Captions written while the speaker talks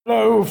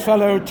Hello,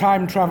 fellow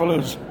time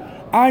travelers.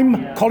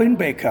 I'm Colin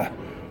Baker,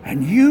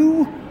 and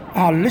you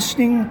are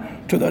listening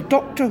to the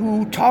Doctor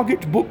Who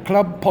Target Book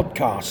Club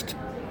podcast.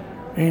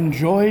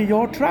 Enjoy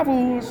your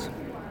travels.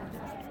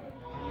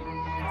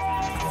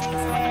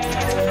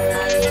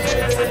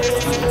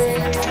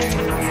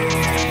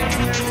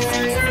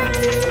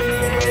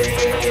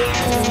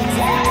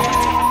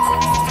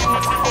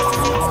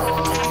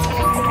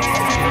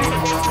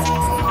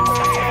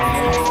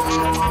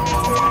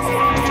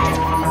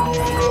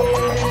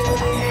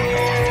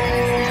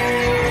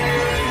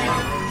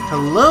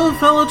 Hello,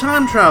 fellow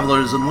time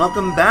travelers, and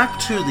welcome back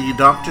to the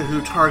Doctor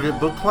Who Target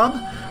Book Club,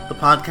 the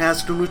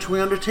podcast in which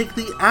we undertake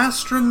the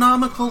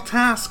astronomical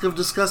task of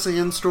discussing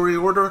in story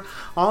order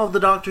all of the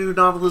Doctor Who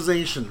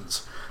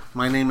novelizations.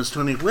 My name is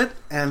Tony Whitt,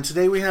 and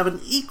today we have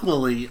an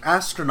equally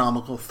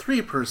astronomical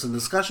three-person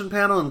discussion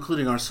panel,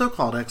 including our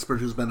so-called expert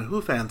who's been a Who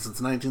fan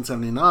since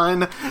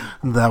 1979.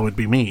 That would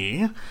be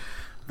me.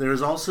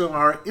 There's also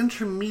our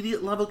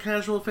intermediate-level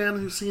casual fan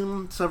who's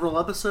seen several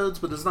episodes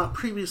but has not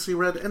previously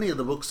read any of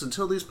the books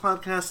until these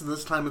podcasts, and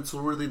this time it's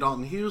the worthy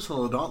Dalton Hughes.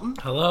 Hello, Dalton.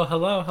 Hello,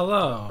 hello,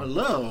 hello.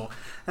 Hello.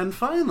 And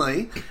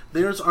finally,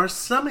 there's our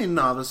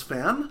semi-novice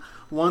fan,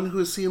 one who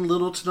has seen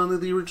little to none of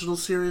the original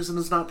series and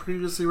has not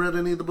previously read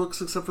any of the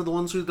books except for the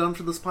ones we've done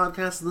for this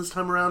podcast, and this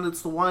time around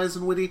it's the wise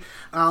and witty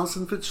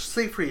Alison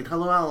Fitch-Seyfried.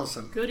 Hello,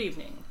 Alison. Good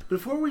evening.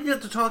 Before we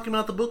get to talking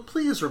about the book,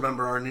 please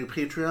remember our new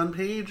Patreon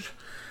page,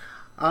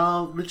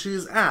 which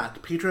is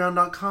at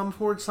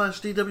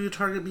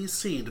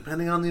patreon.com/DWTargetBC.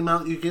 Depending on the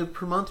amount you give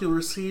per month, you'll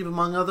receive,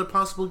 among other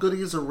possible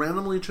goodies, a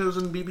randomly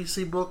chosen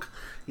BBC book.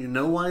 You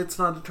know why it's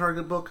not a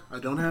Target book. I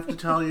don't have to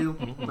tell you.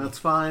 That's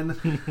fine.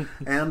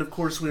 And, of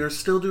course, we are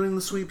still doing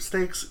the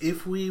sweepstakes.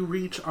 If we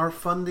reach our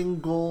funding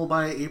goal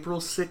by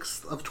April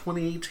 6th of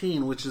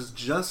 2018, which is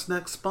just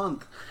next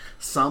month,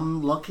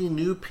 some lucky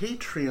new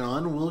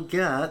Patreon will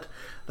get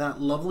that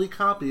lovely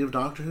copy of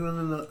Doctor Who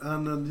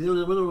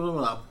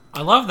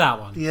I love that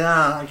one.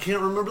 Yeah, I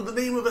can't remember the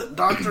name of it.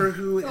 Doctor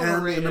Who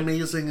and An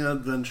Amazing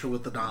Adventure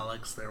with the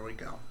Daleks. There we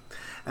go.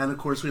 And, of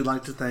course, we'd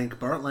like to thank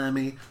Bart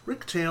Lammy,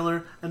 Rick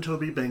Taylor, and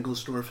Toby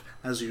Bengelsdorf,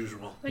 as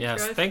usual.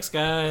 Thanks,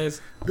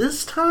 guys.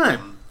 This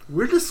time,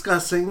 we're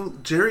discussing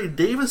Jerry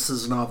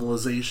Davis's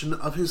novelization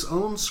of his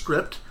own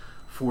script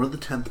for The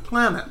 10th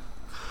Planet.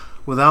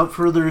 Without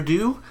further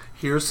ado,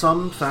 here's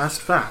some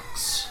fast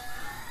facts.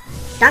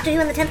 Doctor Who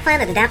and the 10th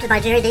Planet, adapted by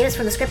Jerry Davis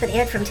from the script that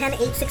aired from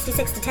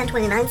 10/8/66 to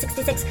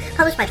 10/29/66,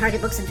 published by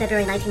Target Books in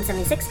February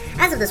 1976.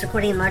 As of this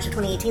recording in March of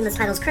 2018, this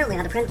title is currently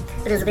out of print,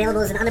 but is available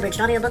as an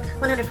unabridged audiobook,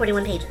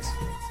 141 pages.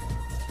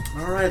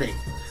 Alrighty.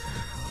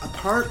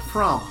 Apart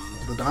from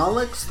the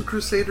Daleks, the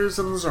Crusaders,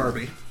 and the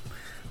Zarbi,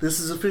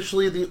 this is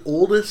officially the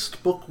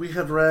oldest book we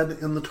have read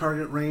in the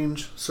Target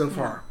range so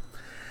far.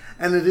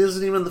 And it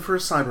isn't even the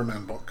first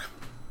Cybermen book.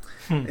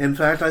 In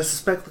fact, I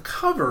suspect the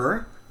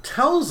cover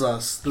tells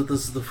us that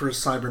this is the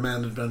first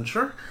Cyberman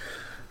adventure,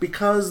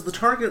 because the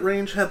Target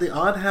range had the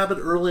odd habit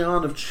early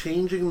on of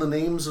changing the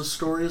names of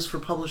stories for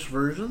published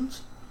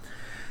versions.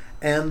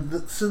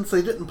 And since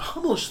they didn't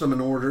publish them in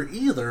order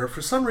either,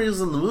 for some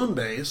reason the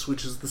Moonbase,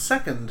 which is the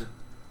second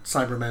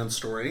Cyberman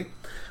story,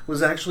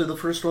 was actually the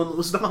first one that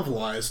was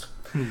novelized.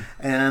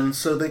 And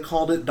so they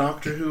called it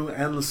Doctor Who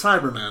and the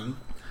Cybermen,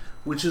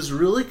 which is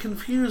really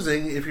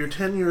confusing if you're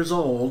 10 years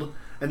old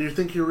and you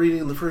think you're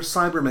reading the first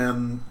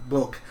Cyberman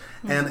book,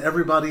 and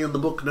everybody in the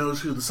book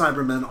knows who the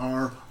Cybermen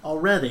are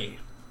already.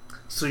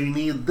 So you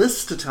need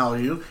this to tell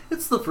you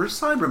it's the first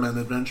Cybermen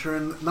adventure,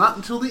 and not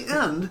until the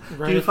end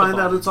do you find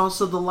out it's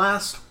also the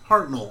last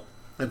Hartnell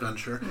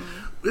adventure.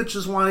 Which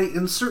is why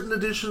in certain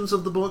editions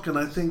of the book, and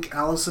I think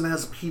Alison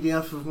has a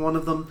PDF of one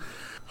of them,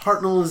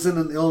 Hartnell is in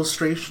an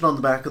illustration on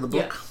the back of the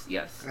book.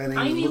 Yes. And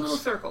Tiny little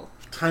circle.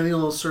 Tiny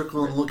little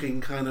circle and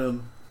looking kind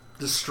of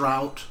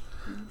distraught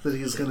that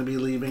he's going to be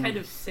leaving. Kind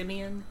of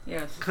simian,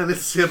 yes. Kind of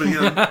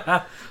simian.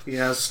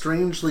 Yeah,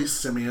 strangely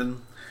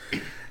simian.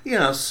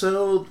 Yeah,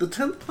 so The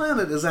 10th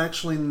Planet is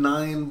actually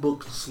 9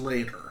 books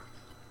later.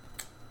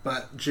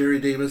 But Jerry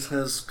Davis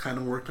has kind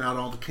of worked out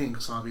all the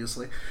kinks,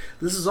 obviously.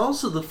 This is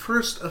also the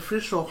first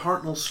official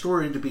Hartnell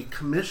story to be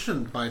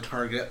commissioned by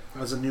Target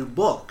as a new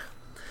book.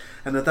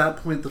 And at that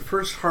point, the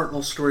first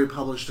Hartnell story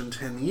published in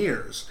 10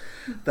 years.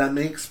 That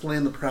may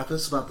explain the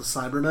preface about the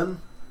Cybermen.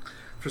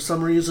 For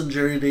some reason,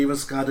 Jerry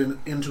Davis got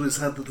into his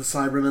head that the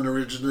Cybermen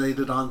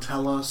originated on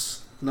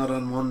Telos, not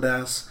on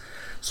Mondas.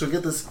 So we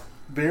get this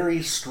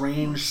very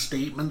strange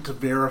statement to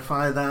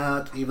verify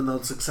that, even though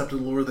it's accepted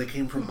lore they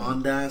came from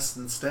Mondas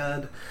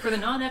instead. For the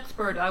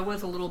non-expert, I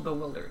was a little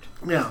bewildered.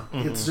 Yeah,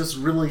 it's just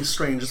really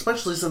strange,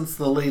 especially since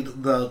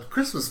the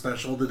Christmas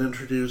special that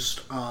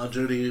introduced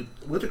Jodie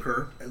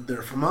Whittaker,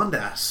 they're from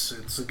Mondas.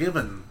 It's a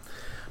given.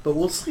 But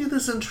we'll see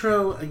this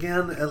intro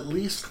again at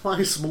least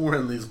twice more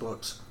in these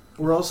books.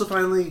 We're also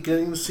finally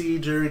getting to see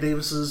Jerry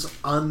Davis's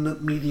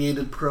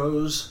unmediated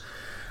prose.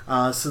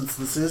 Since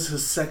this is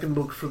his second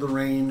book for the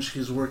range,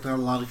 he's worked out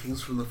a lot of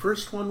things from the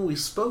first one. We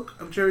spoke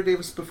of Jerry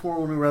Davis before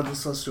when we read The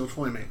Celestial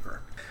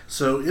Toymaker.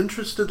 So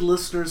interested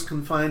listeners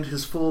can find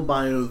his full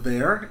bio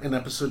there in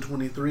episode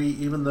 23,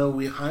 even though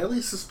we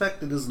highly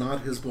suspect it is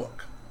not his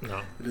book.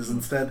 No. It is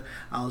instead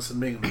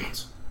Alison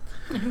Bingam's.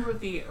 And who wrote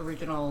the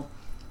original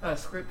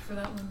script for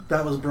that one?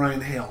 That was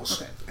Brian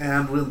Hales. Okay.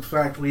 And in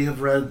fact, we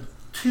have read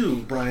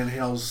 2 Brian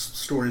Hales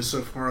stories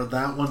so far,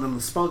 that one and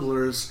The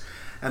Smugglers,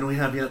 and we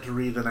have yet to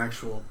read an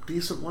actual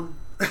decent one.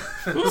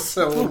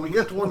 So when we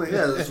get to one of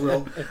his,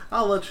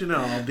 I'll let you know.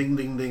 I'll ding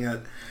ding ding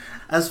it.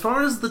 As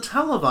far as the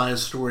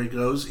televised story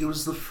goes, it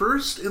was the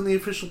first in the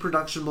official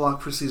production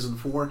block for season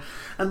 4,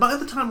 and by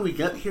the time we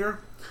get here,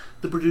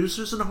 the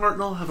producers and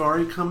Hartnell have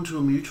already come to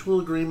a mutual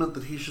agreement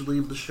that he should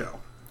leave the show.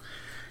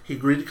 He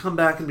agreed to come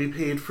back and be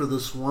paid for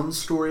this one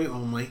story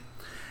only,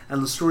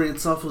 and the story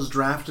itself was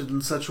drafted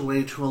in such a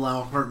way to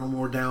allow Hartnell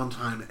more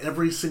downtime.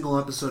 Every single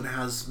episode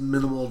has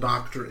minimal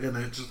doctor in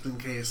it, just in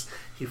case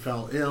he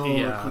fell ill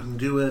or couldn't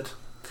do it.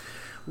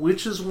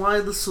 Which is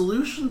why the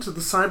solution to the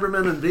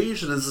Cybermen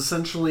invasion is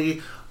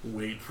essentially,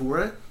 wait for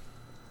it.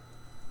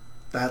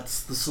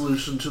 That's the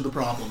solution to the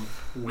problem.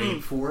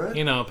 Wait for it.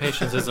 You know,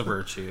 patience is a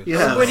virtue.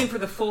 Yes. I was waiting for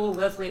the full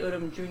Leslie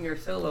Odom Jr.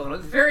 solo, and I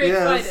was very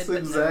excited. Yes, but no.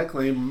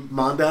 exactly.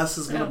 Mondas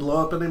is going to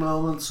blow up any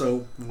moment,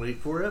 so wait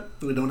for it.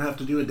 We don't have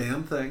to do a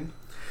damn thing.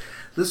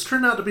 This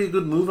turned out to be a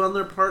good move on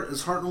their part,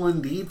 as Hartnell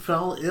indeed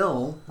fell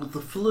ill with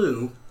the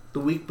flu the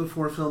week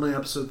before filming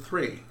episode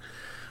 3.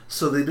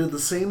 So they did the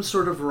same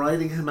sort of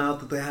writing him out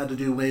that they had to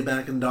do way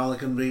back in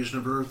Dalek Invasion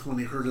of Earth when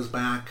he hurt his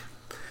back.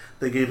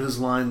 They gave his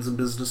lines and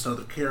business to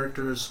other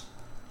characters.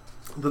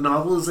 The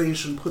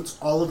novelization puts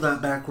all of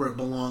that back where it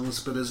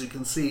belongs, but as you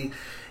can see,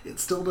 it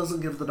still doesn't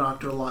give the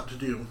Doctor a lot to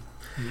do.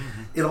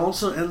 Mm-hmm. It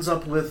also ends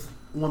up with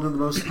one of the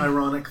most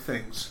ironic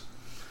things.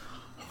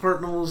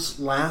 Hartnell's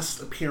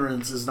last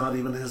appearance is not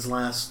even his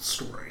last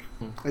story.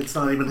 It's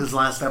not even his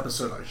last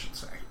episode, I should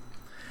say.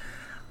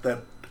 That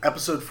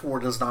episode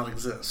 4 does not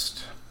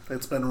exist.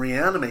 It's been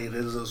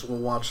reanimated, as we'll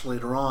watch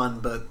later on,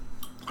 but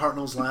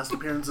Hartnell's last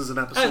appearance is in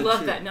episode 2. I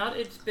love that. Not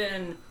it's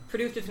been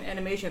produced as an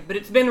animation, but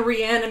it's been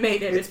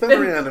reanimated. It's been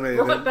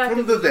reanimated brought back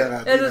from the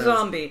dead. As a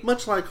zombie.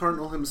 Much like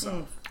Hartnell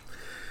himself.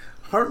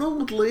 Hartnell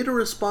would later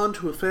respond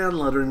to a fan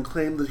letter and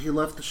claim that he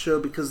left the show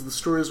because the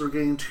stories were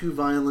getting too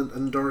violent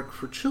and dark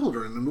for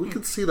children, and we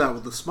could see that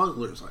with The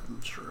Smugglers,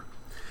 I'm sure.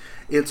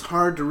 It's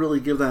hard to really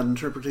give that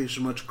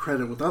interpretation much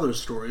credit with other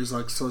stories,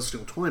 like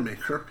Celestial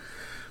Toymaker.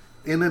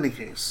 In any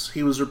case,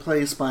 he was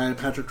replaced by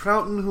Patrick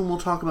Troughton, whom we'll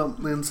talk about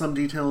in some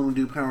detail when we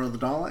do Power of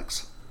the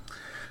Daleks.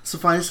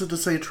 Suffice it to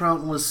say,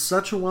 Troughton was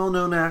such a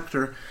well-known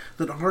actor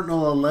that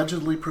Hartnell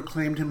allegedly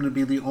proclaimed him to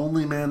be the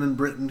only man in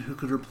Britain who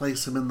could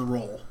replace him in the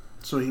role.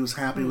 So he was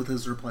happy with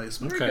his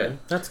replacement. Okay,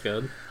 that's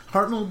good.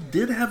 Hartnell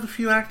did have a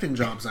few acting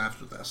jobs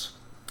after this,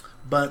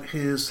 but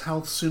his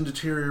health soon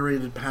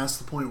deteriorated past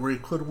the point where he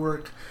could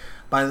work.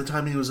 By the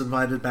time he was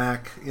invited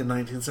back in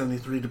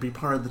 1973 to be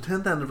part of the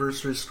 10th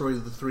anniversary story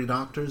of the Three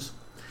Doctors,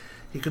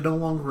 he could no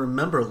longer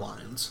remember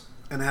lines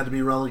and had to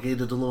be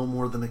relegated to little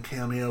more than a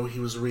cameo. He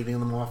was reading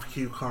them off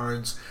cue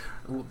cards,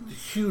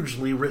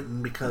 hugely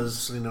written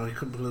because, he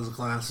couldn't put his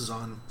glasses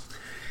on.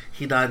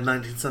 He died in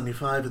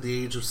 1975 at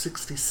the age of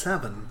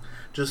 67,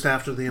 just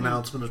after the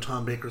announcement of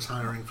Tom Baker's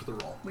hiring for the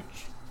role.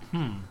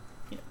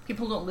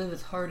 People don't live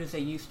as hard as they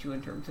used to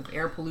in terms of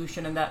air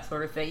pollution and that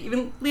sort of thing.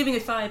 Even leaving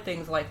aside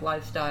things like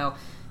lifestyle,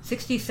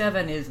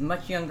 67 is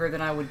much younger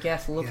than I would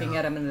guess looking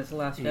at him in his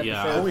last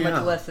episode,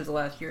 much less his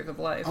last years of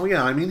life. Oh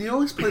yeah, he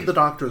always played the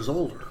Doctor as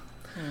older.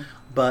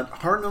 But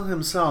Hartnell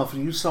himself,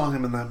 and you saw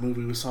him in that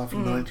movie we saw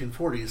from the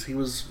 1940s, he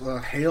was a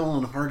hale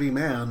and hearty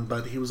man,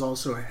 but he was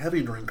also a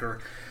heavy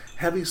drinker,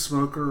 heavy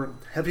smoker,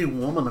 heavy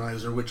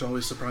womanizer, which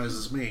always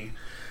surprises me.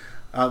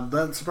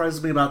 That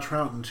surprises me about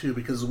Troughton, too,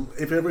 because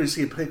if ever you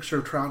see a picture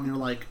of Troughton, you're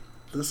like,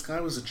 this guy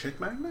was a chick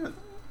magnet?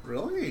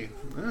 Really?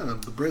 Yeah,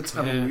 the Brits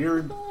have a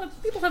weird... Well,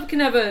 people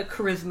can have a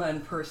charisma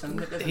in person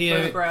that doesn't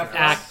photograph us.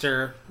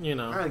 Actor,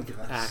 I guess.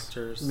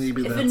 Actors.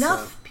 Maybe if that's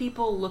enough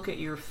people look at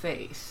your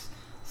face,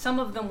 some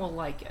of them will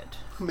like it.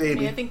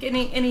 Maybe. I think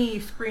any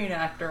screen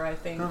actor,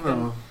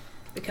 can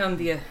become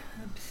the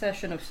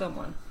obsession of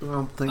someone.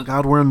 Well, thank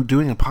God we're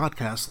doing a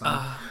podcast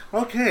now.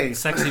 Okay.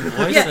 Sexy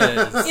voices.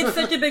 It's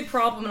such a big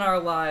problem in our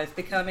lives,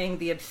 becoming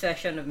the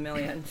obsession of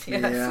millions.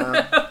 Yes.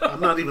 Yeah. I'm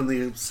not even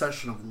the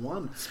obsession of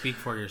one. Speak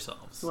for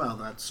yourselves. Well,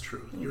 that's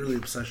true. You're the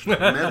obsession of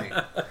many.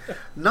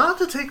 Not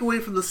to take away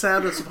from the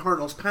sadness of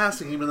Hartnell's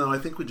passing, even though I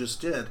think we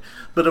just did,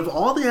 but of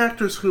all the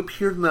actors who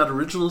appeared in that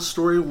original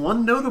story,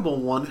 one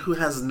notable one who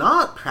has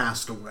not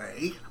passed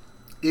away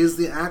is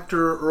the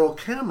actor Earl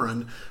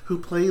Cameron, who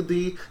played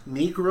the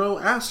Negro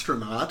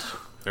astronaut.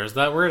 There's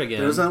that word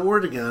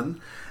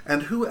again.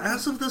 And who,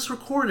 as of this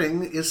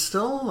recording, is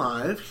still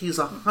alive. He's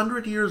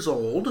 100 years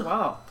old.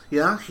 Wow.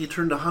 Yeah, he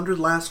turned 100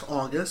 last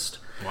August.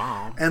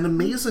 Wow. And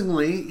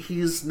amazingly,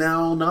 he's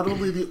now not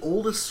only the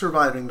oldest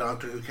surviving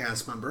Doctor Who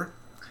cast member,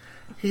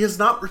 He has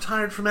not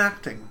retired from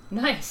acting.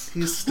 Nice.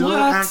 He's still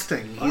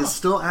acting. Wow. He's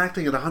still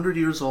acting at 100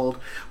 years old.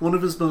 One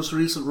of his most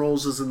recent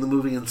roles is in the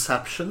movie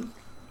Inception.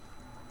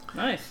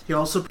 Nice. He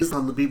also appeared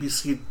on the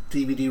BBC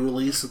DVD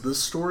release of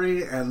this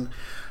story, and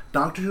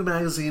Doctor Who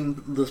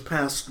magazine this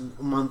past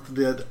month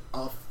did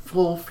a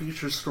full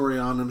feature story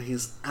on him.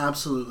 He's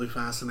absolutely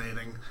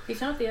fascinating.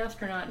 He's not the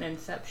astronaut in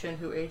Inception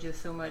who ages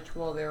so much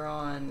while they're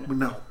on...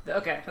 No.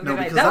 Okay. No,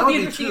 because that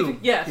would be too...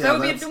 Yes, that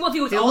would be... Well, if he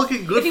was,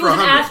 looking good if he for was an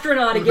 100.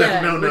 astronaut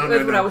again, no,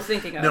 that's what I was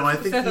thinking of. No, I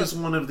think he's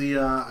one of the...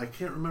 I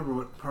can't remember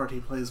what part he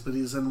plays, but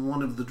he's in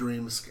one of the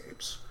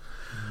Dreamscapes.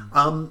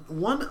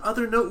 One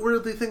other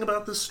noteworthy thing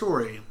about this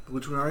story,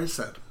 which we already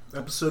said,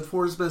 episode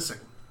 4 is missing.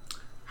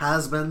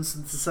 Has been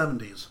since the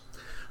 70s.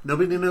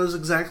 Nobody knows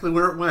exactly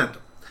where it went.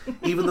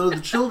 Even though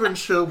the children's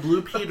show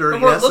Blue Peter,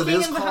 yes, it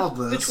is called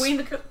this.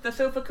 Between the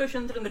sofa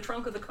cushions and in the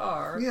trunk of the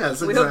car.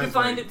 Yes, We hope to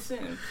find it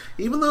soon.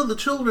 Even though the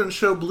children's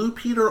show Blue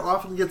Peter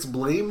often gets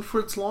blamed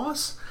for its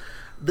loss,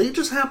 they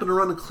just happen to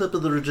run a clip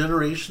of the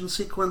regeneration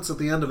sequence at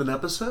the end of an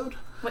episode.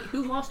 Wait,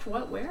 who lost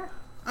what, where?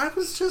 I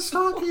was just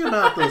talking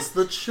about this.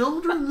 The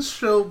children's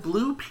show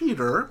Blue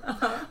Peter,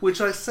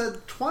 which I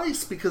said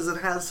twice because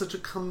it has such a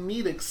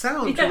comedic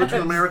sound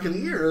to American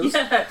ears,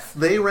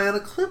 they ran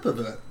a clip of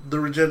it, the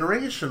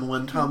regeneration,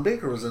 when Tom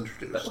Baker was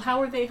introduced. But how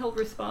are they held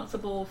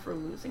responsible for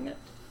losing it?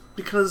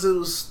 Because it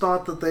was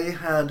thought that they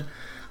had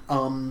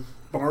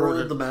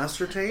borrowed the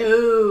master tape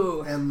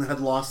and had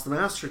lost the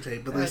master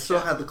tape, but they still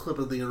had the clip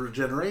of the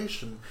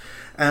regeneration.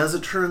 As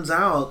it turns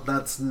out,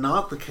 that's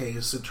not the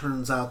case. It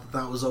turns out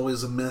that was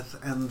always a myth,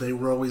 and they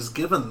were always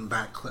given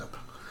that clip.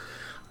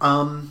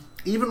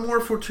 Even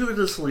more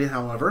fortuitously,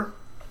 however,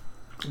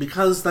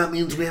 because that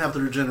means we have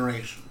the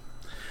regeneration.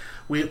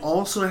 We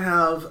also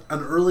have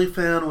an early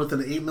fan with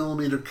an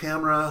 8mm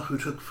camera who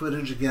took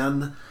footage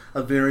again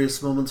of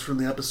various moments from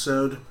the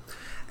episode.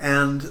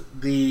 And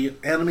the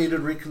animated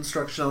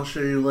reconstruction I'll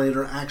show you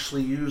later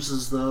actually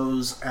uses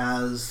those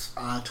as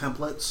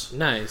templates.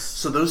 Nice.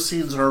 So those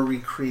scenes are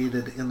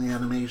recreated in the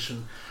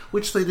animation,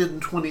 which they did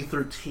in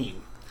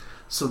 2013.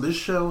 So this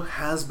show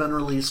has been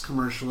released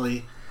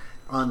commercially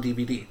on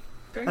DVD.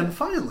 And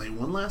finally,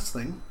 one last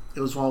thing.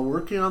 It was while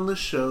working on this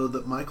show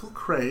that Michael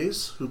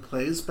Craze, who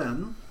plays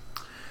Ben,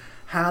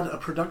 had a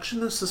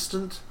production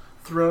assistant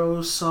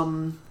throw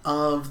some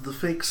of the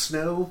fake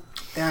snow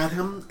at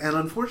him, and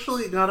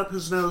unfortunately it got up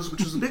his nose,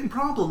 which was a big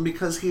problem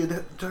because he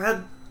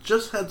had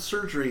just had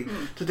surgery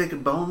to take a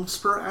bone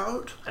spur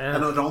out,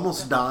 and it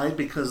almost died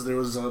because there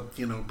was a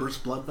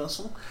burst blood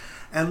vessel,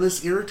 and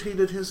this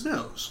irritated his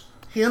nose.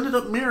 He ended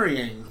up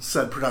marrying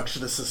said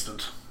production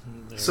assistant.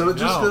 So it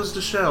just goes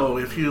to show,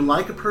 if you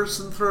like a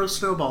person, throw a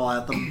snowball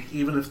at them,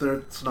 even if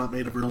it's not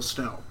made of real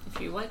snow. If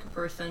you like a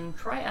person,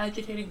 try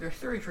agitating their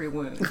surgery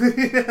wound.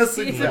 Yes,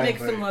 See if it makes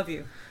them love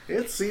you.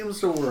 It seems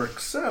to work.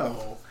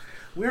 So,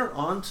 we're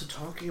on to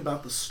talking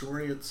about the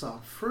story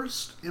itself.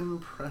 First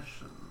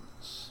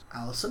impressions.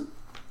 Allison?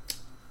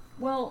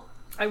 Well,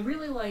 I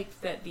really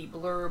liked that the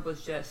blurb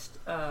was just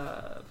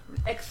an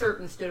excerpt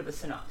instead of a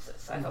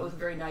synopsis. I thought it was a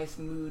very nice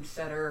mood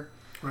setter.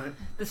 Right.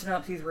 The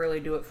synopses really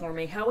do it for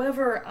me.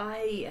 However,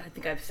 I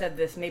think I've said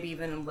this maybe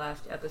even in the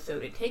last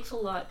episode, it takes a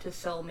lot to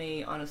sell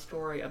me on a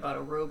story about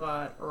a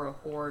robot or a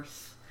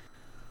horse.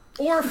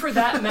 Or for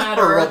that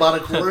matter... or a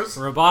robotic horse.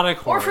 Robotic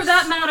horse. Or for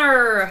that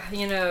matter,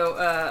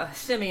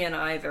 simian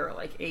either,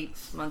 like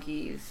apes,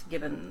 monkeys,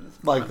 gibbons.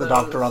 Like the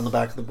doctor on the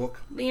back of the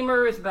book.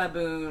 Lemurs,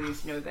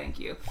 baboons, no thank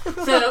you.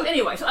 So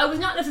anyway, I was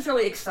not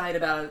necessarily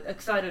excited about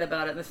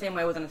it in the same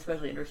way I wasn't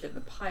especially interested in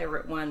the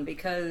pirate one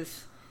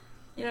because...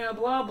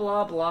 blah,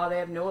 blah, blah. They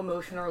have no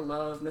emotion or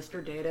love.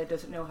 Mr. Data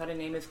doesn't know how to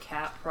name his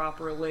cat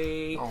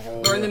properly.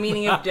 Learn the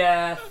meaning of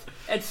death,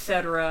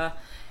 etc.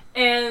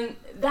 And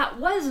that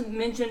was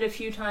mentioned a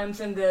few times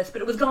in this,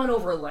 but it was gone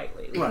over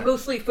lightly. It was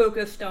mostly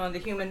focused on the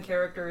human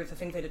characters. The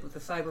things they did with the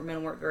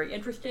Cybermen weren't very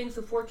interesting,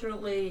 so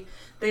fortunately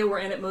they were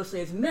in it mostly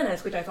as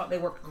menace, which I thought they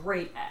worked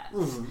great at.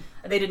 Mm-hmm.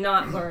 They did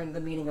not learn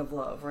the meaning of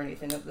love or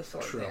anything of the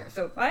sort there.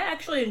 So I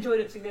actually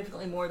enjoyed it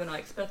significantly more than I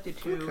expected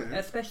to,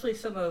 especially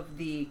some of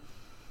the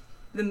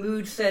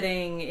mood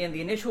setting in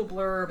the initial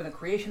blurb and the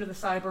creation of the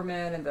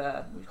Cybermen and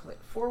the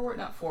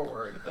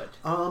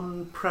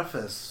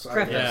preface.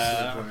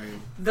 Yeah.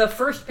 The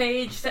first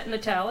page set in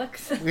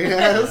italics.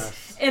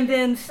 Yes. And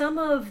then some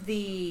of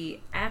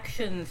the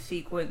action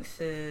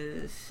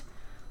sequences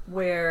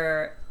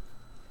where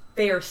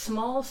they are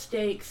small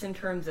stakes in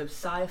terms of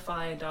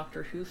sci-fi and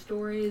Doctor Who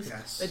stories.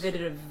 Yes. But they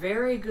did a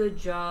very good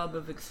job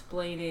of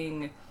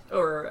explaining,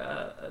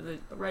 the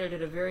writer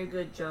did a very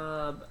good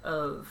job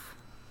of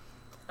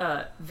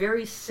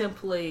very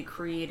simply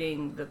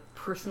creating the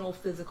personal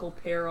physical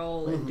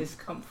peril and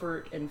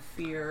discomfort and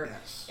fear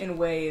in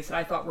ways that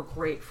I thought were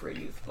great for a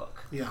youth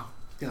book. Yeah.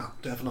 Yeah,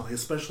 definitely.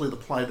 Especially the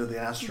plight of the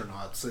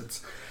astronauts.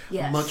 It's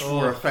Yes. much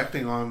more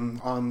affecting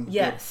on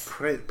Yes.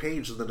 the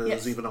page than it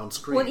is even on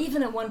screen. Well,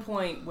 even at one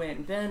point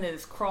when Ben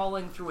is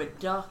crawling through a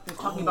duct and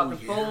talking about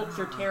the bolts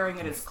are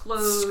tearing at his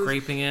clothes.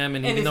 Scraping him,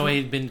 and even though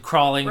he'd been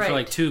crawling for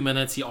like 2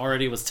 minutes, he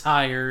already was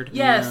tired.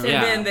 Yes, and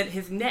then that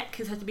his neck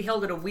has to be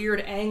held at a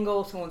weird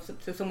angle so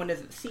someone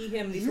doesn't see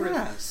him. These sort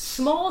of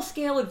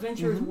small-scale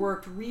adventures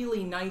worked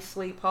really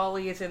nicely.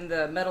 Polly is in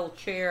the metal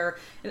chair,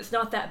 and it's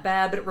not that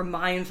bad, but it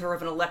reminds her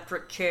of an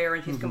electric chair,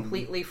 and she's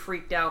completely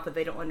freaked out that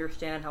they don't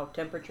understand how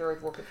temperatures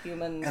work with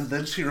humans. And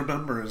then she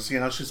remembers,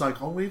 she's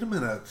like, oh, wait a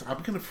minute, I'm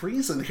going to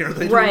freeze in here.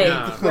 They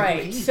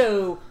Right.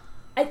 So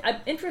I'm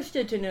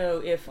interested to know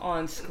if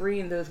on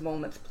screen those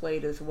moments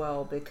played as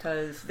well,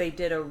 because they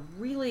did a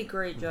really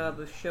great job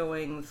of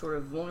showing sort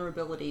of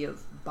vulnerability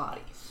of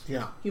bodies.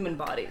 Yeah. Human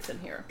bodies in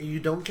here. You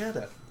don't get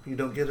it. You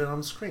don't get it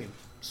on screen,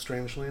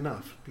 strangely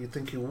enough. You'd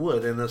think you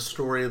would in a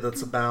story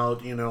that's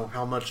about,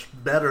 how much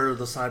better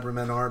the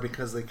Cybermen are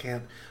because they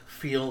can't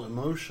feel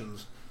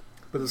emotions.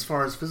 But as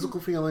far as physical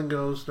feeling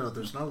goes, no,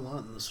 there's not a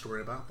lot in the story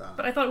about that.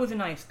 But I thought it was a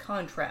nice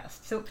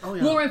contrast. So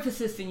more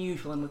emphasis than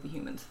usual in what the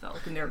humans felt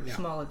in their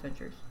small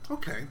adventures.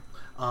 Okay.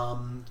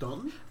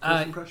 Dalton,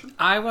 first impression?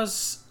 I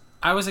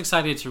was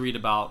excited to read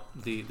about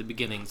the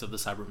beginnings of the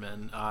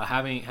Cybermen.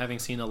 Having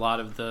seen a lot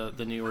of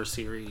the newer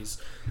series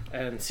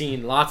and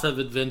seen lots of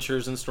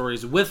adventures and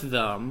stories with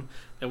them,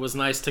 it was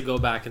nice to go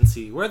back and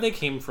see where they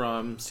came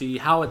from, see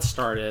how it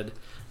started,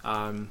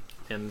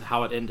 and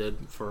how it ended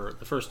for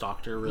the first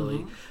Doctor,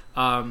 really.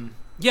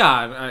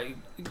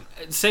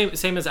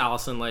 Same as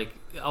Allison. Like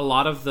a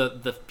lot of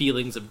the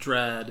feelings of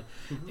dread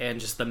and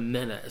just the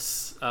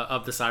menace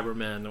of the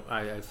Cybermen,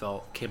 I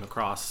felt came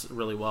across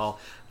really well.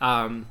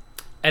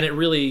 And it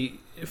really,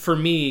 for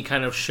me,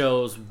 kind of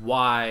shows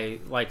why,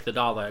 like the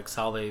Daleks,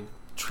 how they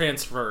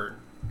transferred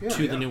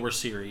to the newer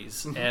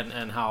series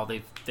and how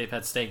they've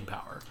had staying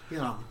power.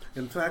 Yeah.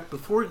 In fact,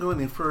 before we go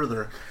any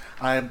further,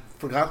 I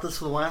forgot this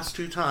for the last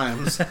 2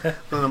 times,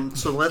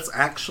 so let's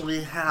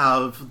actually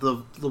have the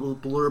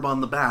blurb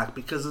on the back,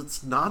 because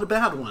it's not a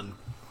bad one.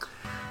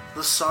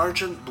 The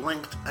sergeant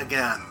blinked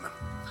again.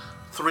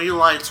 3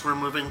 lights were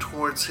moving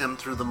towards him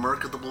through the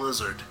murk of the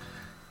blizzard.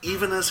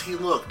 Even as he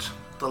looked,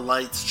 the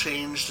lights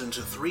changed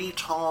into 3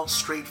 tall,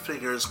 straight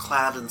figures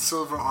clad in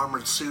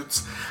silver-armored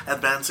suits,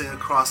 advancing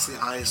across the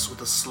ice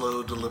with a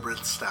slow,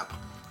 deliberate step.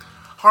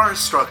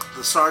 Horror-struck,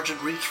 the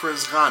sergeant reached for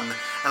his gun,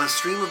 and a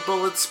stream of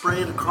bullets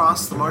sprayed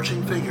across the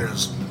marching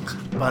figures.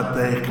 But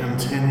they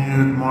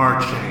continued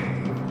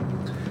marching.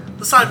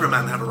 The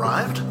Cybermen have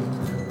arrived.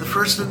 The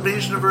first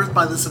invasion of Earth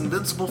by this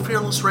invincible,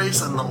 fearless race,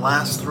 and the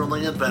last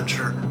thrilling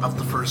adventure of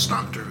the first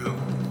Doctor Who.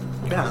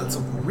 Yeah, it's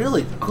a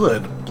really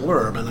good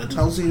blurb, and it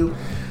tells you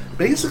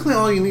basically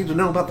all you need to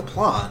know about the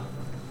plot.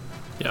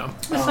 Yeah.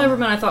 The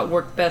Cybermen, I thought,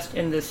 worked best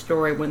in this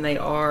story when they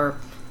are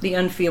the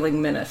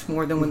unfeeling menace,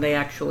 more than when they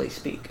actually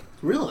speak.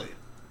 Really?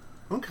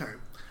 Okay.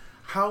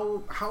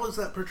 How is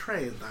that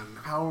portrayed then?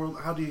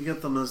 How do you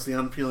get them as the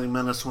unfeeling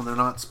menace when they're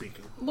not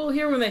speaking? Well,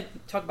 here when they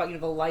talk about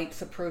the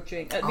lights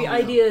approaching, the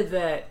idea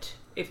that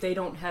if they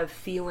don't have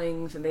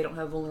feelings and they don't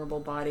have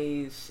vulnerable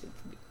bodies,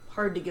 it's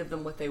hard to give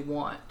them what they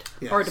want.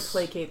 Yes. Hard to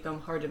placate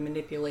them, hard to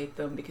manipulate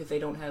them, because they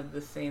don't have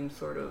the same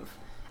sort of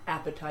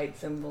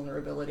appetites and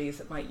vulnerabilities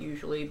that might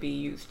usually be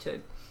used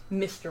to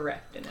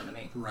misdirect an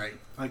enemy. Right.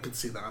 I could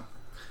see that.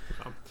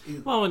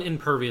 Well, and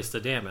impervious to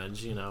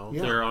damage,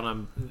 they're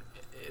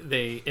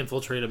they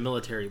infiltrate a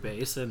military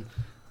base, and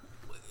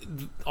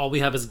all we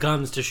have is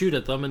guns to shoot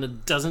at them, and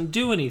it doesn't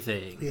do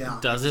anything. Yeah,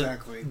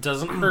 It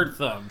doesn't hurt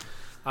them.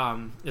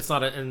 It's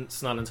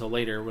not until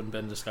later when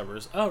Ben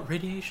discovers,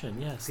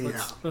 radiation. Yes,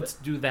 let's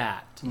do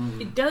that.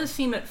 It does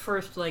seem at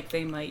first like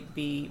they might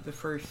be the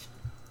first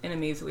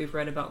enemies that we've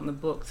read about in the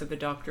books that the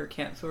Doctor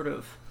can't sort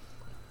of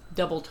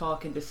double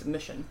talk into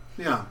submission.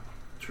 Yeah,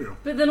 true.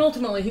 But then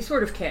ultimately he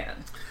sort of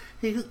can.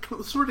 He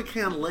sort of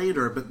can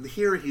later, but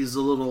here he's a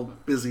little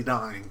busy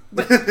dying.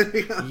 Yeah.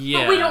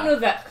 But we don't know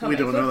that's coming.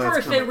 We don't know at that's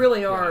first coming. they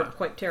really are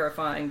quite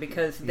terrifying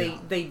because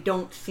they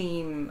don't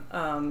seem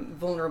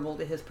vulnerable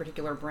to his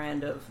particular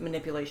brand of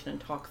manipulation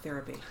and talk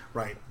therapy.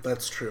 Right,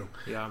 that's true.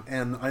 Yeah.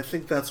 And I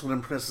think that's what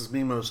impresses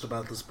me most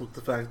about this book, the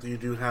fact that you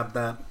do have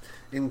that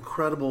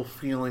incredible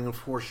feeling of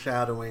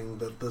foreshadowing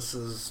that this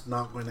is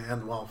not going to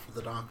end well for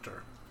the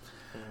Doctor.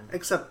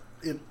 Except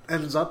it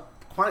ends up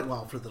quite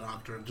well for the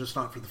Doctor, and just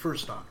not for the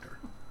first Doctor.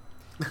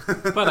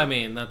 But I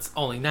mean, that's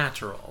only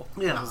natural.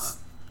 Yeah.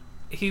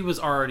 He was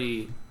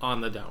already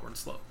on the downward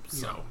slope,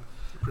 so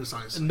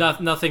precisely.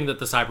 Nothing that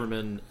the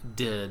Cybermen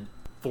did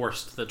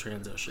forced the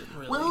transition,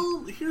 really.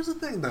 Well, here's the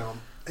thing, though.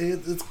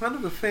 It's kind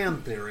of a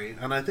fan theory,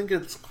 and I think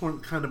it's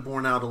kind of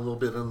borne out a little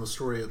bit in the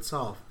story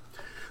itself.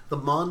 The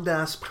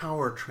Mondas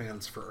power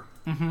transfer.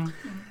 Mm-hmm.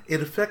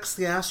 It affects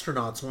the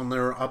astronauts when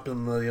they're up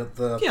in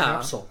the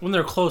capsule. When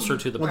they're closer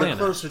to the planet. When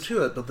they're closer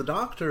to it, but the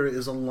Doctor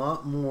is a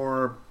lot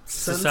more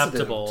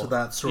sensitive to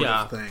that sort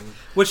of thing.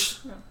 Which,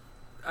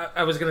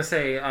 I was going to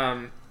say,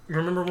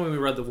 remember when we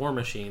read The War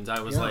Machines,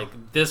 I was Yeah.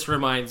 like, this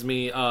reminds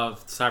me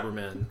of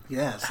Cybermen.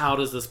 Yes. How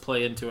does this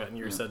play into it? And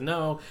you said,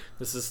 no,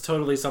 this is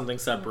totally something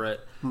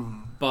separate.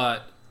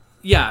 But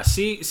yeah,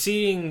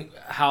 seeing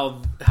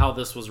how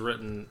this was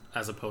written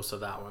as opposed to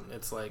that one,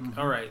 it's like,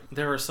 all right,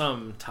 there are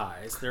some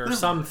ties, there are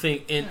some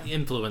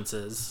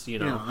influences, you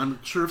know. Yeah, I'm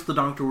sure if the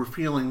Doctor were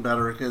feeling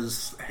better,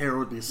 his hair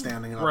would be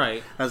standing up,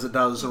 Right. as it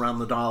does around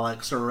the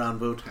Daleks or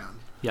around Votan.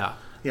 Yeah.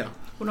 Yeah.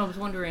 When I was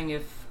wondering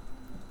if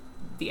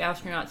the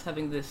astronauts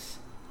having this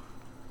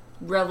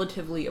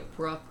relatively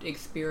abrupt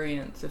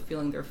experience of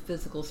feeling their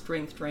physical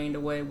strength drained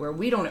away, where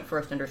we don't at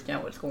first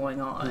understand what's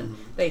going on.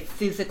 They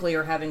physically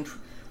are having...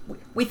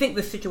 we think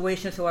the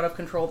situation is so out of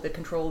control, the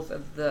controls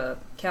of the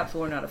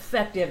capsule are not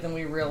effective, then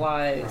we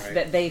realize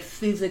that they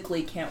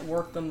physically can't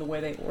work them the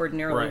way they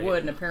ordinarily would,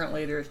 and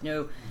apparently there's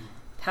no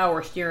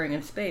power steering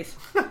in space,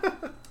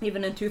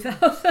 even in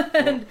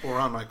 2000. Or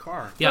on my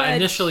car. Yeah, But,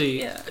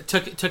 initially yeah.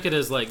 took it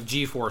as like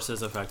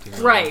G-forces affecting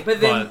them. Right,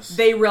 but then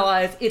they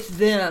realize it's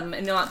them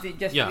and not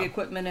just the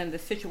equipment and the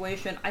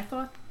situation.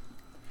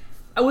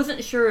 I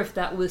wasn't sure if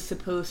that was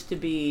supposed to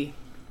be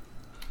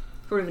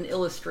sort of an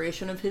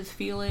illustration of his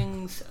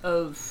feelings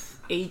of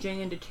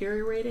aging and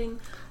deteriorating,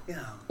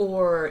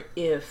 or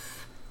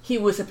if he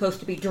was supposed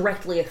to be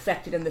directly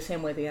affected in the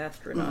same way the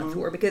astronauts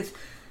were, because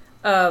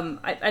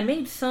I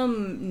made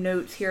some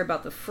notes here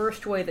about the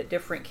first way that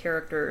different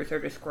characters are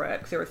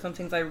described. There were some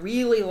things I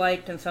really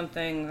liked and some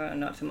things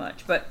not so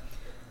much. But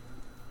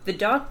the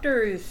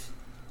Doctor's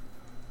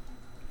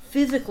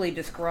physically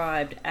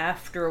described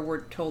after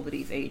we're told that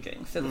he's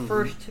aging. So the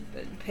first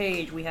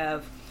page we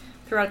have,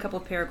 throughout a couple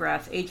of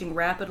paragraphs, aging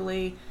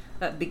rapidly,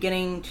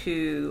 beginning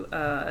to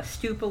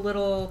stoop a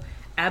little,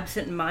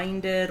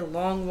 absent-minded,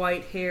 long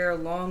white hair,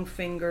 long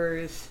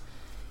fingers.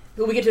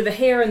 When we get to the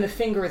hair and the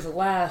fingers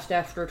last,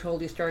 after we're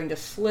told he's starting to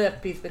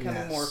slip, he's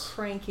becoming more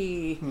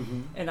cranky.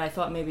 And I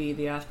thought maybe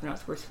the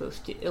astronauts were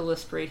supposed to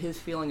illustrate his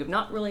feeling of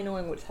not really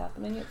knowing what's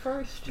happening at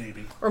first.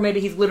 Maybe. Or maybe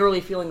he's literally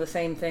feeling the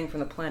same thing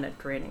from the planet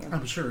draining him.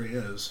 I'm sure he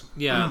is.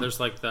 Yeah, there's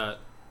like that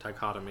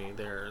dichotomy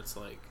there. It's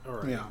like, all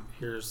right, Yeah.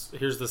 here's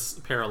this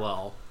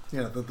parallel.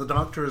 Yeah, the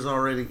Doctor is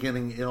already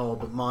getting ill,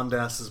 but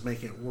Mondas is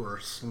making it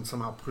worse and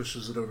somehow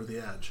pushes it over the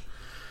edge.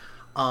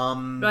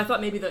 But I thought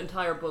maybe the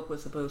entire book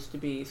was supposed to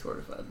be sort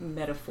of a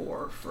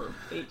metaphor for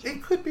aging.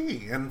 It could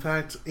be. In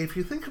fact, if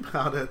you think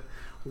about it,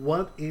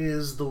 what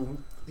is the...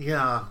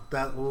 Yeah,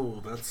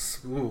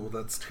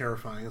 that's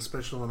terrifying,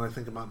 especially when I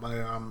think about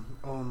my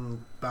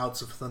own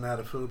bouts of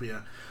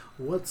thanatophobia.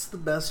 What's the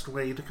best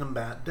way to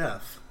combat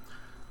death?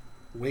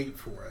 Wait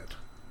for it.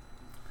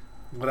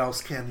 What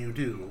else can you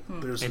do?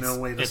 There's no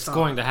way to stop. It's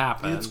going to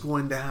happen. It's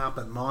going to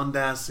happen.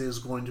 Mondas is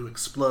going to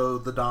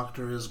explode. The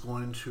Doctor is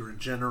going to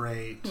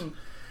regenerate.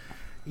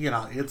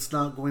 Yeah, it's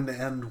not going to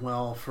end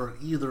well for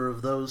either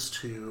of those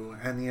two,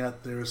 and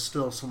yet there's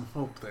still some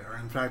hope there.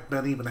 In fact,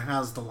 Ben even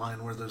has the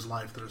line where there's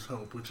life, there's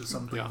hope, which is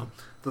something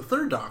the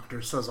Third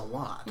Doctor says a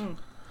lot.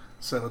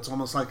 So it's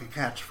almost like a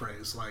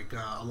catchphrase, like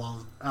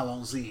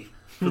allons-y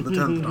for the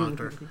 10th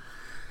Doctor.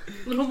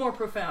 A little more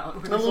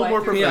profound. A little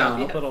more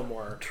profound. A little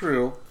more.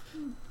 True.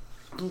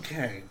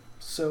 Okay,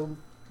 so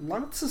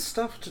lots of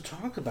stuff to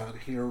talk about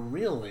here,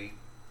 really.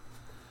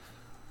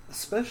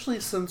 Especially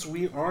since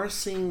we are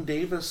seeing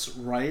Davis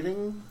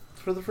writing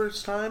for the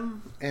first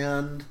time.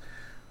 And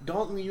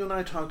Dalton, you and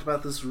I talked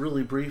about this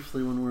really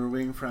briefly when we were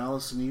waiting for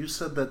Allison. You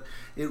said that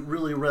it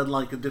really read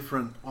like a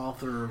different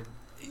author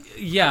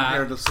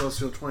compared to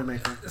Celestial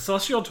Toymaker.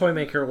 Celestial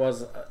Toymaker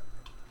was...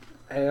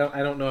 I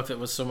don't know if it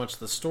was so much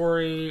the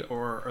story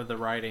or the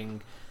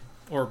writing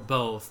or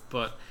both,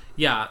 but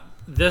yeah,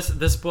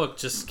 this book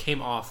just came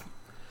off.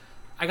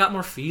 I got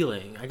more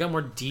feeling. I got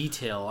more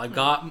detail. I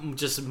got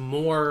just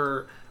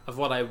more of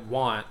what I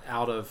want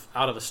out of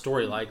a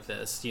story like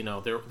this. You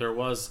know, there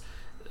was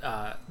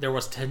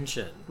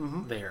tension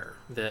there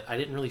that I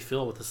didn't really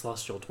feel with the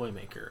Celestial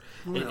Toymaker.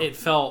 It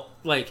felt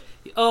like,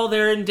 oh,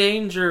 they're in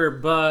danger,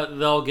 but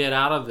they'll get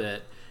out of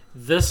it.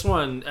 This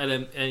one,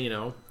 and you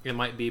know, it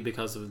might be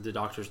because of the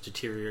Doctor's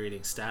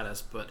deteriorating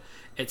status, but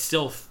it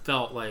still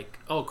felt like,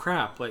 oh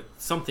crap, like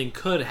something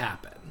could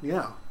happen.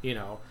 Yeah. You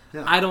know,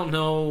 Yeah. I don't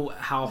know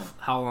how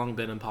long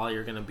Ben and Polly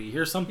are going to be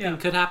here. Something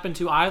could happen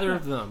to either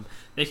of them.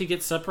 They could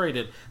get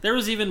separated. There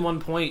was even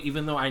one point,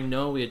 even though I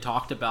know we had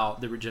talked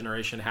about the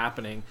regeneration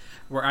happening,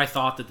 where I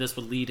thought that this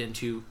would lead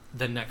into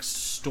the next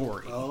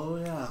story. Oh,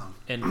 yeah.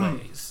 In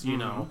ways, you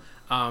know,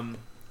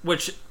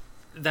 which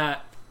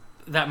that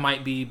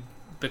might be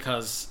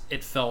because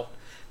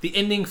the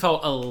ending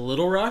felt a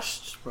little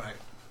rushed, Right.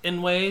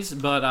 in ways,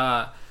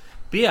 but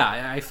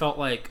yeah, I felt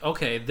like,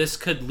 okay, this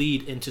could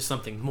lead into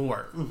something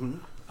more.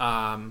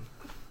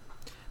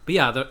 But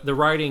yeah, the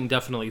writing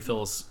definitely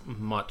feels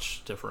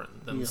much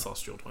different than the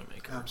Celestial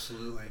Toymaker.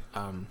 Absolutely.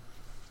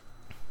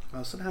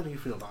 So how do you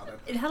feel about it?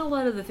 It had a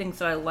lot of the things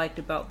that I liked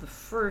about the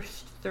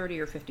first 30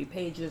 or 50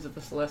 pages of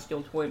The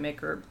Celestial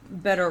Toymaker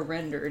better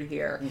rendered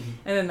here.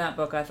 And then that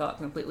book I thought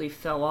completely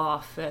fell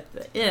off at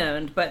the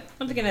end, but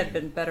once again it had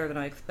been better than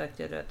I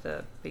expected at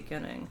the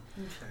beginning.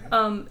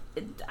 Okay.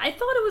 I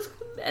thought it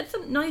had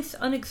some nice,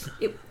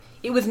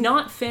 it was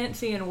not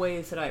fancy in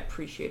ways that I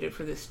appreciated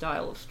for this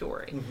style of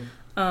story.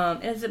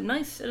 It has a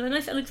nice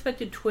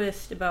unexpected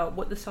twist about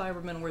what the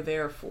Cybermen were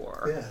there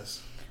for.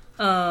 Yes.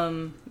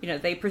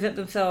 They present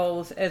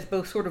themselves as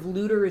both sort of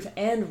looters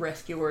and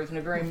rescuers in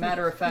a very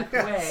matter-of-fact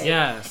way.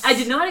 Yes. I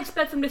did not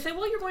expect them to say,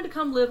 well, you're going to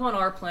come live on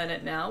our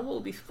planet now. Well, it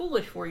would be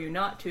foolish for you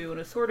not to. And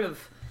a sort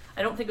of,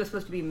 I don't think it was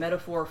supposed to be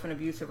metaphor for an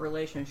abusive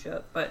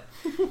relationship. But,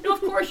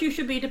 of course you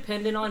should be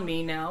dependent on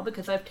me now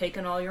because I've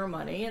taken all your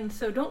money. And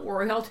so don't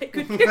worry, I'll take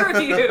good care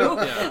of you.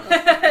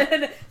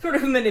 In a sort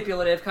of a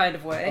manipulative kind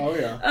of way. Oh,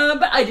 yeah.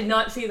 But I did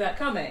not see that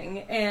coming.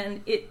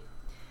 And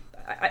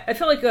I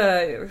felt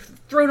like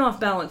thrown off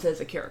balance as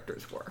the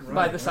characters were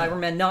by the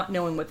Cybermen, not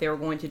knowing what they were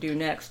going to do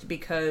next,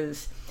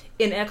 because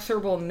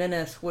Inexorable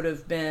Menace would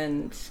have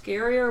been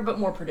scarier but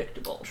more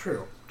predictable.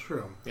 True.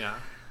 Yeah.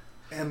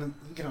 And,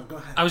 go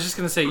ahead. I was just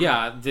going to say,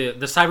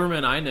 the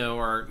Cybermen I know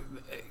are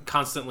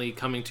constantly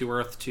coming to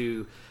Earth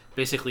to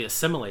basically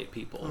assimilate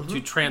people,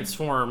 to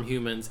transform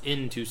humans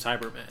into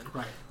Cybermen.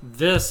 Right.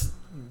 This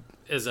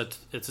is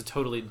it's a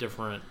totally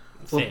different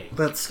thing.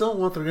 Well, that's still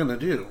what they're going to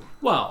do.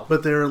 Well,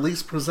 But they're at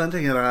least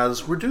presenting it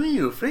as, we're doing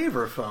you a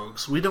favor,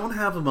 folks. We don't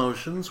have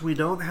emotions. We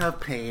don't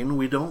have pain.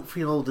 We don't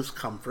feel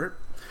discomfort.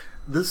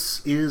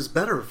 This is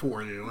better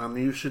for you, and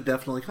you should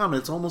definitely come.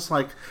 It's almost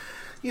like,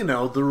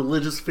 the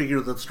religious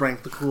figure that's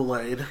drank the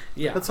Kool-Aid.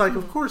 Yeah. It's like,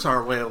 of course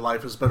our way of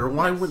life is better.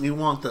 Why wouldn't you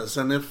want this?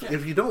 And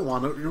if you don't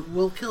want it,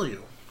 we'll kill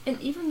you. And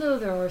even though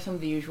there are some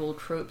of the usual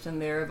tropes in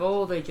there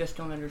of, they just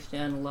don't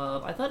understand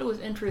love, I thought it was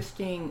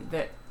interesting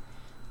that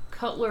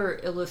Cutler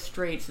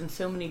illustrates in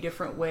so many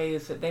different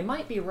ways that they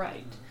might be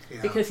right.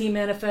 Yeah. Because he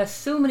manifests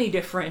so many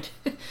different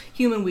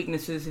human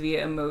weaknesses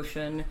via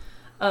emotion.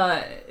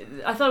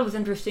 I thought it was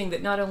interesting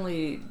that not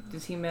only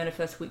does he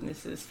manifest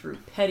weaknesses through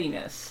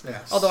pettiness,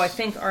 although I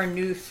think our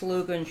new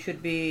slogan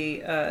should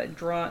be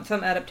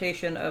some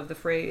adaptation of the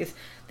phrase,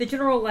 the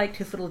General liked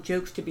his little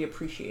jokes to be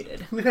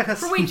appreciated. Yes.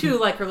 For we too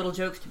like our little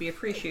jokes to be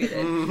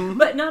appreciated.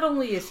 But not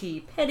only is he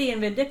petty and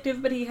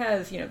vindictive, but he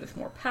has, this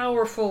more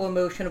powerful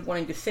emotion of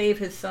wanting to save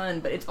his son,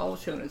 but it's all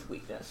shown as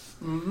weakness.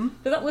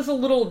 So that was a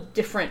little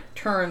different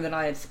turn than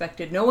I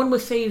expected. No one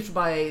was saved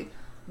by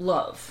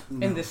love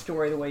in this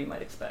story the way you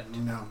might expect.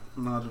 No,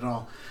 not at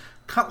all.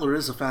 Cutler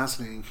is a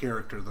fascinating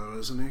character, though,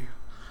 isn't he?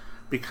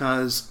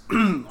 Because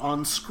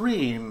on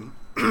screen,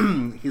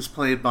 he's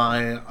played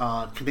by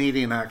a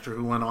Canadian actor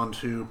who went on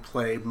to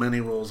play many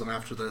roles and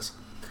after this,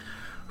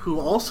 who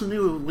also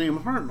knew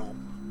William Hartnell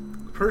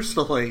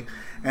personally.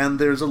 And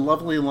there's a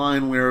lovely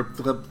line where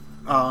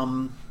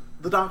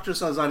the doctor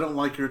says, "I don't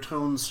like your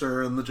tone,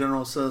 sir," and the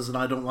General says, "and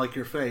I don't like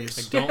your face."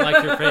 I don't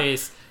like your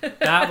face.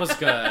 That was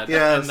good.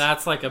 Yes. And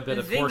that's like a bit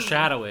of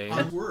foreshadowing.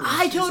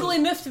 I totally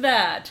missed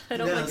that. I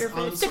don't like your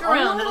face. Stick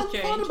around, it'll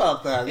change. I thought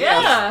about that.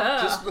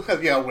 Yeah. Just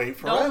wait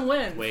for Don't it.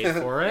 win. Wait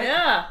for it.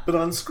 Yeah. But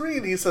on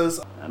screen, he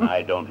says, And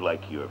I don't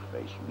like your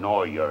face,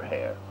 nor your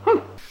hair.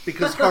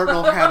 because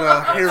Hartnell had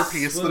a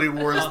hairpiece that he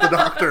wore as the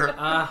doctor.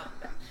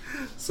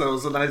 So it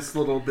was a nice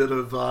little bit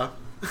of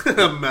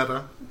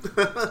meta.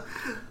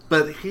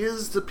 But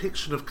his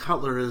depiction of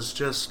Cutler is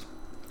just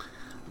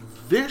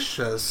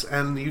vicious,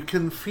 and you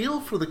can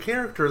feel for the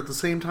character at the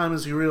same time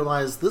as you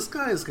realize this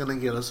guy is going to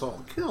get us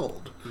all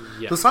killed.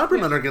 Yeah. The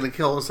Cybermen are going to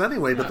kill us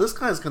anyway, but this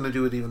guy's going to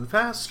do it even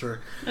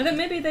faster. And then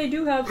maybe they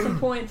do have some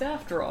points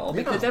after all,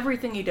 because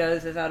everything he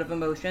does is out of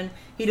emotion.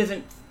 He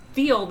doesn't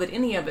feel that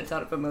any of it's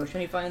out of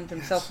emotion. He finds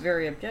himself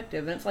very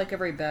objective, and it's like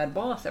every bad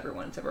boss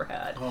everyone's ever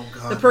had. Oh,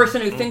 God. The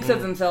person who thinks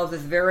of themselves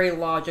as very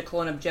logical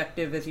and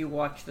objective as you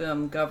watch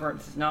them govern.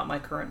 This is not my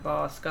current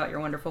boss, Scott, you're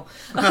wonderful.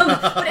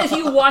 But as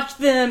you watch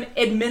them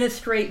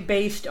administrate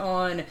based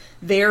on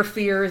their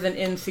fears and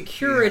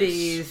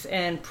insecurities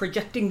and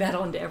projecting that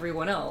onto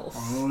everyone else.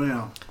 Oh,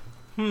 yeah.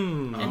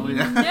 And he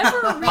never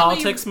really,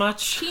 Politics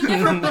much?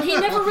 but he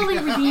never really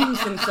redeems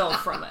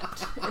himself from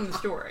it in the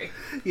story.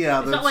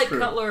 Yeah, It's that's not like true.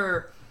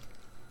 Cutler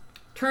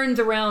turns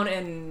around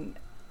and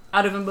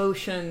out of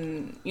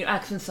emotion,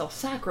 acts in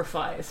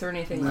self-sacrifice or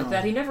anything like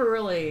that. He never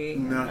really he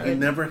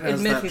never has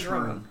admits that he's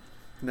turn. wrong.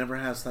 Never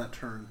has that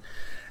turn.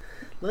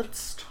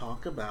 Let's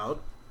talk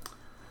about...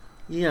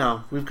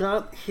 Yeah, we've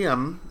got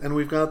him, and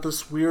we've got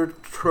this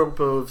weird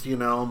trope of,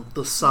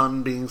 the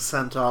son being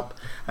sent up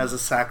as a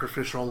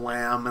sacrificial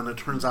lamb, and it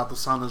turns out the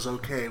son is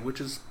okay,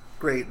 which is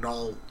great and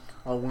all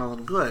well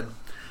and good.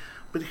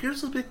 But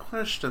here's the big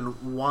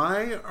question.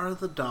 Why are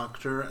the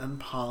Doctor and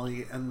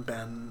Polly and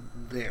Ben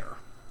there?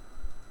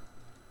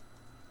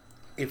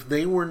 If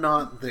they were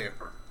not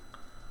there,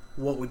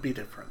 what would be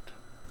different?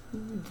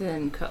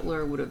 Then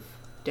Cutler would have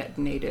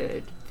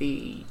detonated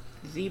the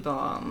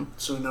Z-bomb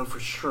So we know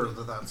for sure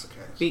that that's the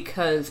case.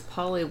 because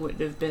Polly would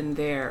have been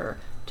there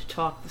to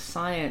talk the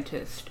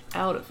scientist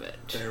out of it.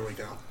 There we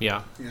go.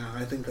 Yeah. Yeah,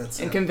 I think that's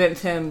And it.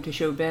 convince him to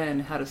show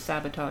Ben how to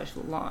sabotage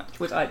the launch,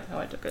 which how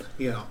I took it.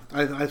 Yeah,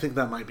 I think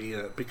that might be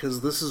it,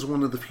 because this is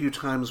one of the few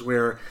times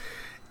where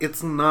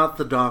it's not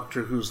the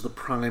Doctor who's the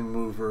prime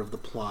mover of the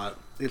plot,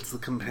 it's the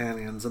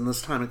companions, and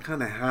this time it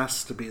kind of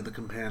has to be the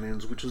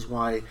companions, which is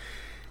why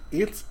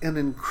it's an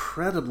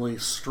incredibly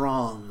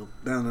strong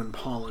Ben and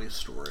Polly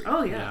story.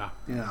 Oh, yeah.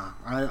 Yeah,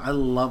 I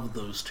love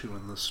those two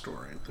in this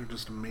story. They're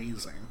just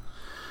amazing.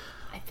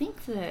 I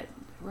think that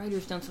the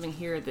writer's done something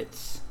here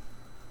that's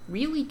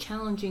really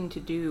challenging to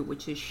do,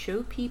 which is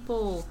show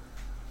people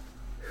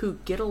who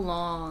get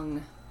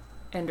along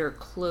and are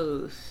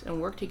close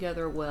and work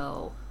together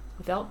well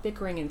without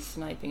bickering and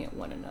sniping at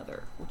one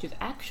another, which is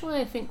actually,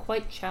 I think,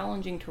 quite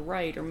challenging to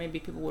write, or maybe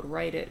people would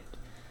write it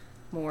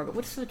more. But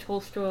what's the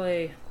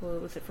Tolstoy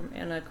quote? Was it from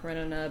Anna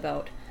Karenina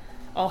about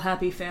all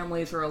happy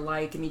families are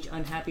alike and each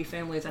unhappy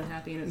family is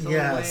unhappy in its own way?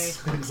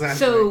 Yes, exactly.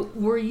 So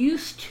we're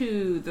used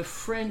to the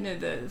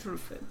sort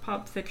of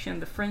pop fiction,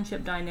 the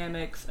friendship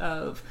dynamics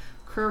of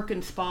Kirk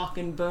and Spock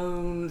and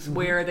Bones,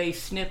 where they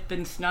snip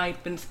and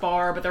snipe and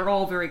spar, but they're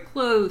all very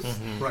close.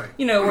 Right.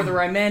 You know, or the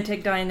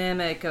romantic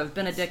dynamic of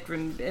Benedict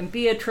and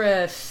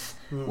Beatrice,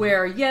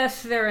 where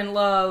yes, they're in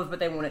love, but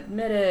they won't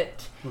admit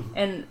it.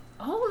 And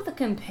all of the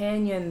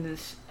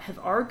companions have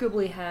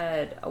arguably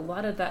had a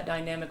lot of that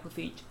dynamic with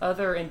each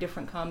other in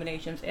different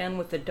combinations, and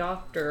with the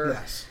Doctor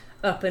Yes.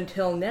 up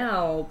until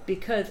now,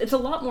 because it's a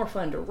lot more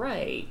fun to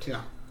write.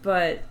 Yeah.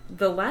 But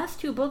the last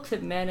two books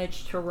have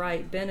managed to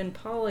write Ben and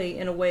Polly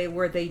in a way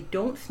where they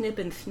don't snip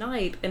and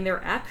snipe, and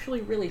they're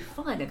actually really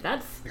fun, and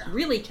that's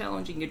really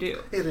challenging to do.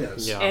 It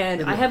is. Yeah.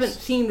 And It I is. haven't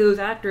seen those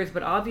actors,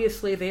 but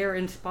obviously they are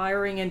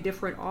inspiring in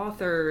different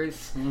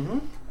authors.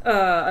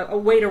 A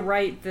way to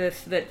write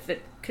this that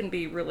can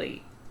be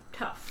really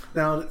tough.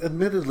 Now,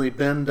 admittedly,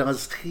 Ben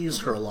does tease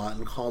her a lot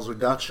and calls her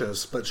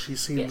Duchess, but she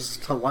seems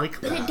to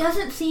like But that. it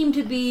doesn't seem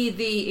to be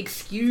the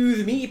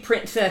 "excuse me,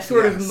 princess"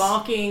 sort of Yes.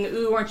 mocking,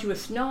 "ooh, aren't you a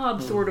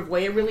snob" sort of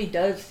way. It really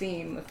does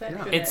seem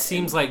affectionate. It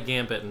seems like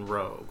Gambit and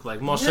Rogue,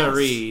 like Mon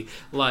Cherie,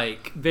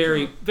 like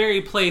very,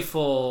 very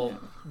playful,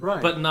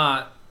 Right. but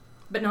not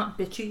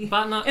bitchy.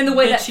 In the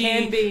way that bitchy,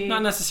 can be.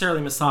 not necessarily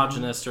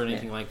misogynist or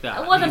anything like that.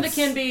 A lot of it It's-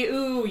 can be,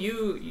 "ooh,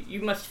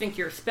 you must think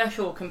you're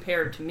special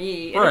compared to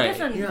me." And Right. It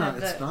doesn't Yeah, have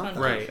it's that not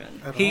that. right.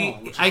 connotation. At He, all,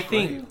 which is I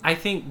think, great. I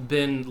think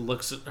Ben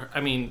looks at her.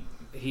 I mean,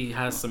 he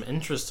has some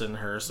interest in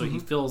her, so he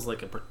feels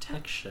like a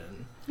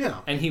protection, Yeah.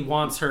 and he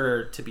wants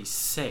her to be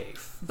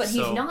safe. But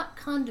so, he's not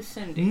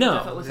condescending. No.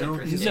 Which I thought was No,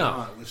 he's interesting. No.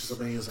 not, which is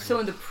amazing. So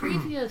in the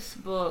previous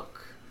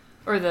book,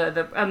 or in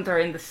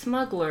the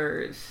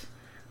Smugglers,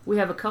 we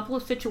have a couple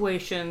of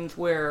situations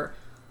where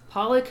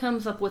Polly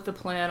comes up with the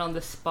plan on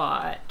the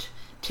spot,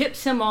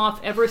 tips him off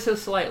ever so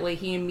slightly,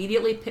 he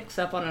immediately picks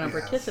up on it and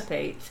Yes.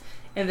 participates,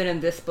 and then in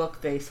this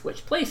book they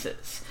switch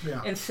places. Yeah.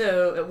 And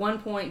so at one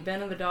point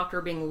Ben and the Doctor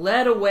are being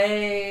led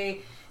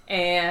away,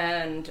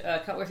 and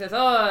Cutler says,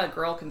 "Oh, a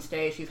girl can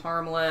stay, she's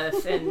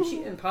harmless,"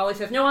 and Polly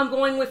says, "No, I'm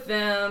going with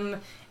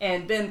them,"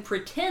 and Ben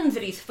pretends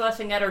that he's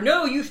fussing at her,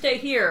 "No, you stay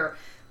here,"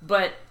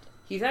 but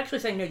he's actually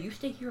saying, "No, you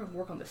stay here and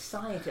work on the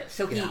scientist."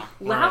 So he Yeah,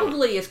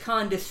 loudly is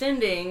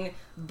condescending,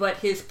 but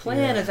his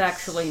plan is Yes.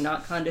 actually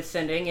not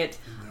condescending. It's,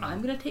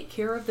 "I'm going to take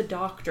care of the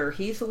Doctor.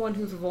 He's the one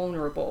who's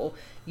vulnerable.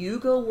 You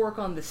go work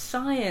on the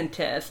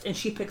scientist," and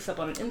she picks up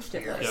on it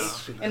instantly.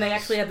 Yes, she And they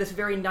does. actually have this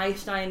very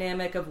nice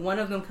dynamic of one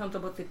of them comes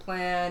up with the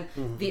plan,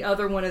 the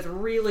other one is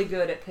really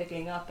good at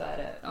picking up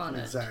on it.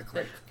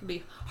 Exactly. That can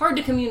be hard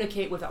to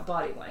communicate without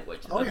body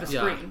language Oh, of yeah. the Yeah.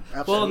 screen.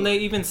 Absolutely. Well, and they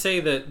even say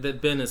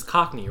that Ben is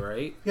Cockney,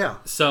 right? Yeah.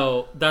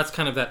 So that's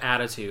kind of that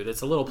attitude.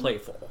 It's a little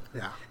playful.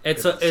 Yeah.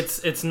 It's It is.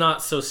 it's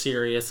not so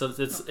serious.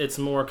 It's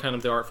more kind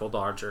of the Artful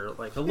Dodger,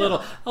 like a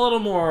little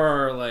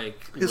more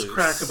like His loose.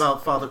 crack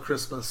about Father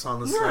Christmas on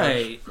the stage.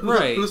 Right, Who's,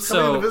 right. Who's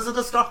coming So- to visit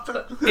us,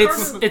 Doctor?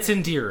 It's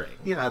endearing.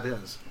 Yeah, it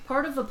is.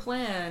 Part of the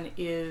plan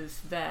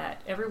is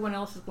that everyone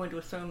else is going to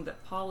assume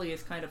that Polly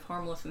is kind of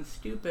harmless and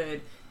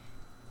stupid,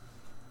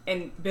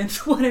 and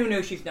Ben's the one who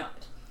knows she's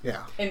not.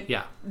 Yeah. And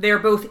Yeah. they're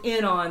both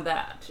in on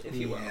that, if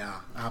you will. Yeah,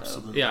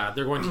 absolutely. Yeah,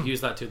 they're going to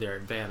use that to their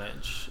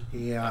advantage.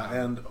 Yeah,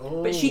 and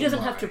oh, But she doesn't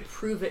have my. to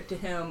prove it to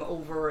him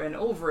over and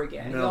over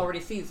again. He No.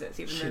 already sees this.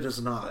 Even She though-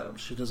 does not. so.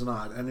 She does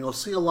not. And you'll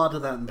see a lot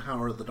of that in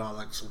Power of the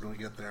Daleks when we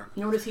get there.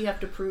 Nor does he have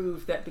to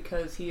prove that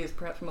because he is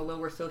perhaps from a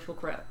lower social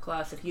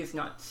class that he is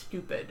not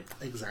stupid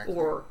Exactly.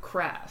 or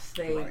crass.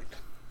 Right.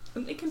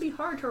 It can be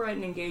hard to write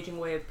an engaging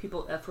way of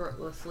people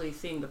effortlessly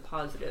seeing the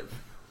positive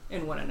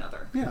in one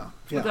another Yeah.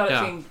 Yeah. without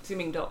Yeah. it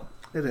seeming dull.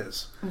 It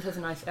is. This has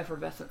a nice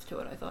effervescence to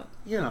it, I thought.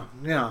 Yeah.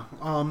 Yeah.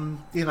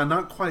 Yeah.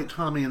 Not quite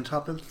Tommy and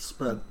Tuppence,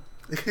 but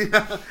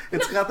yeah,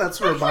 it's got that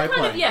sort of That's biplane.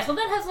 kind of, yeah, so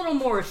that has a little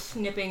more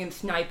snipping and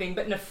sniping,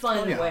 but in a fun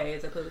Oh, yeah. way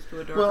as opposed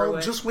to a darker Well,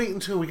 way. just wait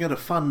until we get a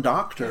fun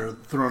Doctor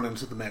thrown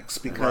into the mix,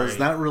 because Right.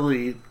 that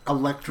really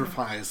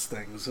electrifies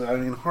things. I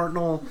mean,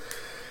 Hartnell.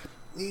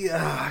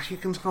 Yeah, you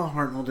can tell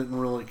Hartnell didn't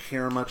really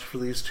care much for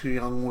these two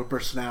young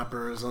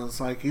whippersnappers, and it's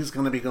like he's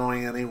going to be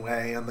going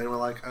anyway. And they were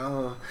like,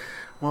 "Oh,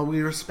 While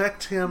we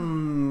respect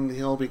him,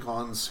 he'll be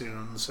gone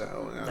soon,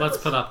 so... Let's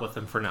put up with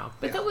him for now.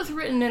 But that was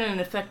written in an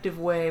effective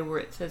way where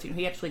it says,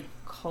 he actually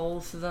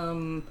calls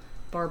them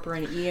Barbara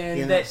and Ian.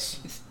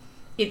 Yes.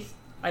 That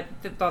I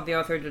thought the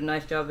author did a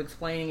nice job of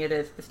explaining it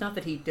as, it's not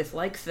that he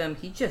dislikes them,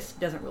 he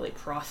just doesn't really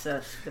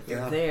process that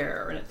they're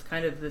there. And it's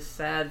kind of this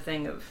sad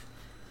thing of,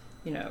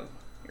 your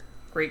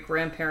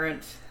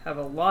great-grandparents have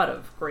a lot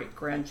of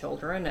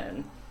great-grandchildren,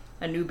 and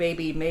a new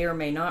baby may or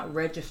may not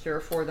register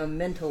for them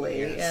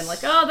mentally, and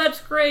oh,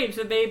 that's great, it's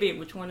a baby.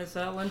 Which one is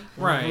that one?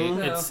 Right.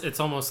 So, It's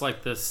almost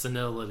like the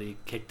senility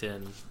kicked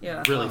in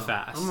really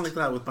fast. I'm like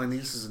that with my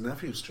nieces and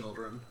nephews'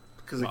 children,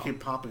 because I keep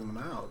popping them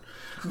out.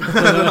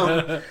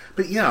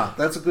 But yeah,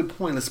 that's a good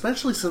point,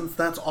 especially since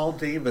that's all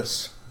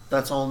Davis.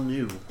 That's all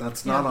new.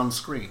 That's not on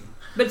screen.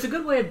 But it's a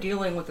good way of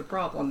dealing with the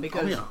problem,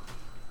 because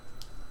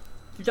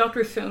the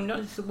Doctor is shown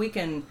not just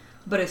weakened,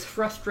 but is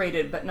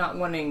frustrated, but not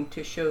wanting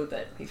to show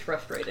that he's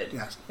frustrated.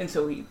 Yes. And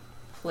so he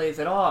plays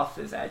it off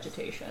as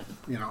agitation.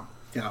 Yeah,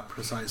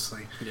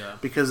 precisely. Yeah.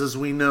 Because as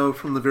we know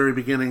from the very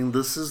beginning,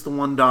 this is the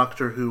one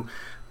Doctor who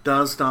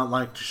does not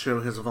like to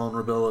show his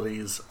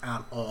vulnerabilities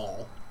at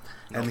all.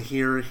 Nope. And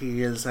here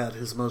he is at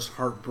his most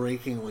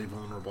heartbreakingly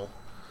vulnerable.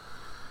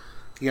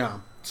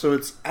 Yeah. So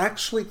it's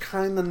actually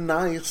kind of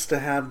nice to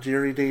have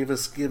Jerry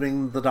Davis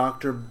giving the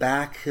Doctor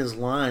back his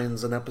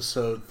lines in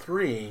episode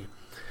 3.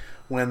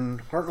 When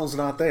Hartnell's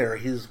not there,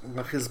 his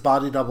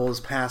body double is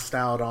passed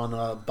out on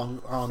a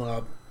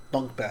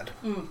bunk bed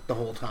the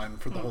whole time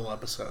for the whole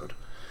episode.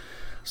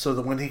 So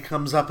that when he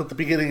comes up at the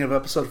beginning of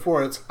episode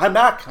 4, it's, I'm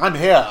back, I'm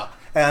here.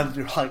 And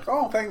you're like,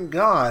 oh, thank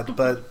God.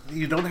 But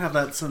you don't have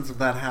that sense of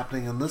that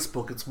happening in this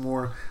book. It's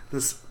more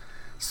this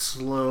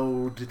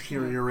slow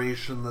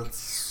deterioration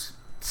that's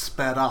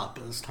sped up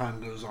as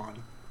time goes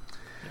on.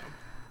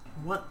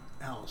 What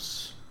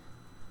else?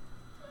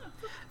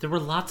 There were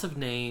lots of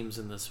names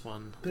in this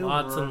one.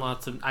 Lots and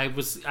lots of...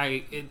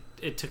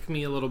 It took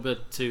me a little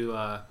bit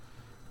to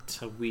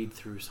weed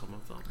through some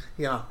of them.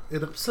 Yeah,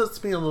 it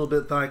upsets me a little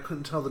bit that I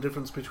couldn't tell the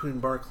difference between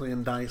Barclay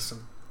and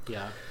Dyson.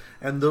 Yeah.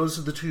 And those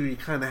are the two you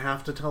kind of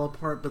have to tell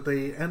apart, but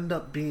they end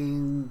up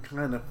being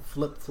kind of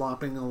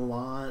flip-flopping a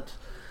lot.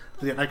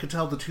 I could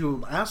tell the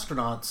two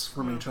astronauts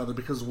from each other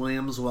because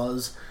Williams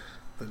was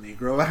the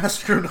Negro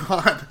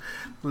astronaut,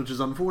 which is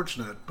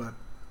unfortunate, but...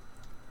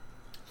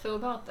 So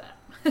about that.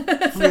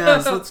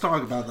 So let's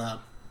talk about that.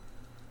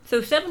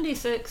 So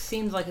 76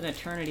 seems like an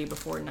eternity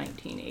before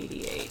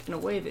 1988, in a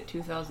way that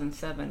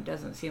 2007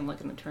 doesn't seem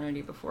like an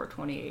eternity before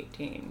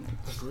 2018.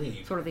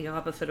 Agreed. Sort of the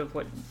opposite of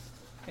what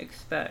I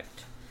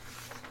expect.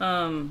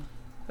 But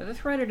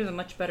this writer did a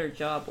much better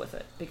job with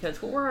it,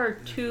 because what were our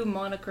two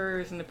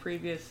monikers in the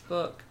previous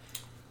book?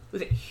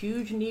 Was it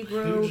Huge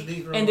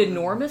Negro, and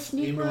Enormous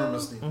Negro?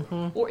 Enormous Negro.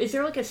 Mm-hmm. Or is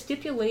there like a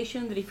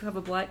stipulation that if you have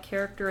a black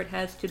character, it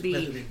has to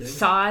be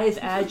size,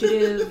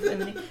 adjective?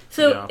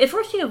 At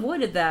first he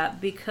avoided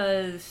that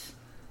because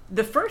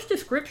the first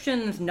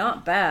description's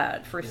not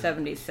bad for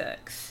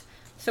 76.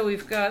 So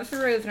we've got, this is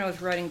the reason I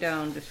was writing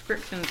down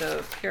descriptions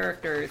of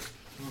characters.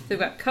 So we've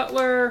got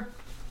Cutler,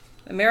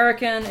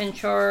 American in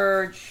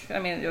charge,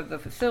 of the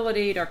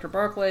facility. Dr.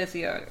 Barclay is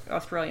the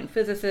Australian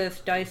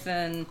physicist.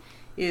 Dyson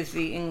is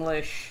the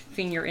English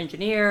senior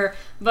engineer.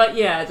 But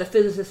yeah, the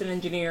physicist and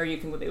engineer,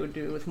 what they would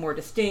do is more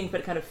distinct,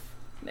 but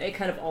it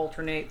kind of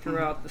alternate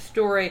throughout the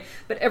story.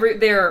 But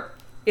they're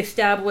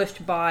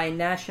established by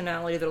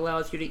nationality that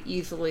allows you to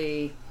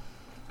easily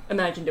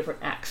imagine different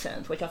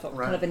accents, which I thought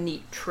was kind of a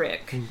neat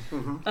trick.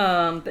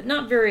 But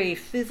not very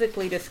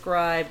physically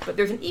described, but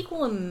there's an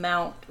equal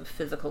amount of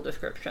physical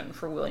description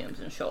for Williams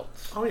and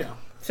Schultz. Oh, yeah.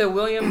 So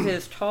Williams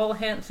is tall,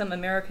 handsome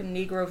American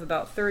Negro of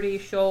about 30.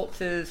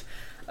 Schultz is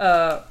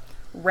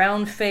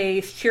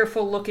round-faced,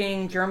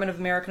 cheerful-looking German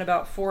American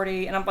about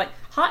 40. And I'm like,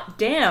 hot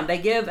damn, they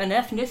give an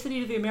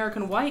ethnicity to the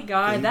American white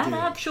guy. That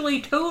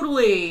actually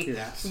totally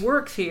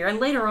works here.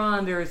 And later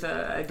on, there's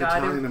a guy...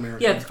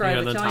 Italian-American. Yeah,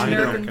 described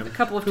Italian-American a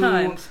couple of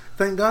times.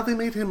 Thank God they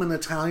made him an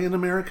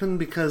Italian-American,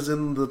 because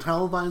in the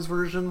televised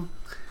version,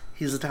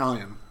 he's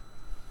Italian.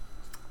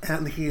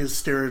 And he is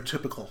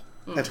stereotypical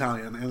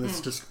Italian, and it's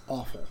just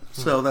awful.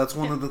 So that's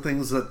one of the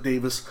things that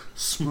Davis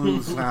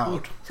smooths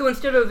out. So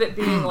instead of it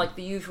being like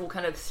the usual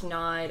kind of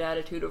snide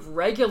attitude of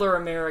regular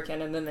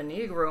American and then the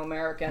Negro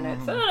American,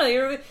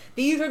 it's,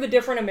 these are the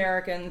different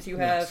Americans you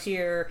have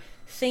here.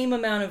 Same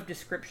amount of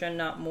description,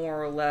 not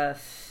more or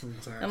less.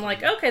 Exactly. I'm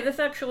like, okay, this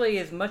actually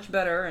is much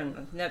better in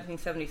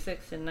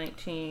 1976 and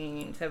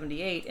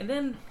 1978. And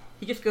then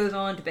he just goes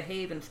on to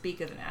behave and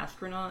speak as an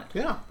astronaut.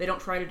 Yeah. They don't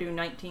try to do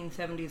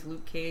 1970s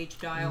Luke Cage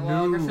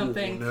dialogue or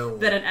something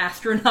that an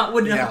astronaut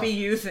would not be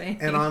using.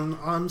 And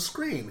on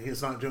screen,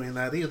 he's not doing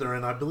that either.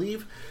 And I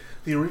believe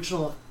the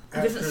original... He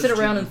doesn't sit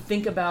around and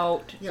think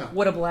about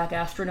what a black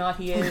astronaut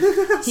he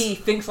is. He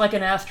thinks like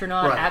an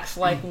astronaut, acts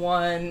like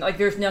one. Like,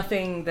 there's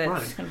nothing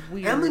that's kind of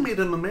weird. And they made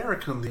him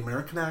American. The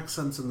American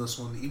accents in this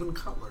one, even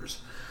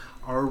Cutler's,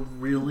 are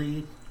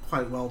really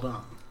quite well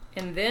done.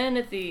 And then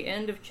at the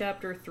end of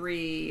chapter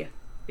 3,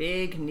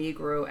 big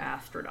Negro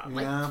astronaut.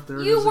 Yeah, Like, there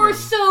it you is were again.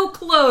 so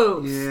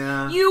close.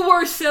 Yeah. You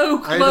were so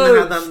I close.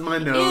 even had that in my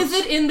notes. Is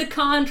it in the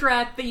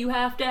contract that you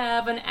have to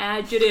have an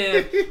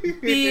adjective?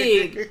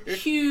 Big,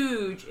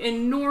 huge,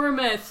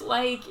 enormous.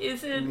 Like,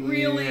 is it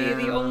really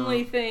the Yeah.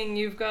 only thing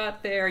you've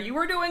got there? You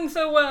were doing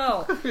so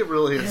well. It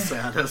really is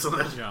sad, isn't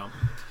it? Yeah.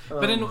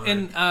 But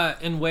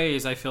in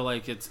ways, I feel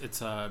like it's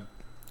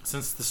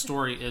since the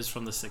story is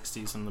from the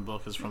 60s and the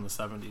book is from the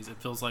 70s, it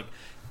feels like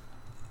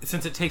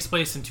since it takes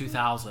place in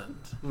 2000,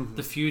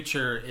 the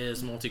future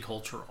is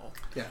multicultural.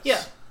 Yes.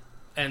 Yeah.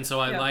 And so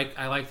I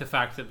like the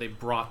fact that they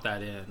brought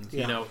that in.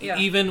 Yeah. You know, Yeah.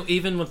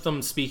 even with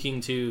them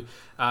speaking to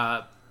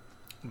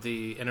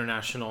the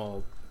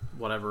international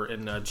whatever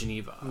in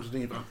Geneva.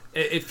 Geneva.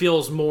 It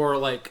feels more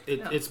like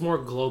it's more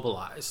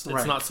globalized. It's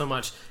Right. not so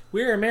much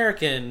we're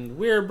American,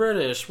 we're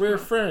British, we're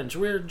French,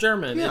 we're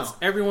German. Yeah. It's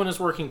everyone is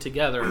working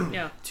together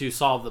Yeah. to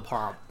solve the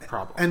problem.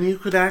 And you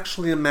could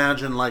actually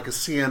imagine like a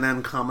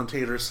CNN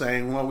commentator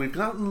saying, well, we've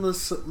gotten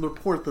this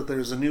report that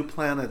there's a new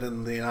planet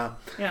in the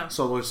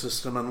solar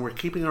system and we're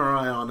keeping our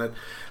eye on it.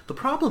 The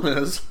problem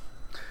is,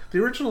 the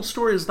original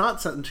story is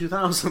not set in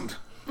 2000.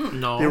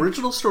 No. The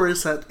original story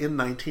is set in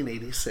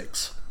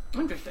 1986.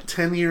 Interesting.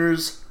 10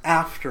 years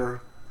after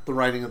the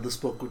writing of this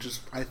book, which is,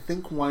 I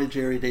think, why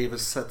Jerry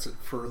Davis sets it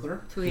further.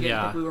 So he didn't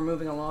Yeah. think we were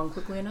moving along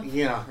quickly enough?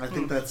 Yeah, I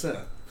think that's it.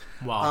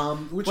 Wow.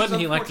 Which Wouldn't is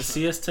he like to unfortunate.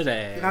 see us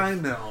today? I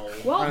know.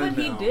 Well, I but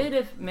he know.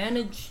 did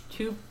manage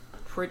to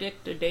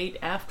predict a date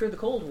after the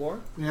Cold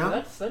War.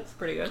 Yeah. So that's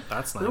pretty good.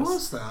 That's nice. There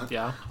was that.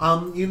 Yeah.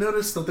 You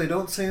notice that they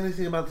don't say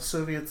anything about the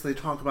Soviets. They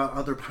talk about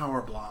other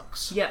power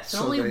blocks. Yes,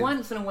 So only they-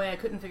 once in a way I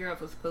couldn't figure out if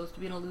it was supposed to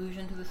be an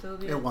allusion to the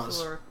Soviets. It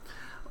was. Or...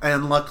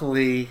 And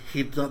luckily,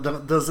 he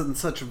does it in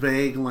such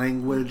vague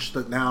language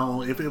that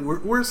now, if it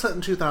were set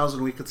in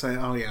 2000, we could say,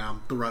 oh yeah,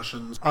 the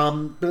Russians.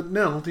 But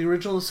no, the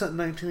original is set in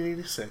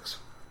 1986.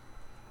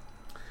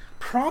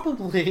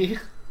 Probably...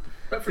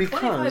 But for Because-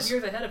 25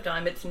 years ahead of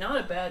time, it's not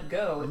a bad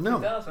go. It's No.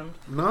 2000.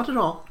 Not at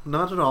all.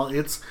 Not at all.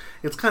 It's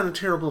kind of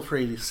terrible for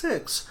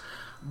 86,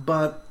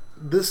 but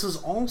this is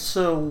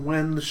also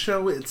when the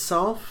show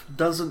itself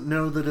doesn't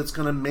know that it's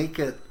going to make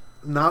it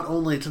not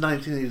only to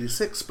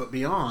 1986 but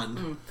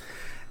beyond.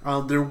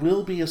 There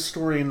will be a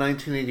story in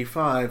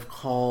 1985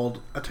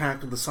 called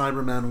Attack of the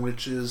Cybermen,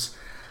 which is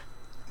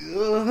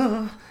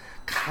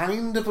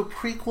kind of a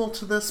prequel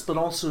to this, but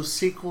also a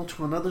sequel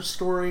to another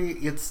story.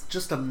 It's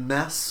just a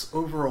mess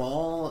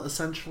overall,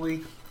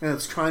 essentially. And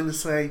it's trying to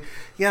say,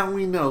 yeah,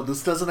 we know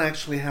this doesn't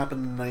actually happen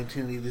in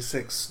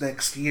 1986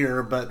 next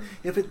year, but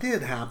if it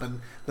did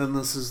happen, then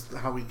this is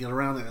how we get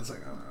around it. It's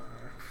like,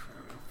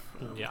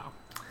 Yeah.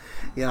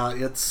 yeah,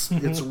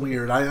 it's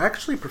weird. I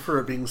actually prefer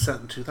it being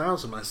set in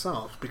 2000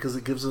 myself, because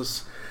it gives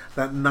us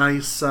that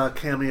nice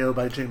cameo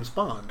by James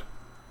Bond,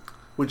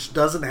 which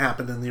doesn't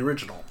happen in the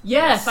original.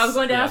 Yes, I was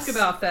going to Yes. ask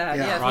about that.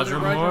 Yeah. Yes, Roger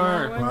was it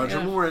Moore. one? Roger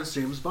Yeah. Moore as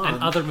James Bond.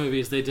 And other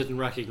movies they didn't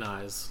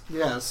recognize.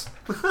 Yes.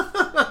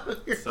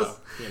 Yes. So,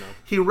 you know.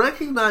 He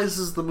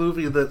recognizes the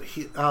movie that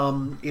he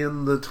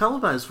in the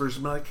televised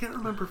version, but I can't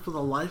remember for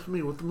the life of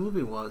me what the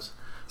movie was.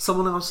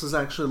 Someone else has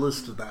actually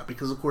listed that,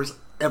 because of course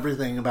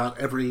everything about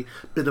every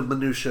bit of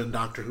minutia in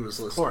Doctor Who is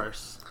listed. Of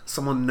course.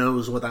 Someone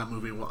knows what that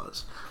movie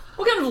was.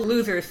 What kind of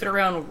losers sit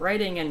around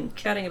writing and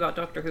chatting about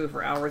Doctor Who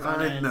for hours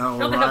on I end? know,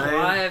 Don't they have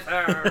right?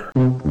 lives?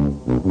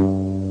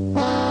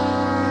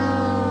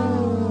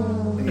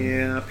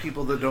 Yeah,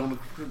 people that don't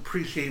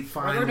appreciate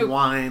Are there fine no-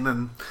 wine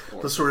and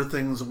the sort of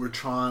things that we're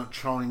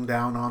chawing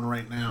down on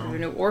right Are there now.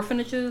 no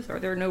orphanages? Are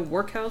there no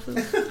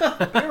workhouses?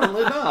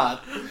 Apparently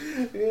not.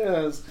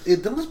 Yes.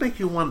 It does make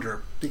you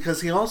wonder,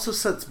 because he also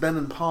sets Ben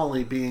and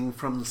Polly being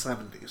from the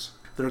 70s.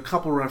 There are a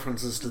couple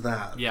references to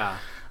that. Yeah.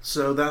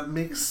 So that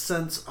makes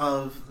sense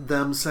of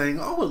them saying,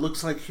 oh, it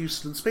looks like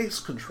Houston Space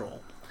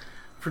Control.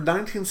 For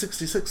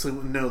 1966, they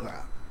wouldn't know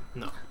that.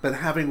 No. But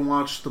having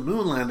watched the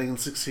moon landing in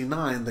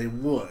 69, they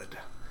would.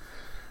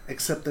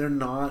 Except they're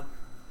not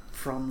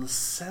from the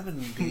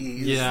 70s.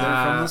 Yeah.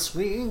 They're from the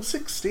swinging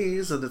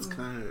 60s, and it's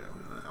kind of...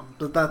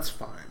 But that's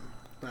fine.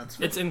 That's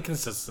fine. It's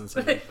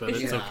inconsistency, but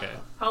it's Yeah. okay.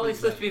 Holly's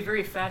supposed to be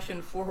very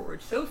fashion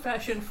forward. So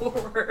fashion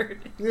forward.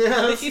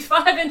 Yes. She's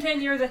 5 and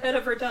 10 years ahead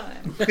of her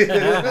time.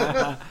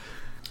 I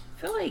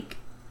feel like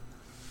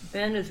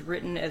Ben is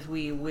written as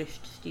we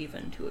wished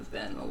Stephen to have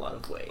been in a lot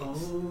of ways.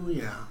 Oh,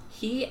 yeah.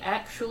 He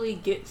actually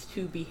gets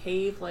to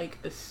behave like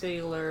a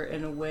sailor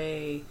in a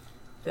way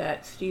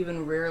that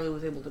Stephen rarely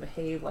was able to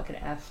behave like an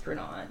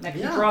astronaut. Now, you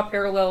Yeah. draw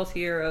parallels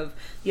here of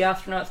the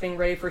astronauts being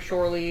ready for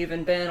shore leave,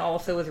 and Ben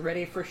also is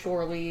ready for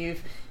shore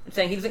leave, and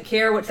saying he doesn't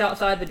care what's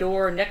outside the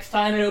door. Next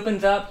time it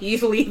opens up,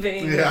 he's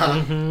leaving. Yeah.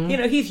 You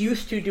know, he's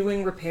used to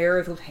doing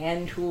repairs with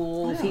hand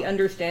tools. He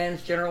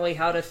understands generally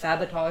how to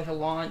sabotage a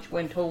launch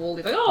when told.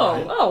 He's like,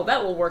 oh,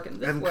 that will work in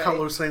this And way.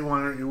 Cutler saying,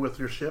 why aren't you with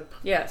your ship?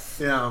 Yes.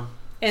 Yeah.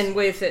 And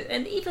ways that,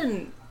 and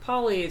even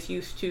Polly is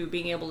used to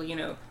being able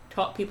to,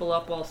 talk people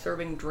up while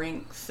serving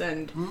drinks,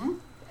 and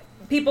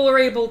people are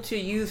able to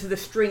use the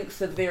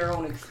strengths of their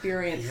own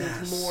experiences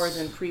Yes. more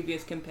than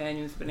previous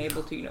companions have been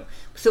able to,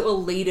 so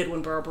elated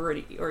when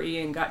Barbara or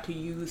Ian got to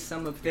use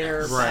some of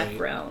their Right.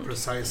 background.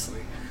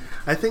 Precisely.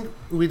 I think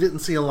we didn't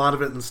see a lot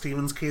of it in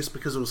Stephen's case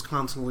because it was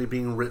constantly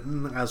being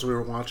written as we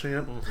were watching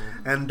it.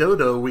 And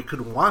Dodo, we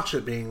could watch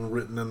it being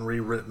written and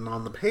rewritten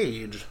on the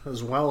page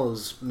as well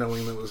as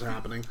knowing that it was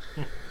happening.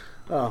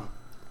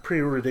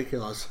 Pretty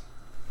ridiculous.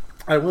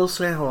 I will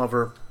say,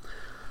 however,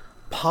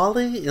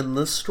 Polly in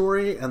this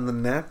story and the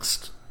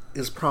next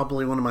is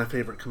probably one of my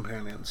favorite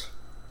companions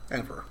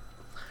ever.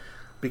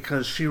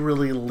 Because she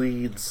really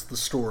leads the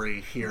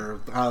story here.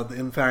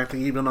 In fact,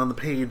 even on the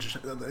page,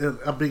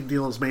 a big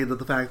deal is made of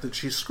the fact that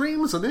she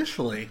screams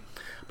initially,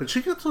 but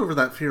she gets over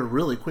that fear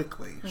really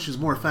quickly. She's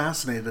more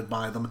fascinated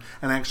by them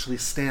and actually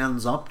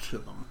stands up to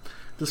them,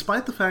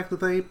 despite the fact that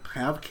they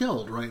have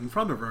killed right in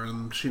front of her,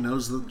 and she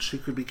knows that she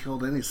could be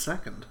killed any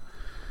second.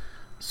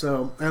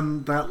 So,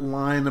 and that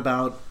line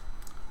about,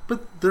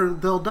 but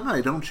they'll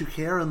die, don't you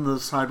care? And the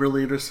cyber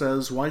leader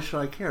says, why should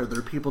I care? There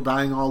are people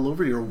dying all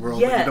over your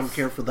world, but Yes. you don't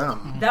care for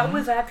them. That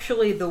was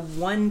actually the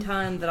one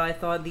time that I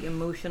thought the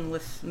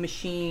emotionless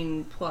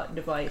machine plot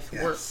device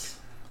Yes. worked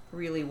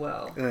really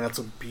well. Yeah, that's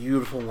a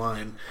beautiful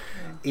line.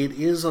 It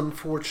is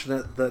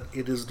unfortunate that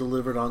it is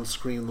delivered on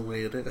screen the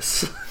way it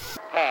is.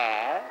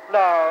 Care?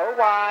 No,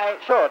 why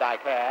should I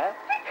care?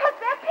 Because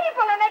they're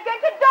people and they're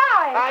going to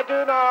die. I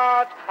do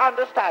not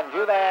understand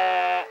you.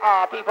 There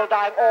are people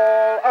dying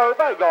all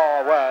over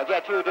your world,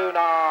 yet you do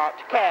not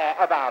care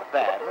about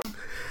them.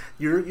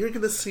 You're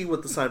going to see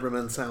what the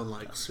Cybermen sound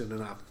like soon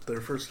enough.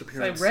 Their first I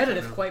appearance. read it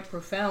as quite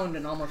profound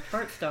and almost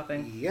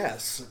heart-stopping.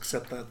 Yes,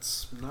 except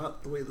that's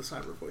not the way the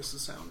cyber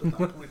voices sound at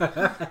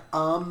that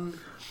point.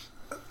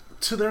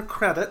 To their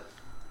credit,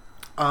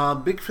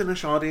 Big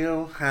Finish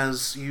Audio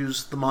has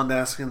used the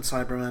Mondasian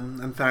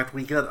Cybermen. In fact,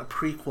 we get a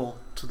prequel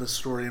to this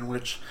story in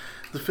which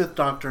the Fifth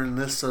Doctor and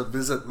Nyssa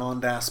visit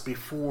Mondas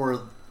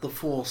before the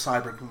full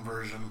cyber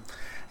conversion.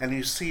 And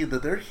you see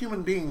that they're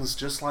human beings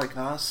just like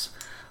us,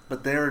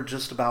 but they're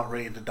just about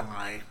ready to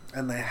die.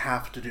 And they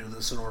have to do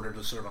this in order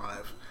to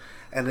survive.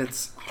 And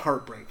it's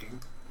heartbreaking.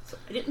 So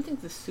I didn't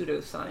think the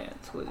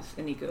pseudoscience was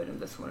any good in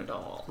this one at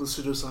all. The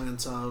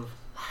pseudoscience of...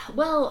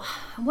 Well,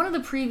 one of the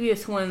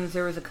previous ones,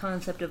 there was a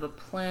concept of a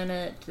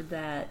planet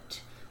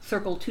that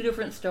circled two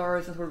different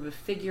stars in sort of a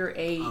figure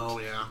eight. Oh,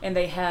 yeah. And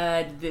they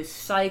had this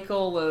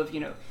cycle of,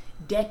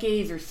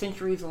 decades or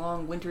centuries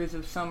long winters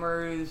of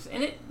summers.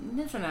 And it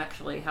isn't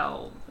actually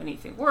how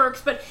anything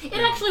works, but it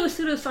actually was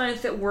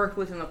pseudoscience that worked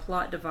within the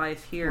plot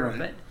device here. Right.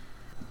 But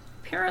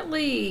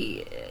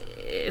apparently,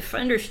 if I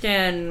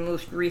understand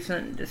most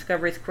recent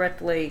discoveries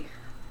correctly,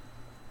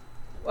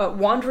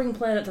 wandering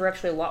planets are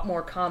actually a lot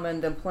more common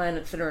than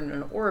planets that are in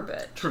an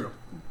orbit. True.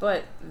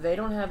 But they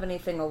don't have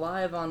anything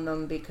alive on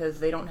them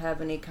because they don't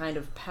have any kind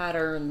of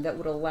pattern that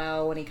would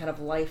allow any kind of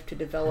life to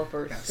develop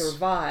or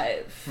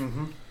survive.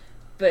 Mm-hmm.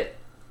 But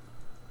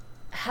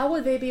how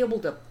would they be able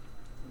to...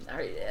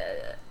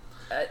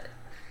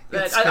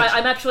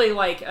 I'm actually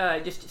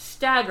just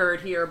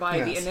staggered here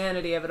by the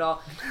inanity of it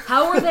all.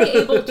 How are they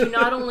able to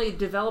not only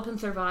develop and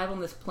survive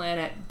on this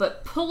planet,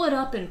 but pull it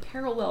up and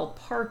parallel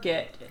park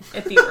it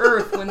at the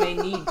Earth when they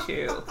need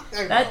to?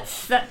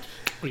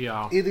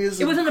 Yeah.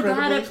 It wasn't a bad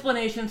incredibly-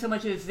 explanation so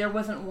much as there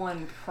wasn't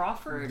one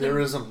proffered. There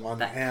isn't one.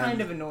 That and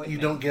kind of annoyed you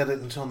me. don't get it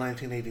until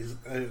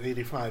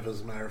 1985,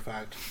 as a matter of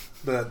fact.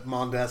 That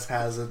Mondas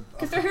has a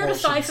Because they're here to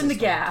propulsion siphon the system.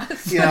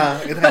 gas. Yeah,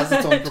 it has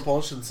its own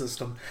propulsion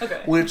system.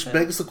 Okay. Which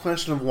begs the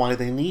question of why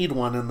they need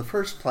one in the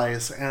first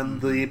place,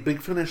 and the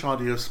Big Finish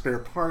Audio spare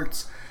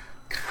parts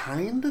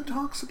kind of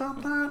talks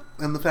about that,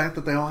 and the fact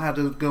that they all had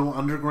to go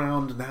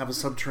underground and have a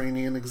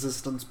subterranean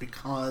existence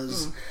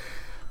because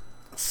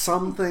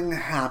something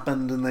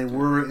happened and they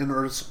were in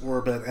Earth's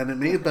orbit, and it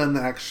may have been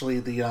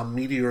actually the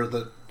meteor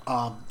that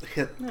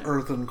hit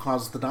Earth and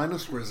caused the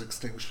dinosaurs'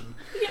 extinction.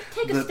 Yeah,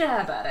 take a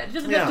stab at it. It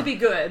doesn't Yeah. have to be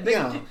good. But,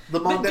 Yeah. The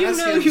but do know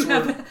Mondasians you were-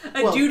 have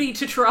a well, duty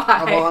to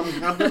try. Well,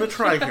 I'm going to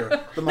try here.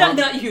 The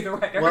not you, the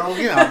writer. Well,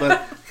 yeah,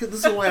 but this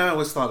is the way I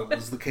always thought it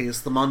was the case.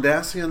 The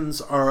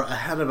Mondasians are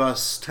ahead of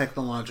us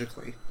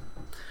technologically,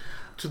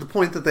 to the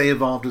point that they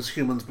evolved as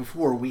humans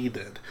before we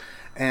did.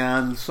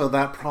 And so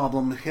that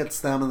problem hits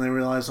them, and they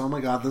realize, oh my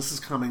god, this is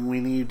coming.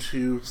 We need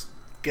to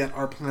get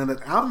our planet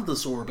out of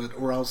this orbit,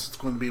 or else it's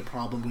going to be a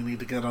problem. We need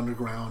to get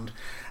underground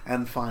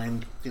and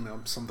find,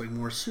 something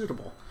more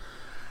suitable.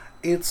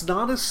 It's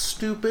not as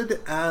stupid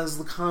as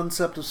the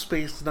concept of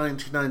Space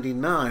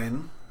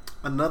 1999,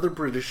 another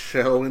British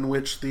show in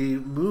which the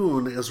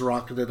moon is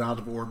rocketed out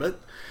of orbit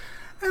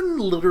and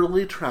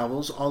literally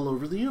travels all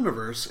over the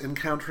universe,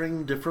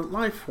 encountering different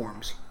life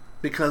forms.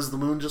 Because the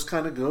moon just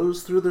kind of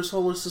goes through their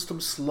solar system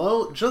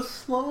just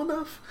slow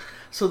enough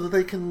so that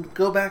they can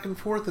go back and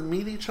forth and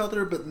meet each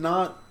other, but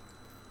not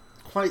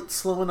quite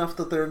slow enough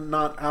that they're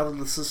not out of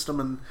the system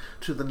and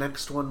to the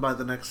next one by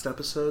the next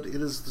episode.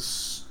 It is the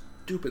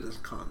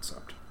stupidest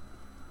concept.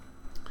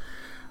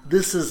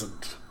 This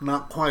isn't.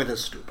 Not quite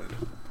as stupid.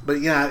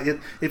 But yeah,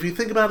 if you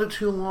think about it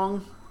too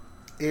long,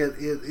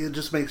 it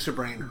just makes your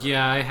brain hurt.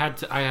 Yeah, I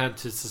had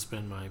to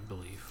suspend my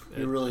belief.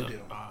 You really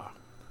do.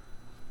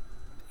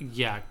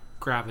 Yeah,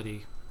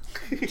 gravity.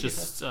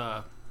 Just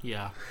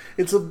yeah.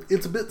 It's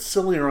a bit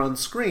sillier on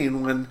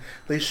screen when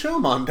they show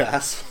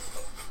Mondas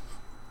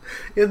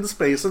in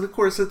space, and of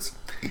course it's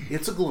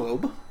a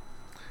globe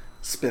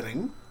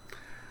spinning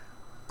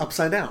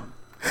upside down.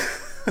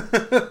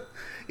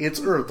 It's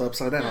Earth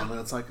upside down, and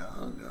it's like,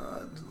 oh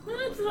god.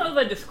 That's how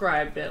I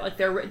described it. Like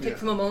it takes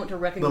them a moment to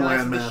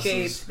recognize the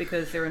shapes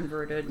because they're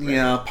inverted. Right?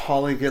 Yeah,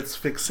 Polly gets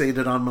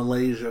fixated on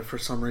Malaysia for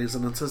some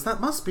reason and says, that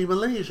must be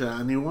Malaysia.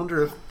 And you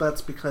wonder if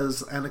that's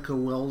because Annika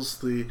Wells,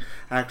 the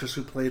actress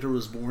who played her,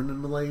 was born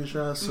in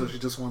Malaysia, so she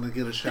just wanted to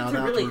get a shout out to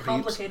her peeps. It's a really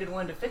complicated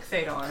one to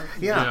fixate on.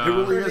 Yeah, it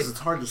really is. It's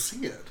hard to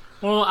see it.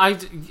 Well,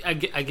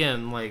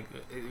 again, like,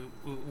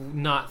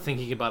 not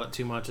thinking about it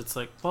too much, it's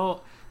like,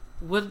 well,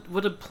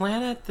 would a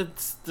planet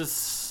that's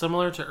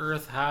similar to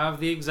Earth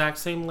have the exact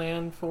same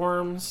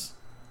landforms?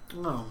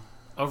 No.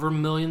 Over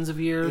millions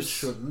of years? It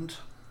shouldn't.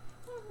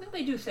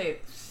 They do say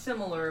it's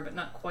similar, but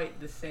not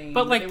quite the same.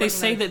 But, like, they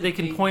say that they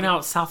can point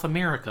out South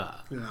America.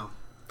 Yeah.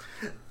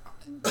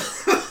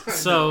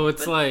 So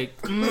it's like,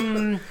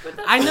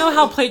 I know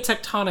how plate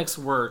tectonics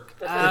work.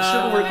 It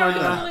should work like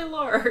that. Really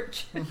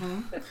large.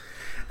 Mm-hmm.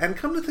 And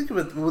come to think of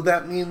it, would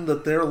that mean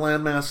that their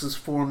landmasses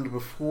formed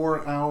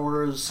before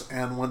ours,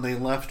 and when they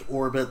left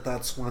orbit,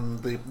 that's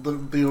when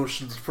the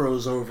oceans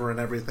froze over and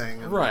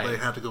everything, and they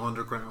had to go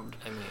underground?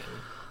 I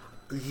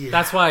mean,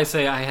 that's why I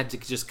say I had to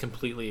just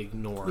completely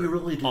ignore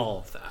all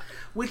of that.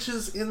 Which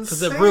is insane.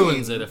 Because it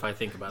ruins it if I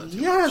think about it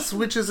too much.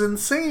 Which is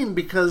insane,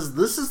 because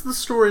this is the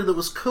story that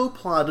was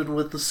co-plotted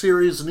with the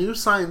series' new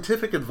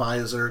scientific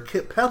advisor,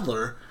 Kit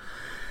Pedler,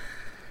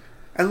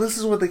 and this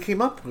is what they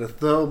came up with,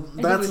 though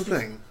that's the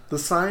thing. The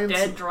science...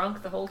 Dead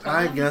drunk the whole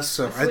time? I guess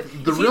so. Is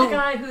he the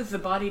guy who's the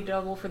body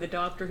double for the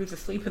doctor who's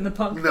asleep in the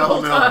bunk the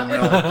whole time? No,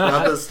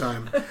 not this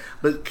time.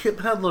 But Kit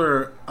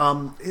Pedler,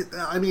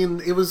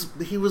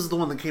 he was the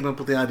one that came up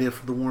with the idea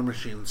for the War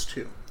Machines,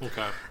 too.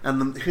 Okay.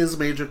 And his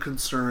major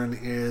concern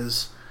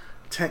is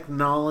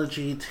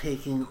technology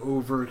taking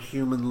over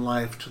human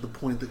life to the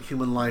point that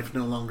human life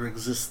no longer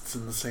exists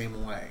in the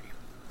same way.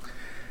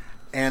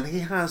 And he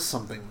has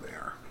something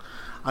there.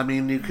 I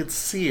mean, you could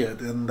see it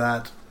in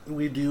that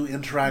we do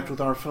interact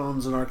with our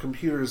phones and our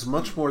computers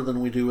much more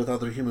than we do with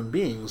other human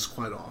beings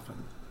quite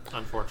often.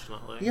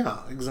 Unfortunately. Yeah,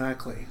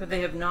 exactly. But they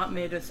have not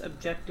made us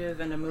objective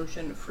and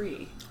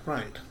emotion-free.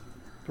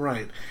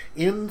 Right.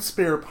 In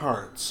Spare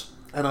Parts,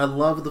 and I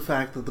love the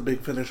fact that the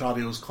Big Finish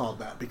audio is called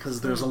that,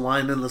 because there's a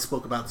line in this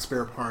book about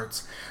spare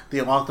parts.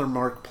 The author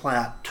Mark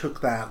Platt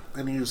took that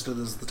and used it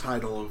as the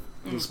title of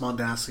this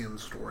Mondasian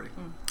story.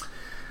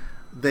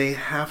 They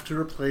have to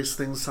replace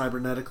things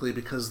cybernetically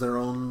because their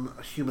own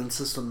human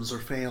systems are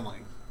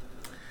failing.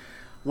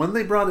 When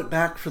they brought it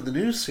back for the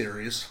new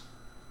series,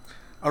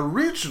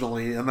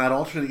 originally in that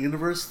alternate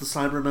universe, the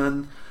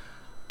Cybermen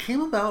came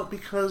about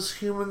because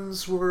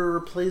humans were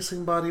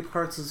replacing body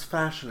parts as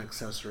fashion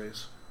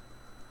accessories.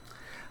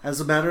 As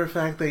a matter of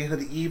fact, they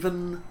had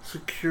even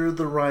secured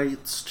the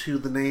rights to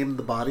the name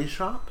The Body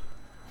Shop,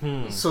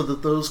 so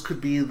that those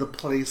could be the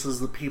places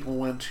that people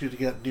went to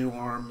get new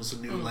arms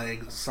and new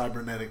legs,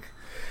 cybernetic.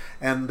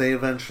 And they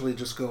eventually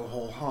just go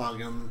whole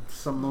hog. And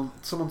someone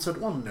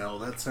said, well, no,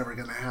 that's never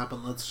going to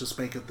happen. Let's just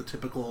make it the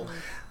typical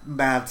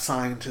mad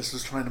scientist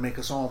is trying to make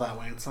us all that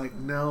way. It's like,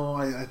 no,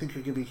 I think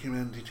you're giving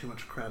humanity too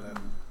much credit.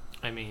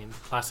 I mean,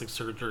 plastic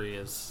surgery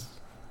is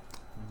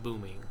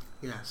booming.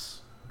 Yes.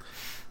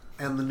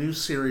 And the new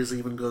series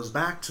even goes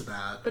back to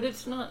that. But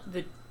it's not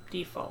the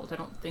default. I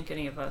don't think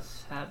any of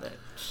us have it.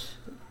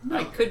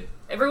 No.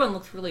 Everyone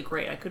looks really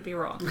great. I could be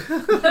wrong.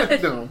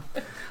 No.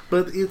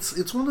 But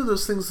it's one of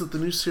those things that the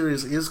new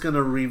series is going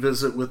to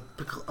revisit with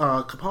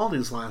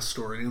Capaldi's last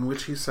story, in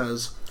which he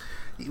says,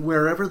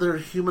 wherever there are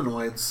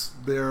humanoids,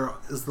 there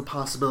is the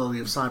possibility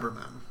of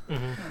Cybermen.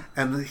 Mm-hmm.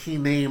 And he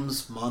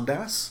names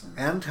Mondas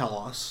and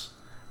Telos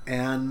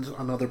and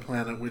another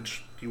planet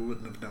which you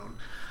wouldn't have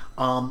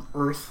known,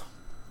 Earth.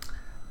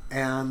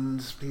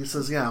 And he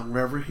says,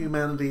 wherever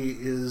humanity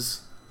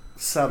is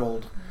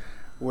settled,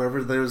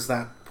 wherever there's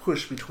that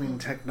push between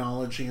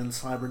technology and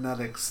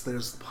cybernetics,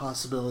 there's the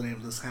possibility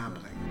of this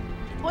happening.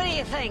 What do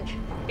you think?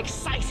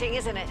 Exciting,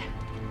 isn't it?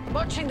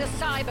 Watching the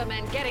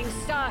Cybermen getting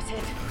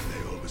started.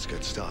 They always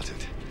get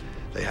started.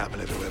 They happen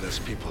everywhere there's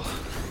people.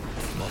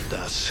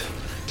 Mondas,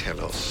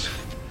 Telos,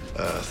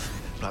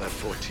 Earth, Planet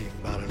 14,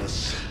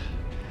 Marinus.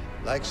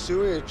 Like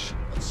sewage,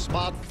 and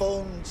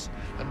smartphones,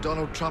 and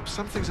Donald Trump,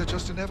 some things are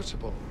just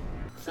inevitable.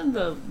 Isn't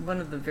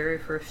one of the very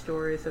first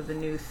stories of the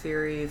new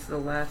series, The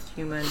Last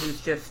Human,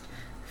 who's just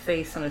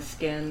face on a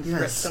skin,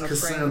 yes, on a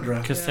Cassandra.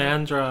 frame?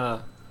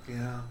 Cassandra.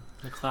 Yeah.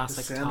 The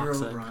classic Cassandra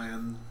toxic.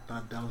 O'Brien,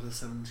 not Delta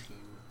 17.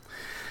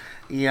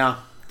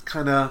 Yeah,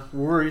 kind of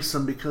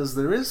worrisome because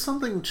there is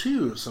something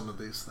to some of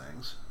these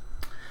things.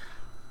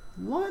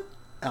 What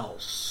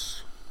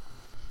else?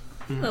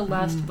 In the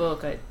last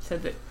book, I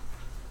said that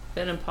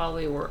Ben and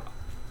Polly were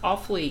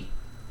awfully,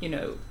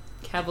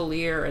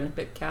 cavalier and a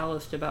bit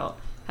calloused about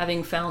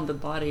having found the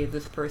body of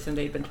this person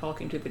they'd been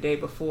talking to the day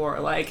before,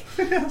 like,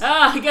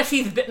 I guess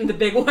he's bitten the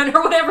big one,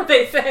 or whatever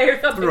they say,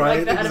 or something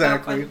like that. Right,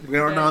 exactly. We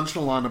are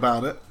nonchalant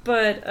about it.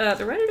 But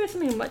the writer does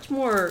something much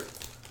more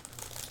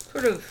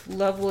sort of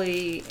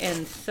lovely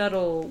and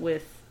subtle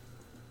with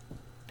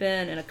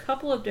Ben in a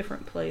couple of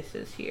different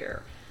places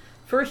here.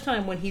 First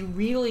time when he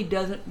really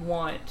doesn't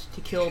want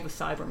to kill the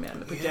Cyberman in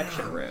the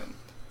projection room.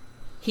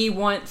 He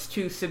wants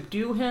to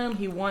subdue him,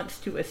 he wants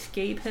to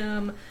escape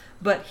him,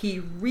 but he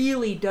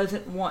really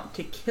doesn't want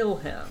to kill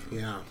him.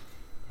 Yeah.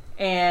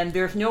 And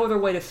there's no other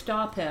way to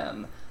stop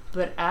him.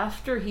 But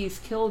after he's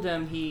killed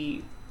him,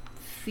 he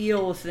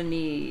feels the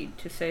need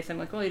to say something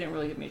like, well, you didn't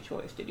really give me a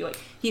choice, did you? Like,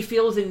 he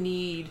feels a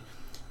need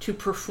to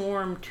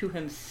perform to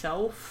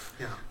himself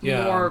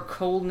more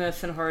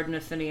coldness and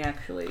hardness than he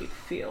actually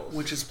feels.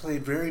 Which is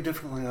played very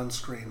differently on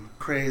screen.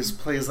 Craze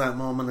plays that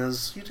moment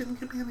as, you didn't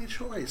give me any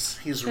choice.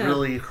 He's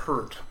really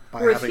hurt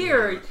by Whereas having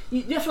here,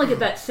 you definitely get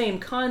that same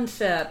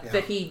concept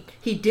that he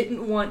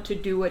didn't want to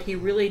do it, he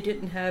really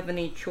didn't have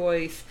any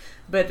choice,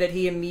 but that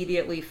he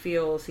immediately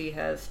feels he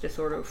has to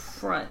sort of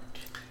front.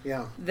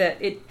 Yeah.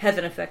 That it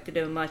hasn't affected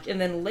him much.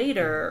 And then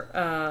later,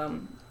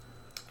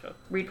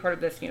 read part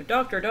of this,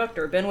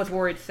 Doctor, Ben was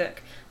worried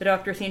sick. The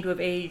doctor seemed to have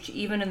aged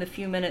even in the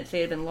few minutes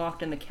they had been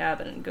locked in the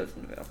cabin, and goes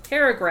into a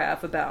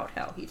paragraph about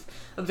how he's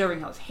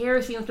observing how his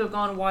hair seems to have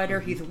gone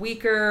wider, he's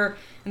weaker,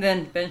 and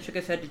then Ben shook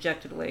his head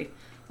dejectedly.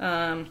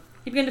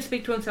 He began to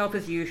speak to himself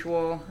as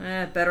usual.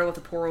 Better let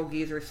the poor old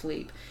geezer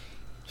sleep.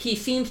 He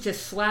seems to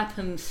slap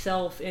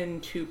himself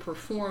into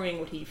performing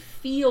what he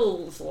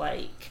feels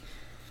like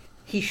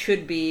he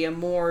should be, a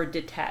more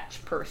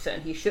detached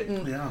person. He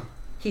shouldn't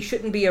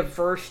be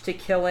averse to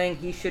killing.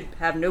 He should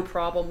have no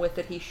problem with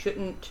it. He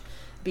shouldn't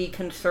be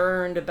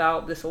concerned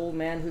about this old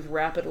man who's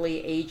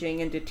rapidly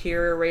aging and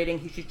deteriorating.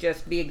 He should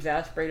just be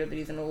exasperated that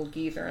he's an old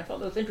geezer. And I thought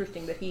that was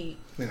interesting that he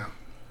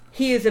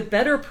is a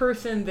better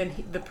person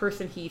than the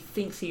person he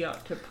thinks he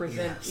ought to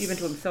present even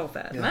to himself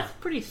as. And that's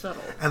pretty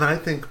subtle. And I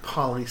think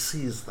Polly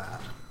sees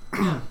that.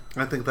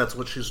 I think that's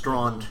what she's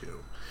drawn to.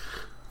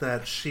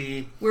 That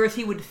she... Whereas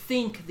he would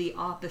think the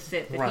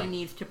opposite, that he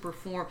needs to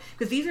perform...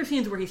 Because these are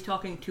scenes where he's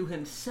talking to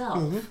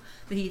himself,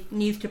 that he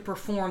needs to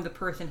perform the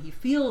person he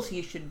feels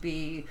he should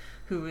be,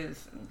 who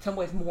is in some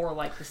ways more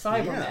like the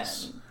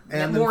Cybermen.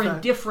 And more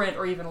indifferent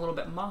or even a little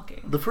bit mocking.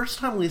 The first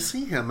time we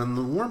see him in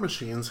the War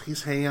Machines,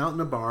 he's hanging out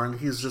in a bar and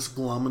he's just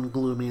glum and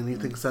gloomy, and he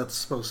thinks that's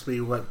supposed to be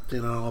what,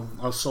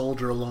 a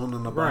soldier alone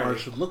in a bar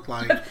should look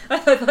like. I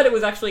thought it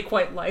was actually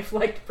quite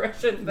lifelike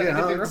depression.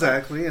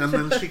 Exactly. And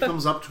then she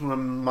comes up to him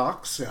and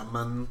mocks him,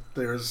 and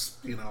there's,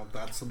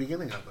 that's the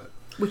beginning of it.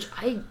 Which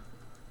I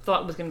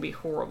thought was going to be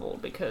horrible,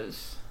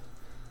 because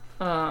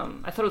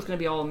I thought it was going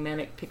to be all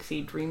manic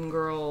pixie dream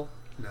girl.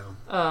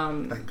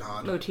 No. Thank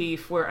God.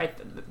 Motif, where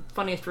the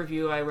funniest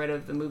review I read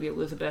of the movie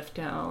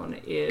Elizabethtown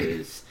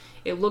is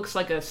it looks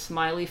like a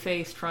smiley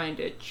face trying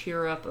to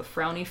cheer up a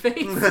frowny face.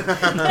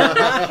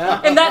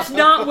 And that's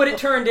not what it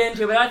turned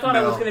into, but I thought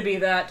it was going to be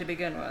that to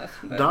begin with.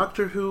 But.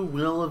 Doctor Who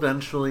will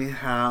eventually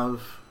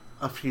have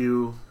a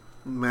few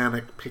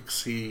manic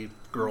pixie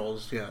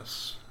girls,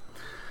 yes.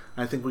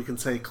 I think we can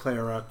say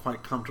Clara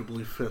quite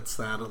comfortably fits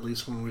that, at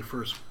least when we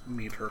first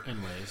meet her.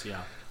 In ways,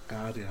 yeah.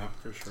 God, yeah.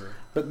 For sure.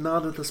 But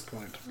not at this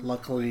point.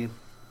 Luckily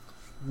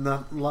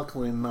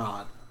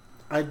not.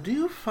 I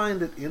do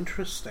find it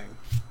interesting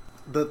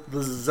that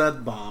the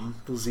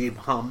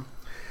Z-bomb,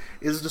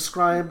 is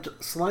described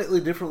slightly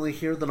differently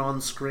here than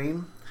on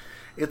screen.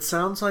 It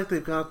sounds like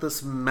they've got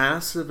this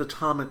massive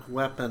atomic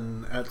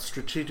weapon at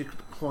strategic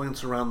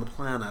points around the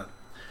planet,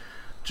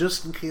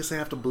 just in case they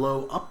have to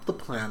blow up the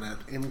planet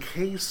in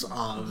case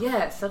of...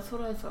 Yes, that's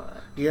what I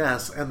thought.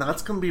 Yes, and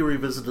that's going to be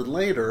revisited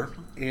later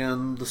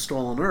in The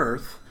Stolen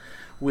Earth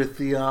with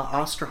the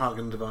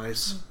Osterhagen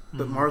device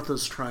that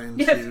Martha's trying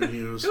to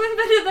use. Who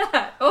invented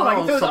that? Oh my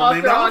God, it was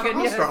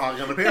Osterhagen.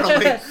 Osterhagen,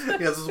 apparently.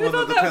 Yes, it's one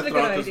of the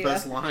Tetrarch's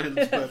best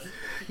lines. But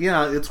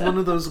yeah, it's one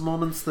of those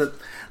moments that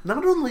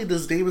not only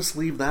does Davis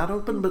leave that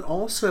open, but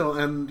also,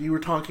 and you were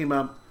talking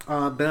about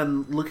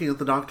Ben looking at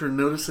the Doctor and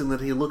noticing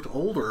that he looked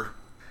older.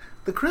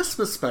 The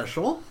Christmas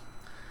special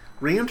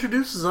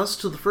reintroduces us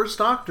to the first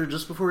Doctor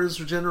just before his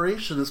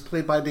regeneration is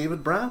played by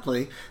David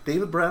Bradley.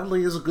 David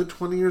Bradley is a good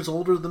 20 years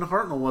older than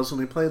Hartnell was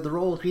when he played the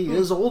role. He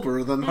is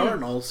older than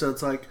Hartnell, so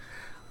it's like,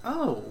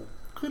 oh,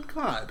 good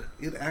God.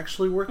 It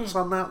actually works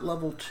on that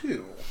level,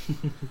 too.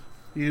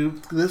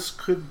 This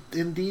could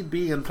indeed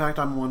be, in fact,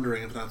 I'm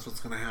wondering if that's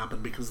what's going to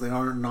happen, because they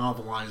are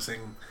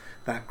novelizing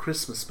that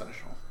Christmas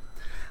special.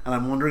 And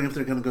I'm wondering if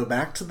they're going to go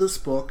back to this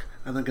book,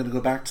 and they're going to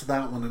go back to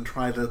that one and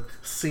try to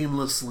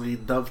seamlessly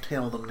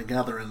dovetail them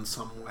together in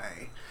some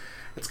way.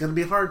 It's going to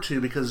be hard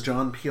to, because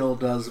John Peel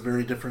does a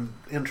very different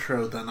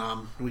intro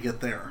than we get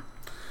there.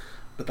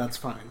 But that's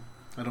fine.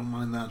 I don't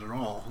mind that at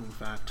all, in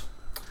fact.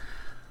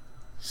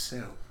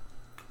 So,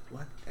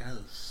 what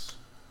else?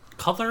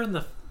 Color in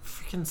the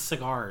freaking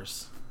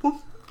cigars.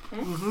 What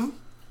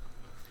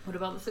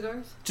about the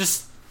cigars?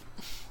 Just...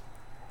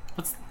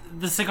 What's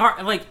the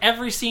cigar? Like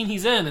every scene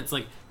he's in, it's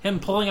like him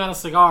pulling out a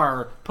cigar,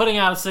 or putting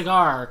out a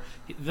cigar.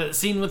 The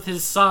scene with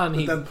his son.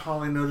 But then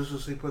Polly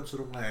notices he puts it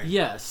away.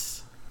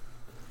 Yes.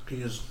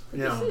 This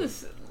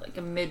is like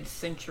a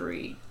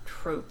mid-century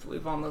trope that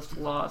we've almost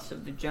lost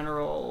of the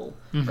general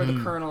or the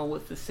colonel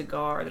with the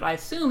cigar that I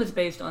assume is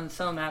based on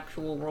some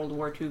actual World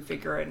War II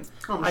figure, and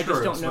I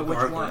just don't know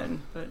which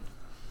one. But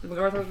is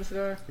MacArthur with the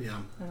cigar? Yeah.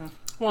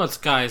 Well, it's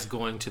guys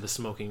going to the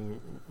smoking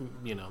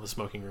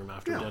room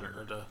after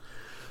dinner to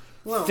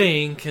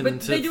think. And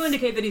but they do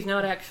indicate that he's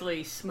not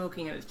actually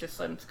smoking it. It's just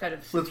some kind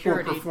of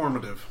security. It's more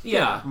performative.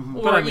 Yeah. Mm-hmm.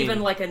 Or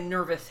even like a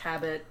nervous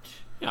habit.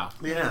 Yeah.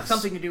 Yes.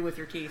 Something to do with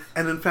your teeth.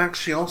 And in fact,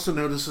 she also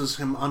notices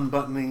him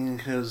unbuttoning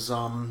his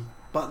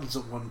buttons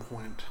at one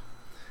point,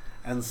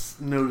 and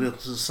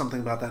notices something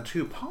about that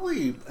too.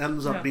 Polly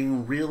ends up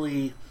being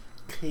really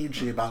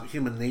cagey about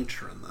human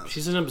nature in this.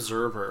 She's an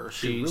observer.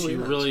 She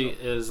really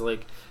is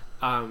like,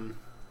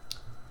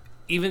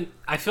 even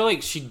I feel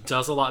like she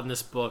does a lot in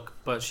this book,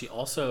 but she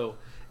also,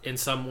 in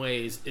some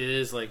ways,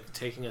 is like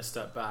taking a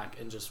step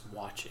back and just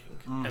watching,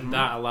 and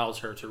that allows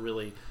her to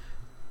really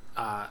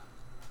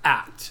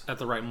act at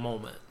the right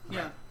moment.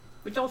 Yeah,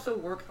 which also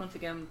works once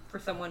again for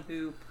someone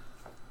who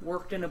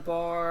worked in a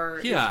bar,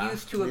 is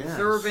used to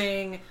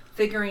observing,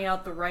 figuring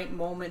out the right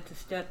moment to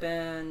step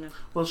in.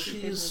 Well,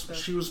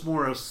 she was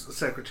more a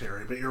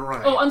secretary, but you're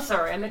right. Oh, I'm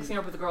sorry, I'm mixing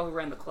her up with the girl who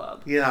ran the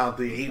club. Yeah,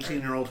 the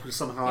 18-year-old who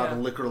somehow had a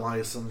liquor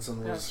license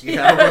and was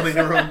running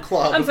her own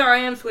club. I'm sorry,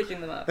 I am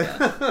switching them up.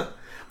 Yeah.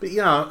 But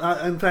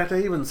yeah, in fact, I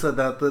even said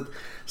that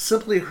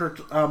simply her.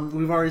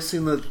 We've already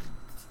seen that.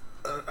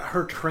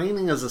 Her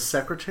training as a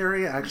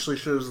secretary actually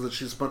shows that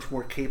she's much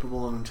more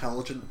capable and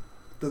intelligent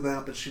than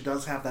that, but she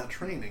does have that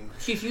training.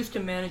 She's used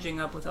to managing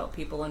up without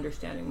people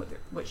understanding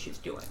what she's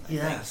doing.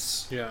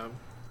 Yes. Yeah.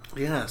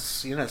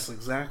 Yes,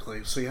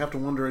 exactly. So you have to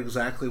wonder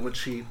exactly what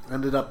she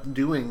ended up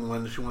doing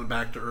when she went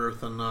back to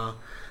Earth and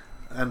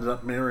ended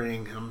up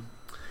marrying him.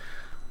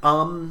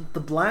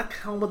 The black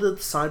helmeted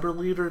cyber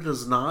leader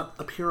does not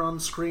appear on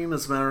screen.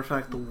 As a matter of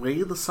fact, the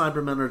way the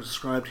Cybermen are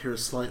described here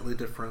is slightly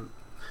different,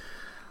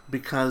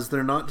 because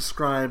they're not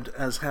described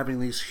as having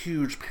these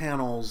huge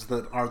panels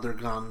that are their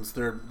guns.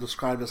 They're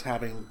described as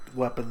having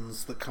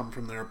weapons that come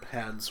from their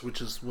heads, which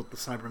is what the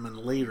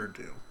Cybermen later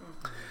do.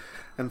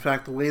 In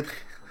fact,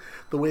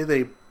 the way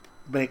they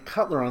make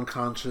Cutler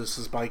unconscious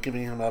is by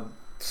giving him a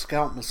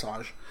scalp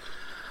massage.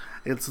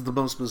 It's the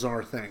most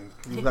bizarre thing.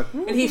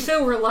 And he's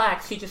so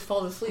relaxed, he just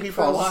falls asleep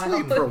for a while. He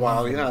falls asleep for a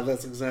while, yeah,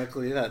 that's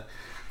exactly it.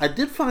 I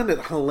did find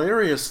it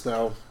hilarious,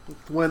 though,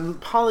 when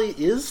Polly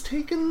is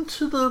taken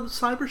to the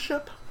cyber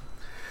ship.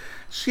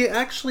 She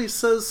actually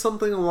says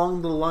something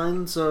along the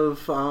lines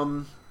of,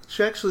 well,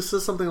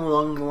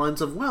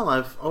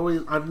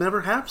 I've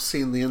never have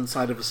seen the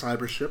inside of a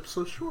cyber ship,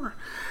 so sure.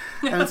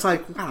 And it's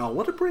like, wow,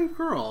 what a brave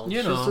girl.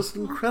 She's just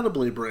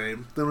incredibly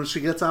brave. Then when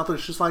she gets out there,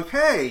 she's like,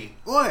 hey,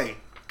 oi,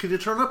 can you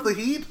turn up the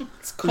heat?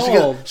 It's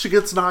cold. She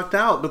gets knocked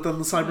out, but then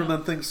the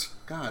Cyberman thinks,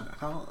 God,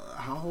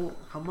 how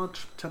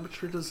much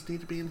temperature does it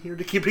need to be in here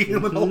to keep a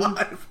human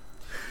alive?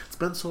 It's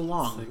been so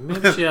long. Like,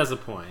 maybe she has a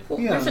point. Well,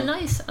 there's a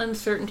nice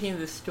uncertainty in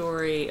the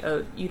story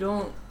of you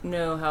don't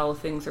know how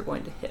things are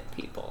going to hit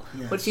people.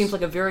 Yes. What seems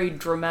like a very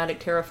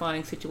dramatic,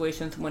 terrifying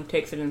situation, someone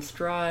takes it in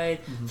stride.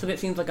 Something that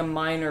seems like a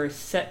minor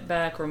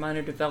setback or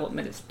minor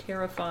development is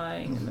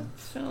terrifying. And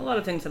that's a lot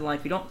of things in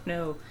life. You don't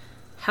know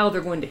how they're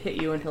going to hit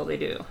you until they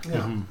do.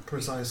 Yeah,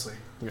 precisely.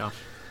 Yeah.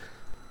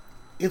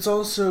 It's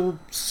also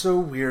so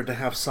weird to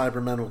have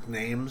Cybermen with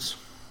names.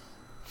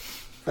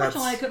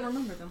 Fortunately, I couldn't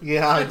remember them.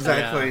 Yeah,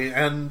 exactly.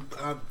 Yeah. And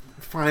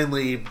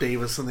finally,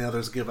 Davis and the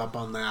others give up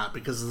on that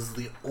because this is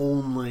the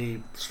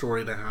only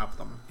story to have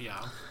them.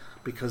 Yeah.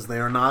 Because they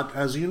are not,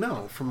 as you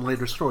know from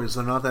later stories,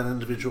 they're not that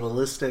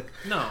individualistic.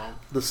 No.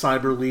 The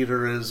cyber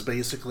leader is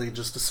basically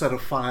just a set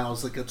of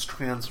files that gets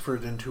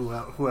transferred into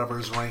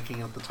whoever's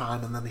ranking at the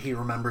time, and then he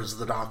remembers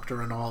the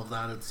doctor and all of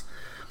that. It's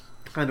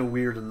kind of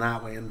weird in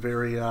that way, and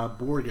very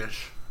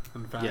Borgish,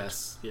 in fact.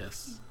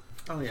 Yes.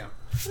 Oh, yeah.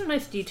 There's a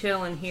nice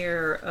detail in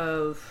here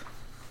of...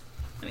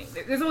 I mean,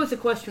 there's always a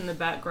question in the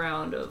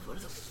background of...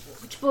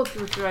 Which book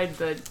describes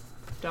the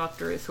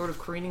Doctor is sort of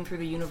careening through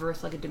the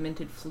universe like a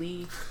demented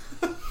flea?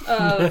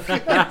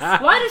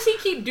 Why does he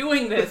keep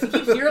doing this? He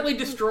keeps yearly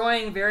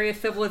destroying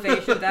various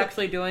civilizations,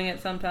 actually doing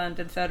it sometimes,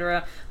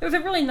 etc. There's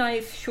a really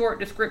nice short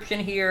description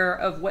here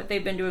of what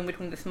they've been doing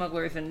between the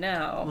smugglers and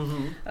now.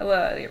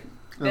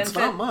 It's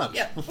not much.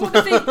 Yeah. Well,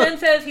 Ben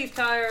says he's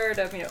tired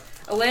of,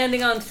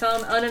 landing on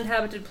some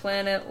uninhabited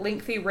planet,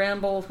 lengthy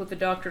rambles with the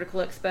Doctor to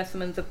collect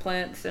specimens of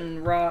plants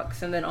and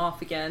rocks, and then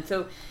off again.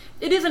 So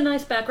it is a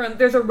nice background.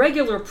 There's a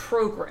regular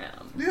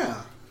program.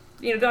 Yeah.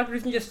 Doctor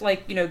doesn't just,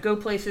 go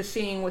places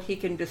seeing what he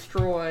can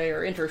destroy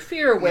or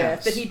interfere with,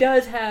 yes. But he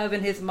does have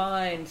in his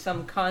mind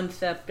some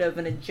concept of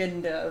an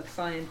agenda of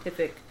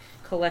scientific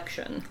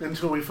collection.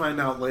 Until we find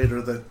out later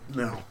that,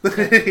 no.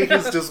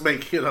 He's just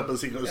making it up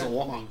as he goes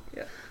along.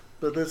 Yeah.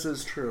 But this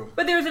is true.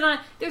 But there's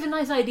a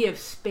nice idea of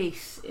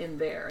space in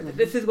there. That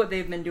this is what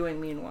they've been doing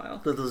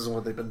meanwhile. That this is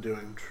what they've been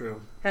doing,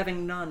 true.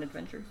 Having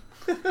non-adventures.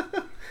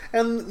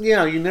 And,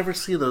 yeah, you never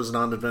see those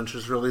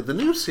non-adventures, really. The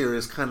new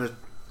series kind of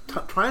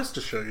tries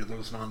to show you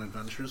those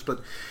non-adventures,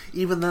 but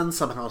even then,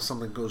 somehow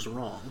something goes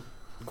wrong.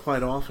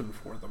 Quite often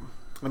for them.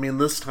 I mean,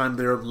 this time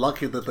they're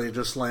lucky that they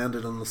just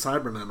landed and the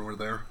Cybermen were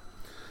there.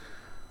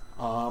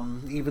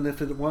 Even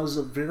if it was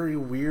a very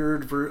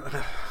weird version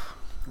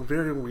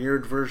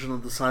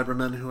of the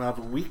Cybermen who have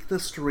a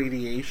weakness to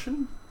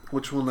radiation,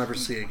 which we'll never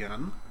see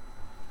again.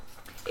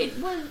 It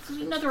was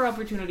another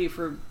opportunity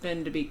for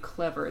Ben to be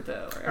clever,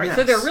 though. Right? Yes.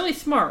 So they're really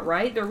smart,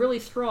 right? They're really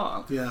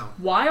strong. Yeah.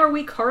 Why are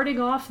we carting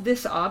off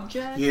this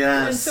object?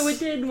 Yes. And so it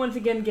did, once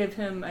again, give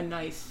him a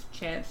nice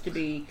chance to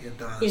be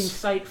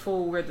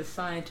insightful where the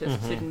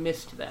scientists had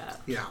missed that.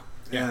 Yeah.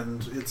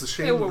 And it's a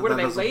shame Hey, what that are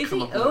they, doesn't come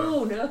lazy? up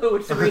Oh, no,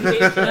 it's the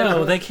radiation.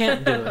 No, they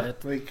can't do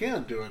it. They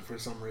can't do it for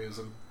some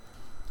reason.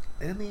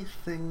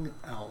 Anything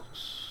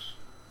else?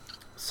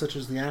 Such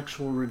as the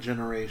actual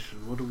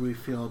regeneration. What do we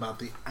feel about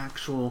the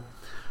actual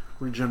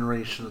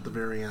regeneration at the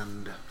very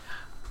end?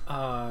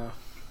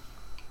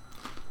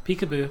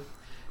 Peekaboo.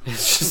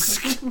 It's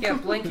just Yeah,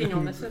 blinking,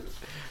 you'll miss it.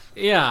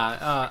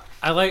 yeah.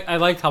 I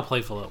liked how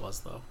playful it was,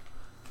 though.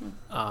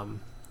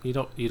 You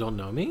don't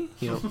know me.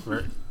 You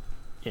don't.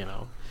 You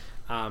know.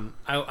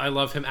 I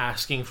love him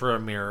asking for a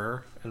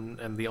mirror,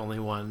 and the only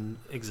one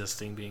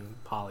existing being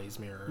Polly's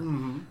mirror.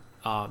 Mm-hmm.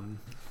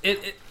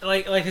 It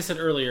like I said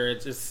earlier,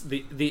 it's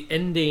the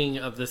ending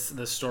of this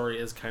story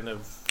is kind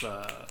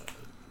of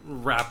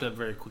wrapped up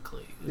very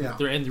quickly. Yeah.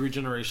 And the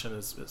regeneration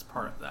is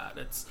part of that.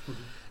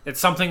 It's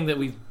something that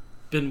we've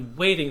been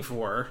waiting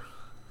for,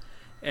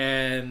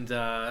 and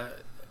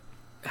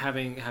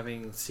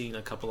having seen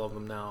a couple of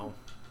them now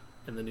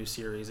in the new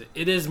series,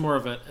 it is more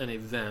of an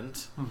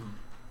event. Mm-hmm.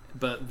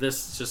 But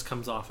this just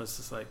comes off as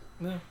just like,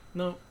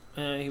 no.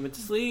 And he went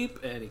to sleep,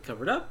 and he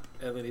covered up,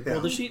 and then he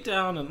pulled the sheet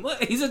down, and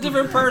look, he's a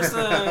different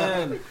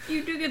person.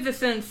 You do get the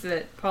sense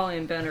that Polly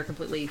and Ben are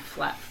completely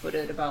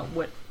flat-footed about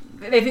what...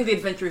 They think the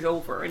adventure's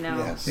over, and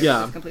now it's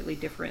a completely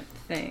different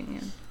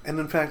thing. And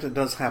in fact, it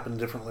does happen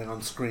differently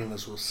on screen,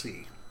 as we'll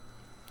see.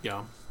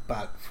 Yeah.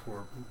 But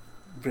for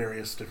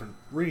various different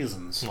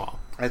reasons. Well,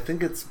 I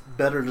think it's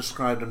better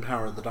described in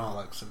Power of the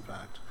Daleks, in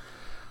fact,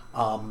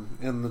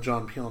 in the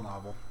John Peel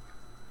novel.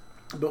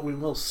 But we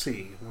will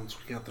see once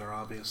we get there,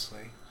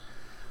 obviously.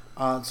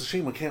 It's a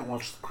shame we can't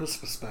watch the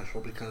Christmas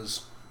special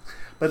because...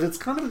 But it's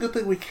kind of a good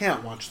thing we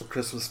can't watch the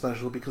Christmas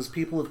special because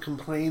people have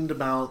complained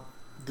about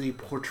the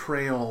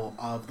portrayal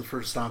of the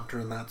First Doctor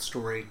in that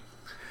story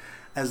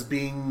as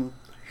being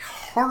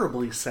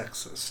horribly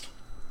sexist.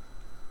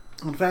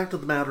 The fact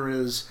of the matter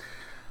is,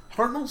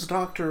 Hartnell's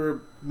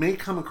Doctor may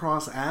come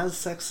across as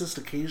sexist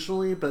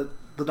occasionally, but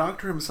the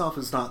Doctor himself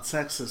is not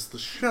sexist. The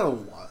show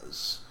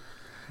was.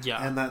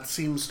 Yeah. And that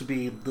seems to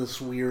be this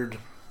weird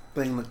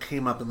thing that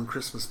came up in the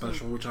Christmas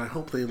special, which I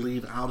hope they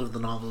leave out of the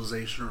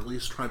novelization, or at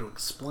least try to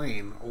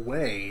explain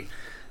away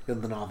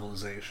in the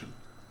novelization.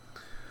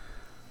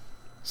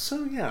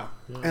 So, yeah.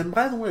 And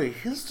by the way,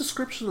 his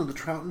description of the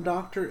Troughton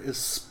Doctor is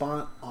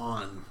spot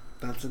on.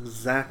 That's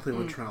exactly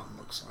what Troughton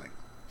looks like.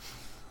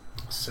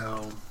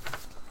 So,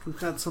 we've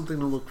got something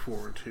to look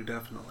forward to,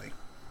 definitely.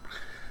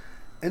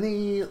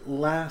 Any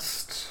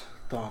last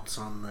thoughts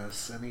on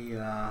this? Anything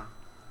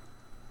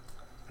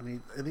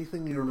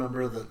you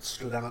remember that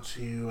stood out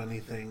to you?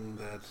 Anything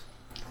that...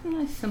 A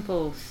nice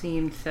simple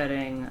scene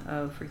setting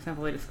of, for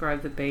example, they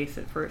describe the base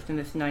at first in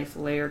this nice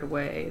layered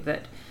way,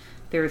 that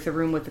there's a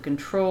room with the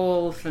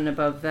controls, and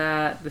above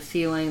that, the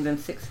ceiling, then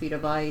 6 feet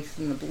of ice,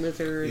 and the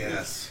blizzard.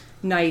 Yes.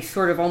 Nice,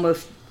 sort of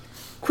almost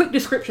quick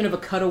description of a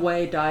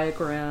cutaway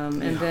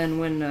diagram, and then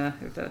when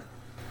there's a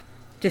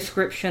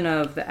description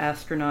of the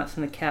astronauts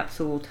in the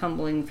capsule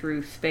tumbling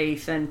through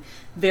space and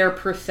their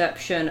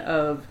perception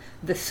of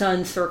the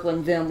sun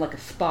circling them like a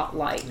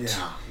spotlight.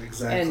 Yeah,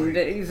 exactly. And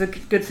there's a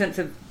good sense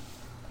of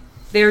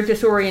their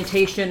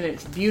disorientation.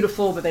 It's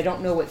beautiful, but they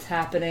don't know what's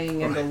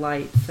happening, and the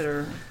lights that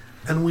are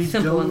and we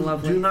simple and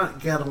lovely. do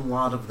not get a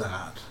lot of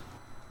that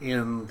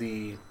in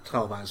the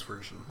televised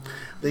version.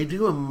 They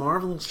do a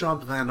marvelous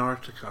job of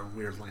Antarctica,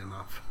 weirdly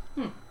enough.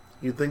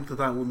 You'd think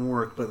that wouldn't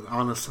work, but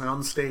on a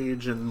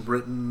soundstage in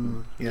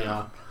Britain,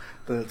 that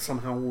it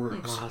somehow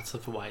works. Lots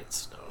of white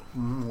snow.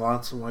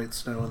 Lots of white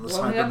snow, and the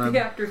Blowing up the Cybermen.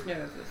 actors'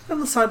 noses.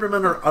 And the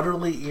Cybermen are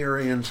utterly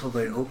eerie until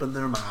they open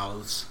their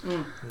mouths,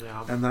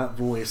 Yeah. and that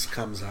voice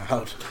comes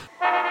out.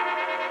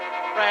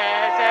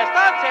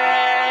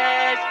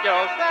 Resistance,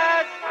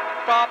 useless,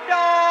 drop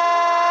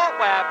your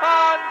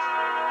weapons.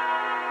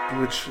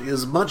 Which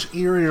is much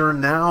eerier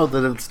now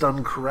that it's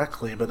done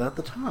correctly, but at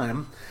the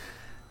time,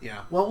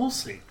 well, we'll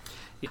see.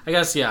 I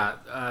guess,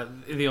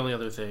 the only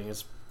other thing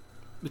is,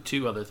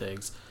 2 other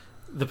things.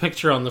 The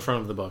picture on the front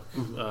of the book,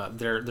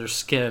 their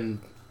skin,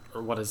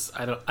 or what is,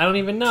 I don't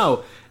even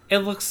know. It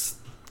looks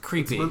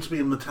creepy. It's meant to be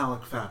a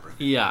metallic fabric.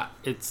 Yeah,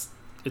 it's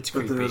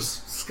creepy. But there's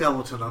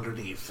skeleton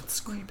underneath. It's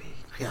creepy.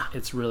 Yeah.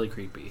 It's really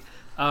creepy.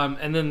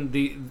 And then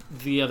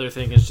the other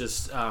thing is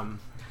just,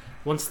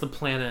 once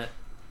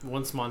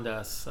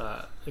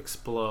Mondas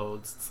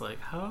explodes, it's like,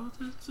 how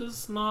does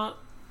this not,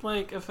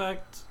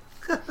 affect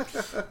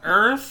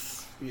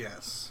Earth?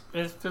 Yes.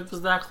 If it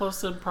was that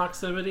close in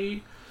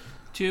proximity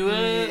to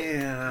it.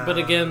 Yeah. But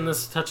again,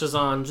 this touches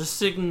on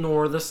just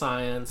ignore the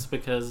science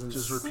because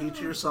Just repeat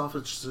to yourself,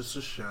 it's just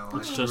a show.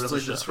 It's just really a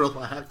show. just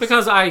relax.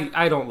 Because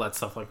I don't let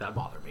stuff like that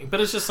bother me.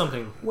 But it's just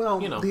something, Well,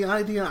 you know. the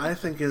idea, I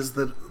think, is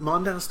that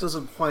Mondas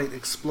doesn't quite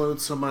explode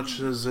so much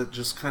as it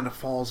just kind of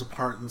falls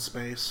apart in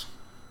space.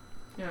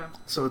 Yeah.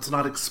 So it's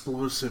not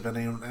explosive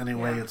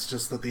anyway. Yeah. It's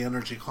just that the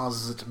energy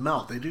causes it to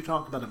melt. They do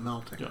talk about it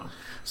melting. Yeah.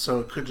 So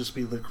it could just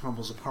be that it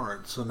crumbles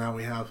apart. So now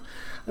we have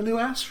a new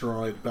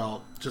asteroid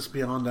belt just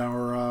beyond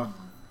our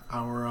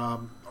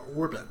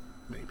orbit,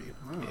 maybe.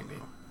 I don't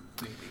know.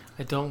 Maybe.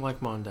 I don't like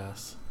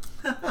Mondas.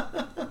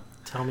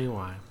 Tell me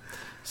why.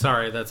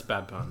 Sorry, that's a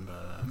bad pun,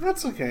 but...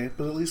 That's okay,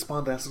 but at least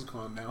Mondas is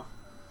gone now.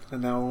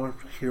 And now we'll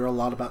hear a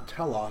lot about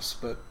Telos,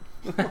 but...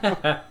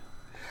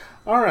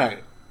 Alright.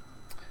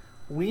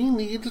 We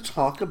need to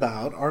talk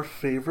about our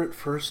favorite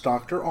First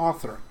Doctor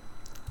author.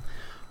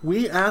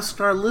 We asked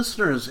our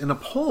listeners in a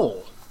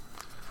poll,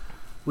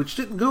 which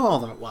didn't go all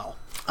that well,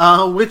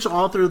 which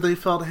author they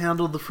felt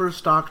handled the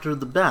First Doctor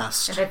the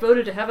best. And they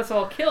voted to have us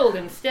all killed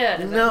instead,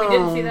 and No, we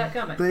didn't see that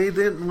coming. They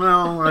didn't.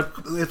 Well,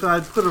 if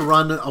I'd put a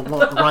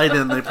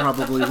write-in, they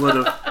probably would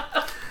have.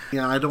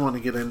 Yeah, I don't want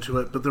to get into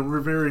it, but there were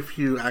very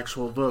few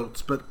actual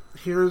votes. But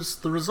here's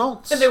the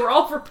results. And they were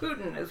all for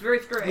Putin. It was very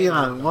strange.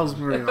 Yeah, it was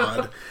very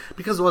odd.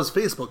 Because it was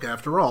Facebook,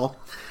 after all.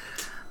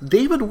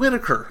 David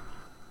Whittaker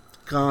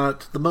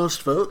got the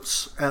most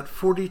votes at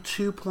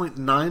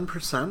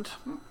 42.9%.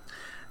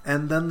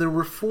 And then there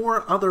were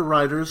 4 other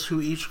writers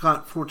who each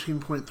got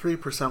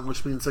 14.3%,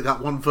 which means they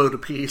got 1 vote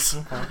apiece.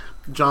 Okay.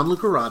 John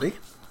Lucarotti,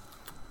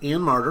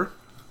 Ian Marter,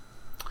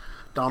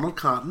 Donald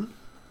Cotton,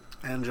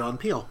 and John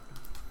Peel.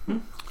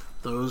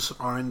 Those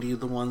are indeed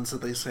the ones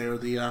that they say are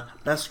the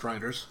best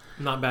writers.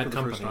 Not bad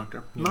company. Yeah.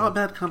 Not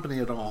bad company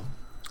at all.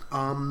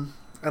 And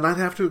I'd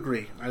have to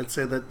agree. I'd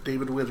say that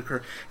David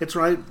Whittaker, it's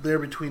right there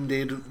between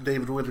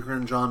David Whittaker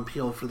and John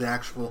Peel for the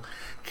actual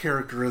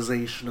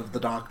characterization of the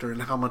Doctor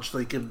and how much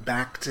they give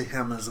back to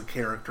him as a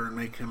character and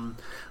make him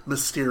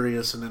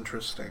mysterious and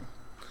interesting.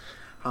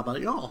 How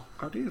about y'all?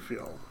 How do you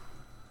feel?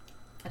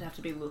 I'd have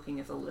to be looking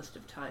at the list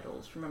of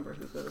titles. Remember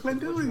who goes I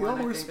know, y'all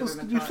were supposed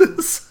to do Tottenham.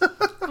 this.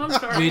 I'm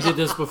sorry. We did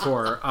this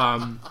before.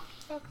 I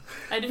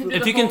didn't do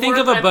If the you can think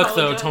of homework, a book, I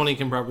though, apologize. Tony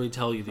can probably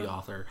tell you the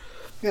author.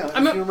 Yeah,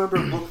 if you remember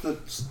a book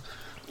that's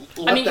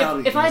I mean, left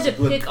out if I had is a to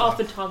good pick off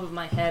the book. top of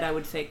my head, I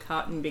would say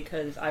Cotton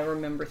because I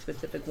remember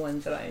specific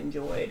ones that I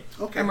enjoyed.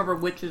 Okay. I remember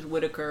which is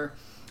Whittaker.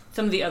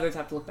 Some of the others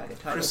have to look back at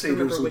titles to Crusaders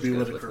remember would which be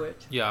goes Whittaker. with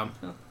which. Yeah.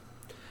 Oh.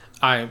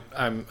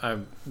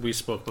 We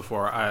spoke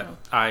before.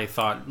 I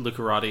thought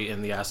Lucarotti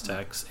in the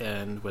Aztecs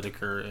and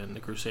Whittaker in the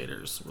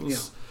Crusaders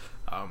was,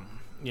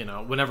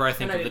 whenever I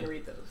think And I of didn't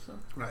read those. So.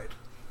 Right.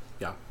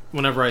 Yeah.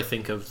 Whenever I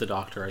think of the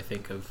Doctor, I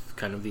think of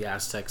kind of the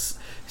Aztecs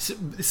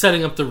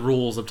setting up the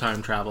rules of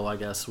time travel, I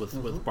guess,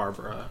 with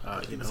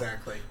Barbara.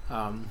 Exactly.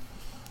 And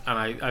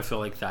I feel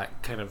like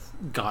that kind of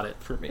got it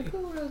for me.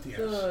 Who was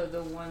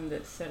the one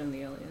that's set in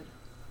the Iliad?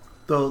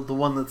 The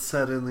one that's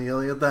set in the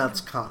Iliad,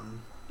 that's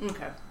Cotton.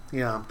 Okay.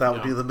 Yeah, that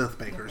would be the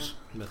Mythmakers.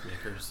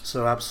 Mythmakers.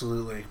 So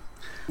absolutely.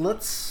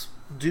 Let's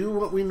do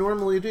what we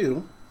normally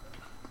do.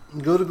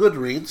 Go to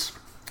Goodreads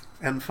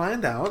and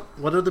find out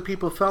what other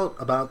people felt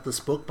about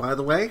this book. By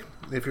the way,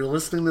 if you're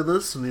listening to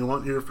this and you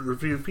want your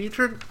review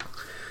featured,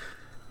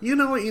 you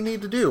know what you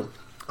need to do.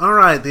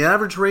 Alright, the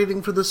average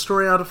rating for this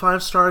story out of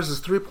 5 stars is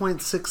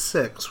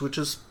 3.66, which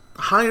is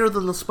higher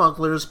than The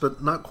Smugglers,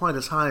 but not quite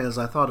as high as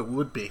I thought it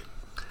would be.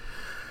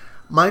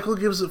 Michael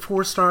gives it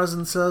 4 stars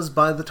and says,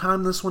 by the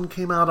time this one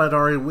came out, I'd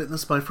already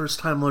witnessed my first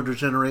Time Lord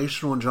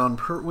regeneration when John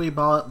Pertwee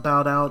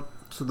bowed out,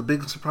 so the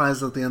big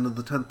surprise at the end of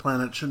the 10th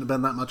Planet shouldn't have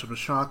been that much of a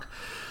shock.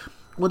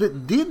 What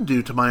it did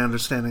do to my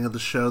understanding of the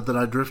show that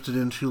I drifted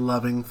into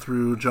loving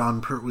through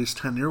John Pertwee's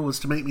tenure was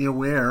to make me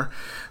aware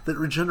that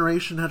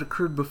regeneration had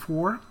occurred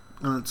before,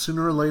 and that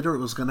sooner or later it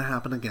was going to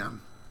happen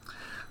again.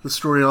 The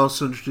story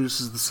also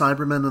introduces the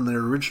Cybermen in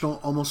their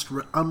original, almost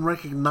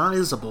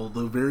unrecognizable,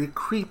 though very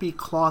creepy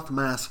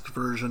cloth-masked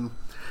version.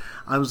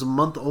 I was a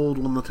month old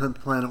when the 10th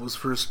Planet was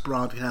first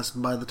broadcast,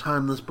 and by the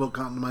time this book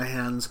got into my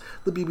hands,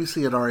 the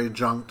BBC had already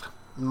junked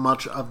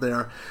much of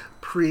their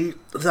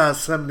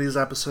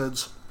pre-70s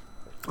episodes,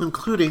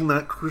 including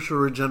that crucial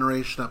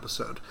regeneration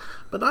episode.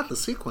 But not the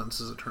sequence,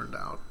 as it turned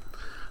out.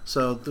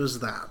 So, there's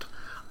that.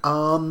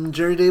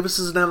 Jerry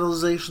Davis's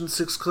novelization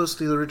sticks close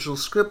to the original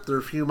script. There are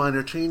a few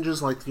minor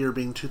changes, like the year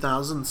being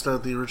 2000 instead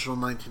of the original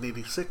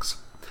 1986.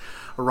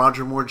 A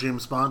Roger Moore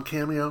James Bond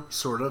cameo,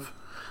 sort of.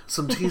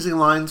 Some teasing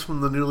lines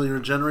from the newly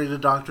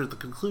regenerated Doctor at the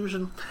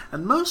conclusion,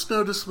 and most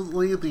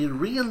noticeably the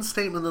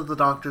reinstatement of the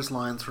Doctor's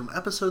lines from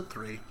Episode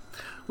 3,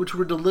 which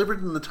were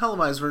delivered in the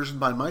televised version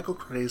by Michael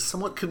Craze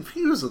somewhat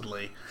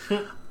confusedly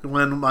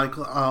when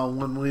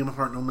William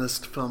Hartnell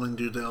missed filming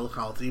due to ill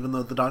health. Even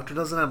though the Doctor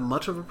doesn't have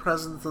much of a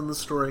presence in the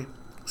story,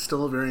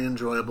 still a very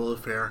enjoyable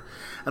affair,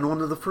 and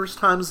one of the first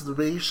times the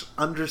base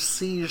under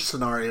siege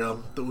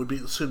scenario that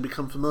would soon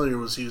become familiar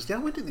was used. Yeah,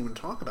 we didn't even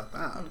talk about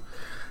that.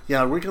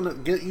 Yeah, we're going to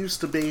get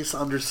used to base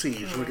Under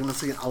Siege. We're going to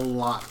see a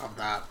lot of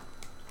that.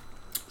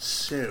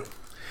 So,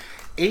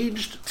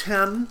 aged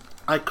 10,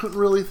 I couldn't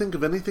really think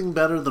of anything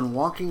better than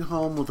walking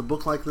home with a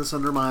book like this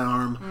under my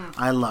arm.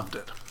 I loved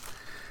it.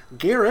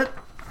 Garrett,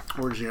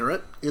 or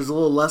Jarrett, is a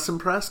little less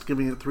impressed,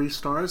 giving it 3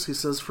 stars. He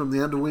says, from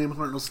the end of William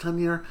Hartnell's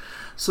tenure.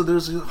 So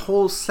there's a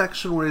whole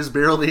section where he's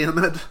barely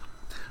in it.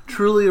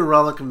 Truly a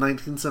relic of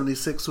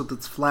 1976 with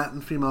its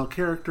flattened female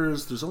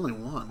characters. There's only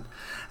one.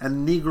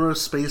 And Negro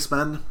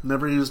spacemen,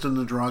 never used in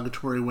a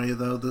derogatory way,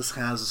 though. This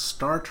has a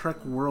Star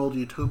Trek world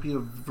utopia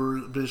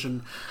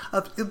vision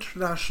of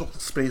international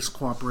space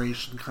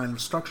cooperation kind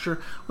of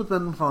structure with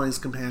Ben and Polly's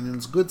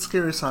companions, good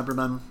scary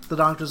Cybermen. The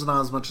Doctor's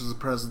not as much as a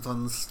presence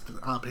on this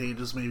page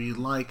as maybe you'd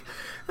like,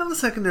 and the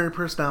secondary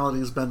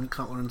personalities, Ben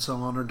Cutler and so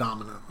on, are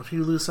dominant. A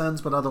few loose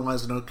ends, but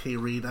otherwise an okay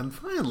read. And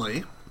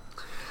finally,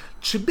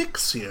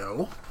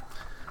 Chibixio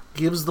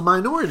gives the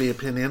minority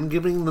opinion,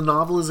 giving the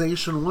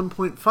novelization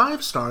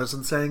 1.5 stars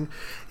and saying,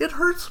 it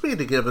hurts me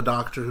to give a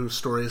Doctor Who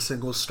story a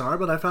single star,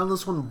 but I found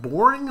this one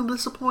boring and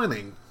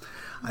disappointing.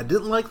 I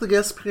didn't like the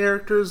guest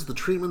characters. The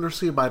treatment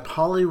received by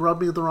Polly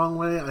rubbed me the wrong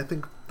way. I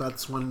think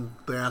that's when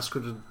they asked her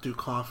to do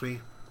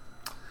coffee.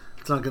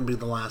 It's not going to be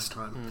the last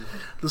time.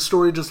 The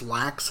story just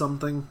lacks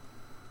something,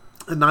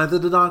 and neither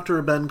the Doctor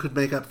or Ben could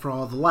make up for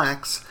all the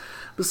lacks.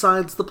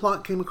 Besides, the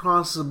plot came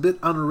across as a bit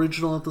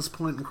unoriginal at this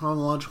point in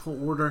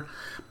chronological order.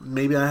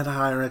 Maybe I had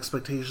higher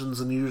expectations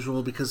than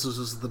usual because this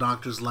was the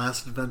Doctor's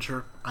last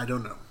adventure. I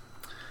don't know.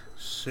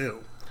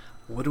 So,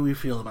 what do we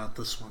feel about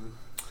this one?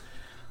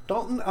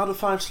 Dalton, out of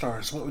 5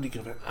 stars, what would you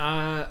give it?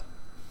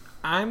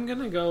 I'm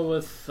gonna go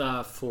with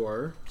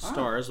 4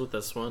 stars with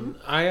this one.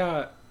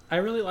 I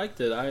really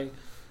liked it.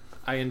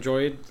 I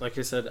enjoyed, like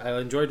I said,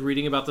 I enjoyed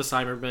reading about the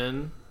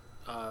Cybermen,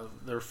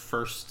 their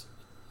first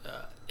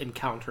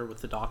encounter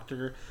with the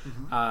Doctor.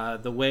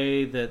 The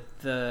way that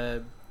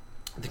the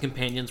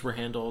companions were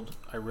handled,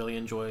 I really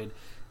enjoyed.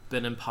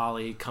 Ben and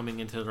Polly coming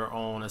into their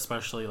own,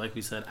 especially, like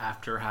we said,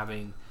 after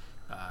having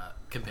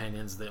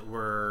companions that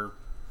were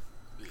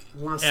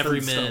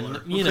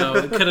everyman. You know,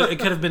 it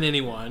could have been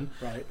anyone.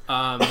 Right.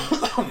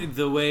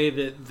 The way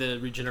that the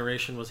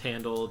regeneration was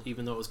handled,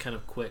 even though it was kind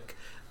of quick,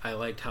 I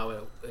liked how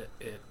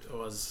it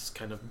was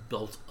kind of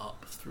built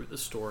up through the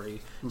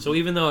story. So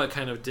even though it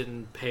kind of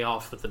didn't pay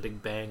off with the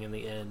big bang in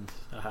the end,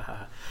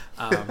 I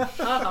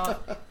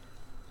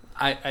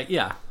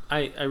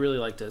really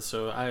liked it.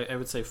 So I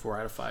would say 4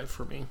 out of 5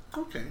 for me.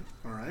 Okay,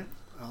 all right.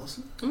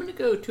 Allison? I'm going to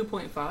go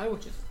 2.5,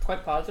 which is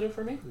quite positive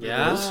for me.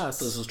 Yes.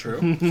 This is true.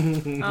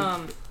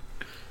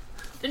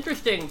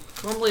 Interesting.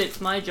 Normally it's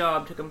my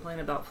job to complain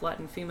about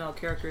flattened female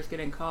characters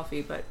getting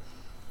coffee, but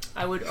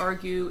I would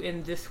argue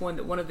in this one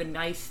that one of the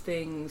nice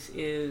things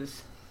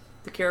is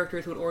the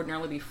characters would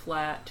ordinarily be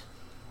flat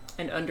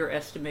and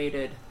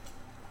underestimated,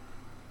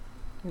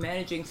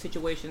 managing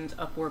situations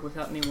upward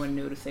without anyone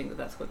noticing that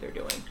that's what they're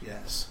doing.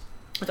 Yes.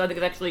 So I think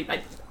it's actually,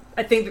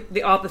 I think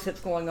the opposite's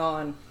going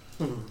on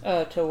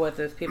to what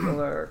those people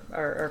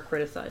are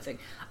criticizing.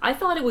 I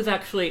thought it was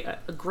actually a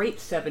great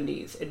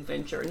 70s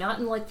adventure, not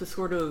in like the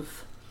sort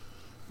of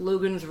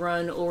Logan's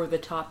Run over the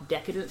top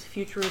decadence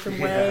futurism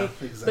way,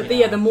 exactly.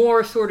 But the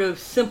more sort of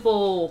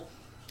simple,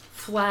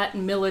 flat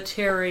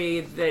military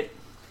that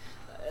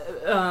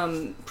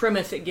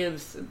premise it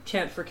gives a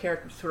chance for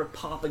characters to sort of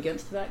pop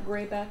against that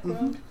gray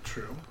background.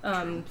 True.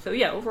 So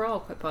yeah, overall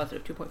quite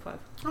positive, 2.5.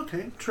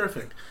 Okay,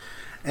 terrific.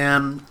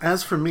 And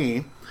as for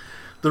me,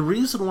 the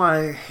reason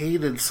why I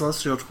hated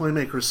Celestial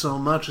Toymaker so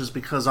much is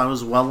because I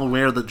was well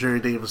aware that Jerry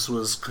Davis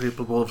was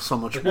capable of so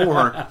much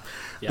more.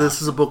 This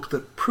is a book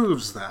that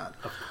proves that.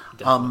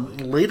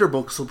 Later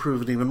books will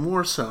prove it even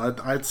more so.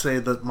 I'd say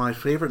that my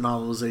favorite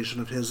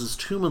novelization of his is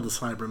Tomb of the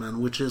Cybermen,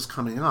 which is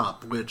coming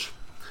up, which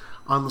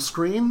on the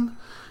screen,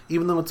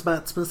 even though it's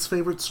Matt Smith's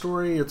favorite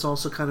story, it's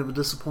also kind of a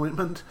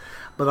disappointment.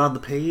 But on the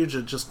page,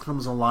 it just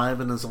comes alive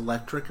and is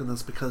electric, and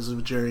that's because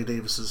of Jerry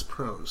Davis's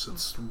prose.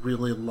 It's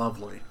really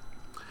lovely.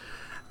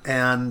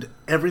 And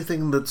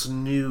everything that's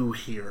new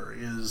here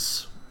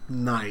is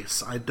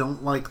nice. I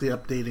don't like the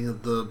updating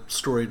of the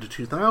story to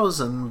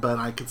 2000, but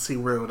I could see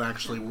where it would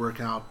actually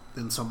work out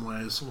in some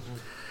ways.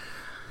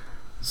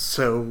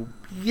 So,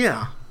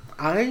 yeah,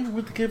 I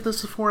would give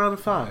this a 4 out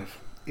of 5.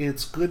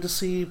 It's good to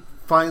see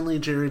finally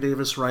Jerry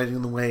Davis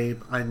writing the way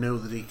I know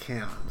that he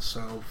can.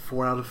 So,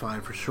 4 out of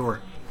 5 for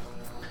sure.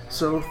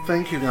 So,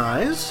 thank you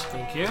guys.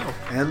 Thank you.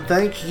 And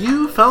thank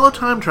you, fellow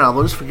time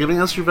travelers, for giving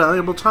us your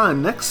valuable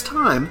time. Next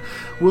time,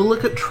 we'll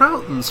look at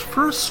Troughton's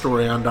first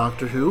story on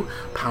Doctor Who,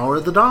 Power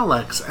of the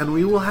Daleks, and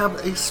we will have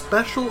a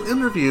special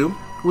interview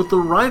with the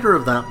writer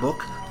of that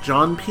book,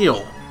 John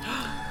Peel.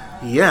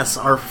 Yes,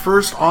 our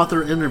first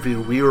author interview.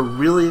 We are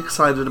really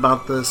excited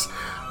about this.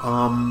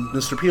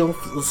 Mr. Peel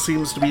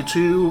seems to be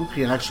too.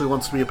 He actually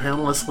wants to be a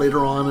panelist later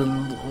on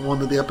in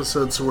one of the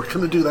episodes, so we're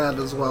going to do that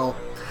as well.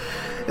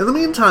 In the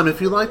meantime,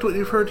 if you liked what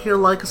you've heard here,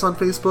 like us on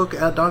Facebook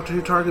at Doctor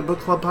Who Target Book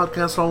Club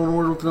Podcast, all in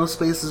order with no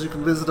spaces. You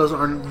can visit us on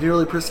our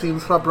nearly pristine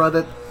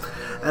subreddit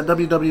at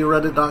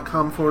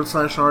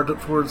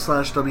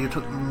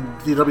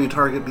www.reddit.com/r/DW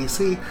Target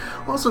BC.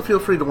 Also, feel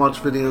free to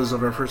watch videos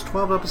of our first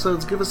 12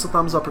 episodes. Give us a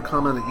thumbs up or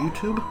comment at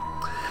YouTube.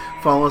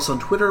 Follow us on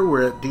Twitter,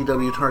 we're at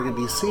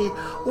DWTargetBC,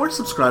 or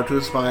subscribe to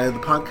us via the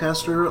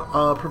podcaster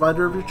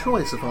provider of your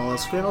choice if all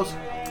else fails.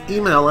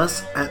 Email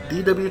us at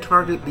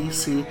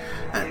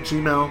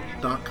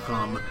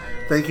dwtargetbc@gmail.com.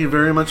 Thank you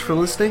very much for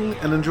listening,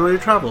 and enjoy your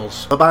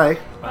travels. Bye-bye.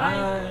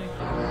 Bye.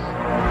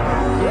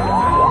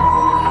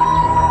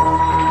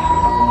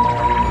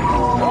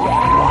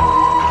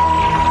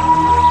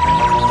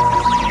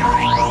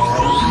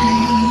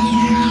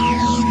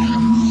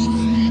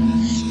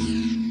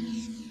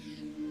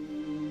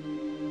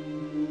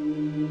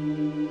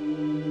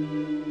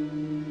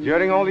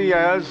 During all the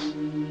years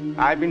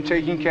I've been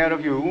taking care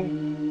of you,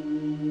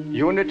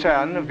 you in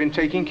return have been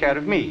taking care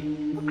of me.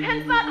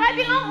 Grandfather, I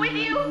belong with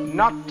you.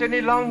 Not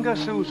any longer,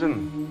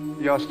 Susan.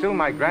 You're still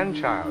my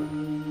grandchild,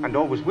 and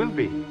always will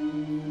be.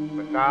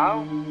 But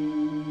now,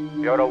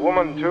 you're a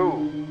woman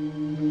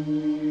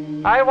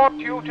too. I want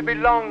you to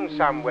belong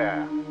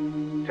somewhere,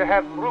 to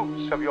have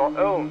roots of your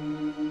own.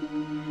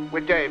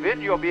 With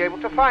David, you'll be able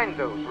to find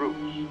those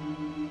roots,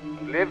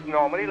 and live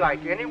normally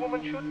like any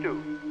woman should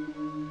do.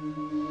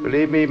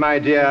 Believe me, my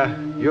dear,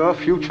 your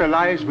future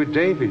lies with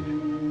David,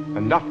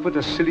 and not with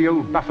a silly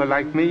old buffer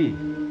like me.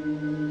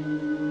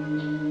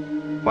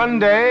 One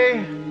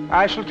day,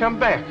 I shall come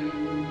back.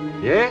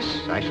 Yes,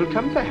 I shall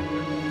come back.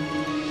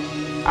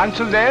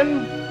 Until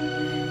then,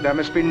 there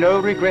must be no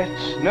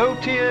regrets, no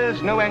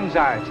tears, no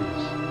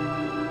anxieties.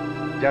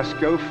 Just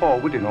go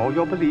forward in all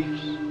your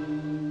beliefs,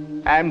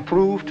 and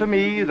prove to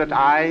me that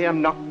I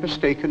am not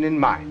mistaken in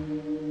mine.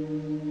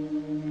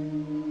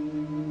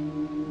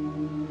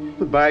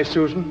 Goodbye,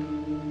 Susan.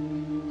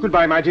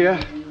 Goodbye, my dear.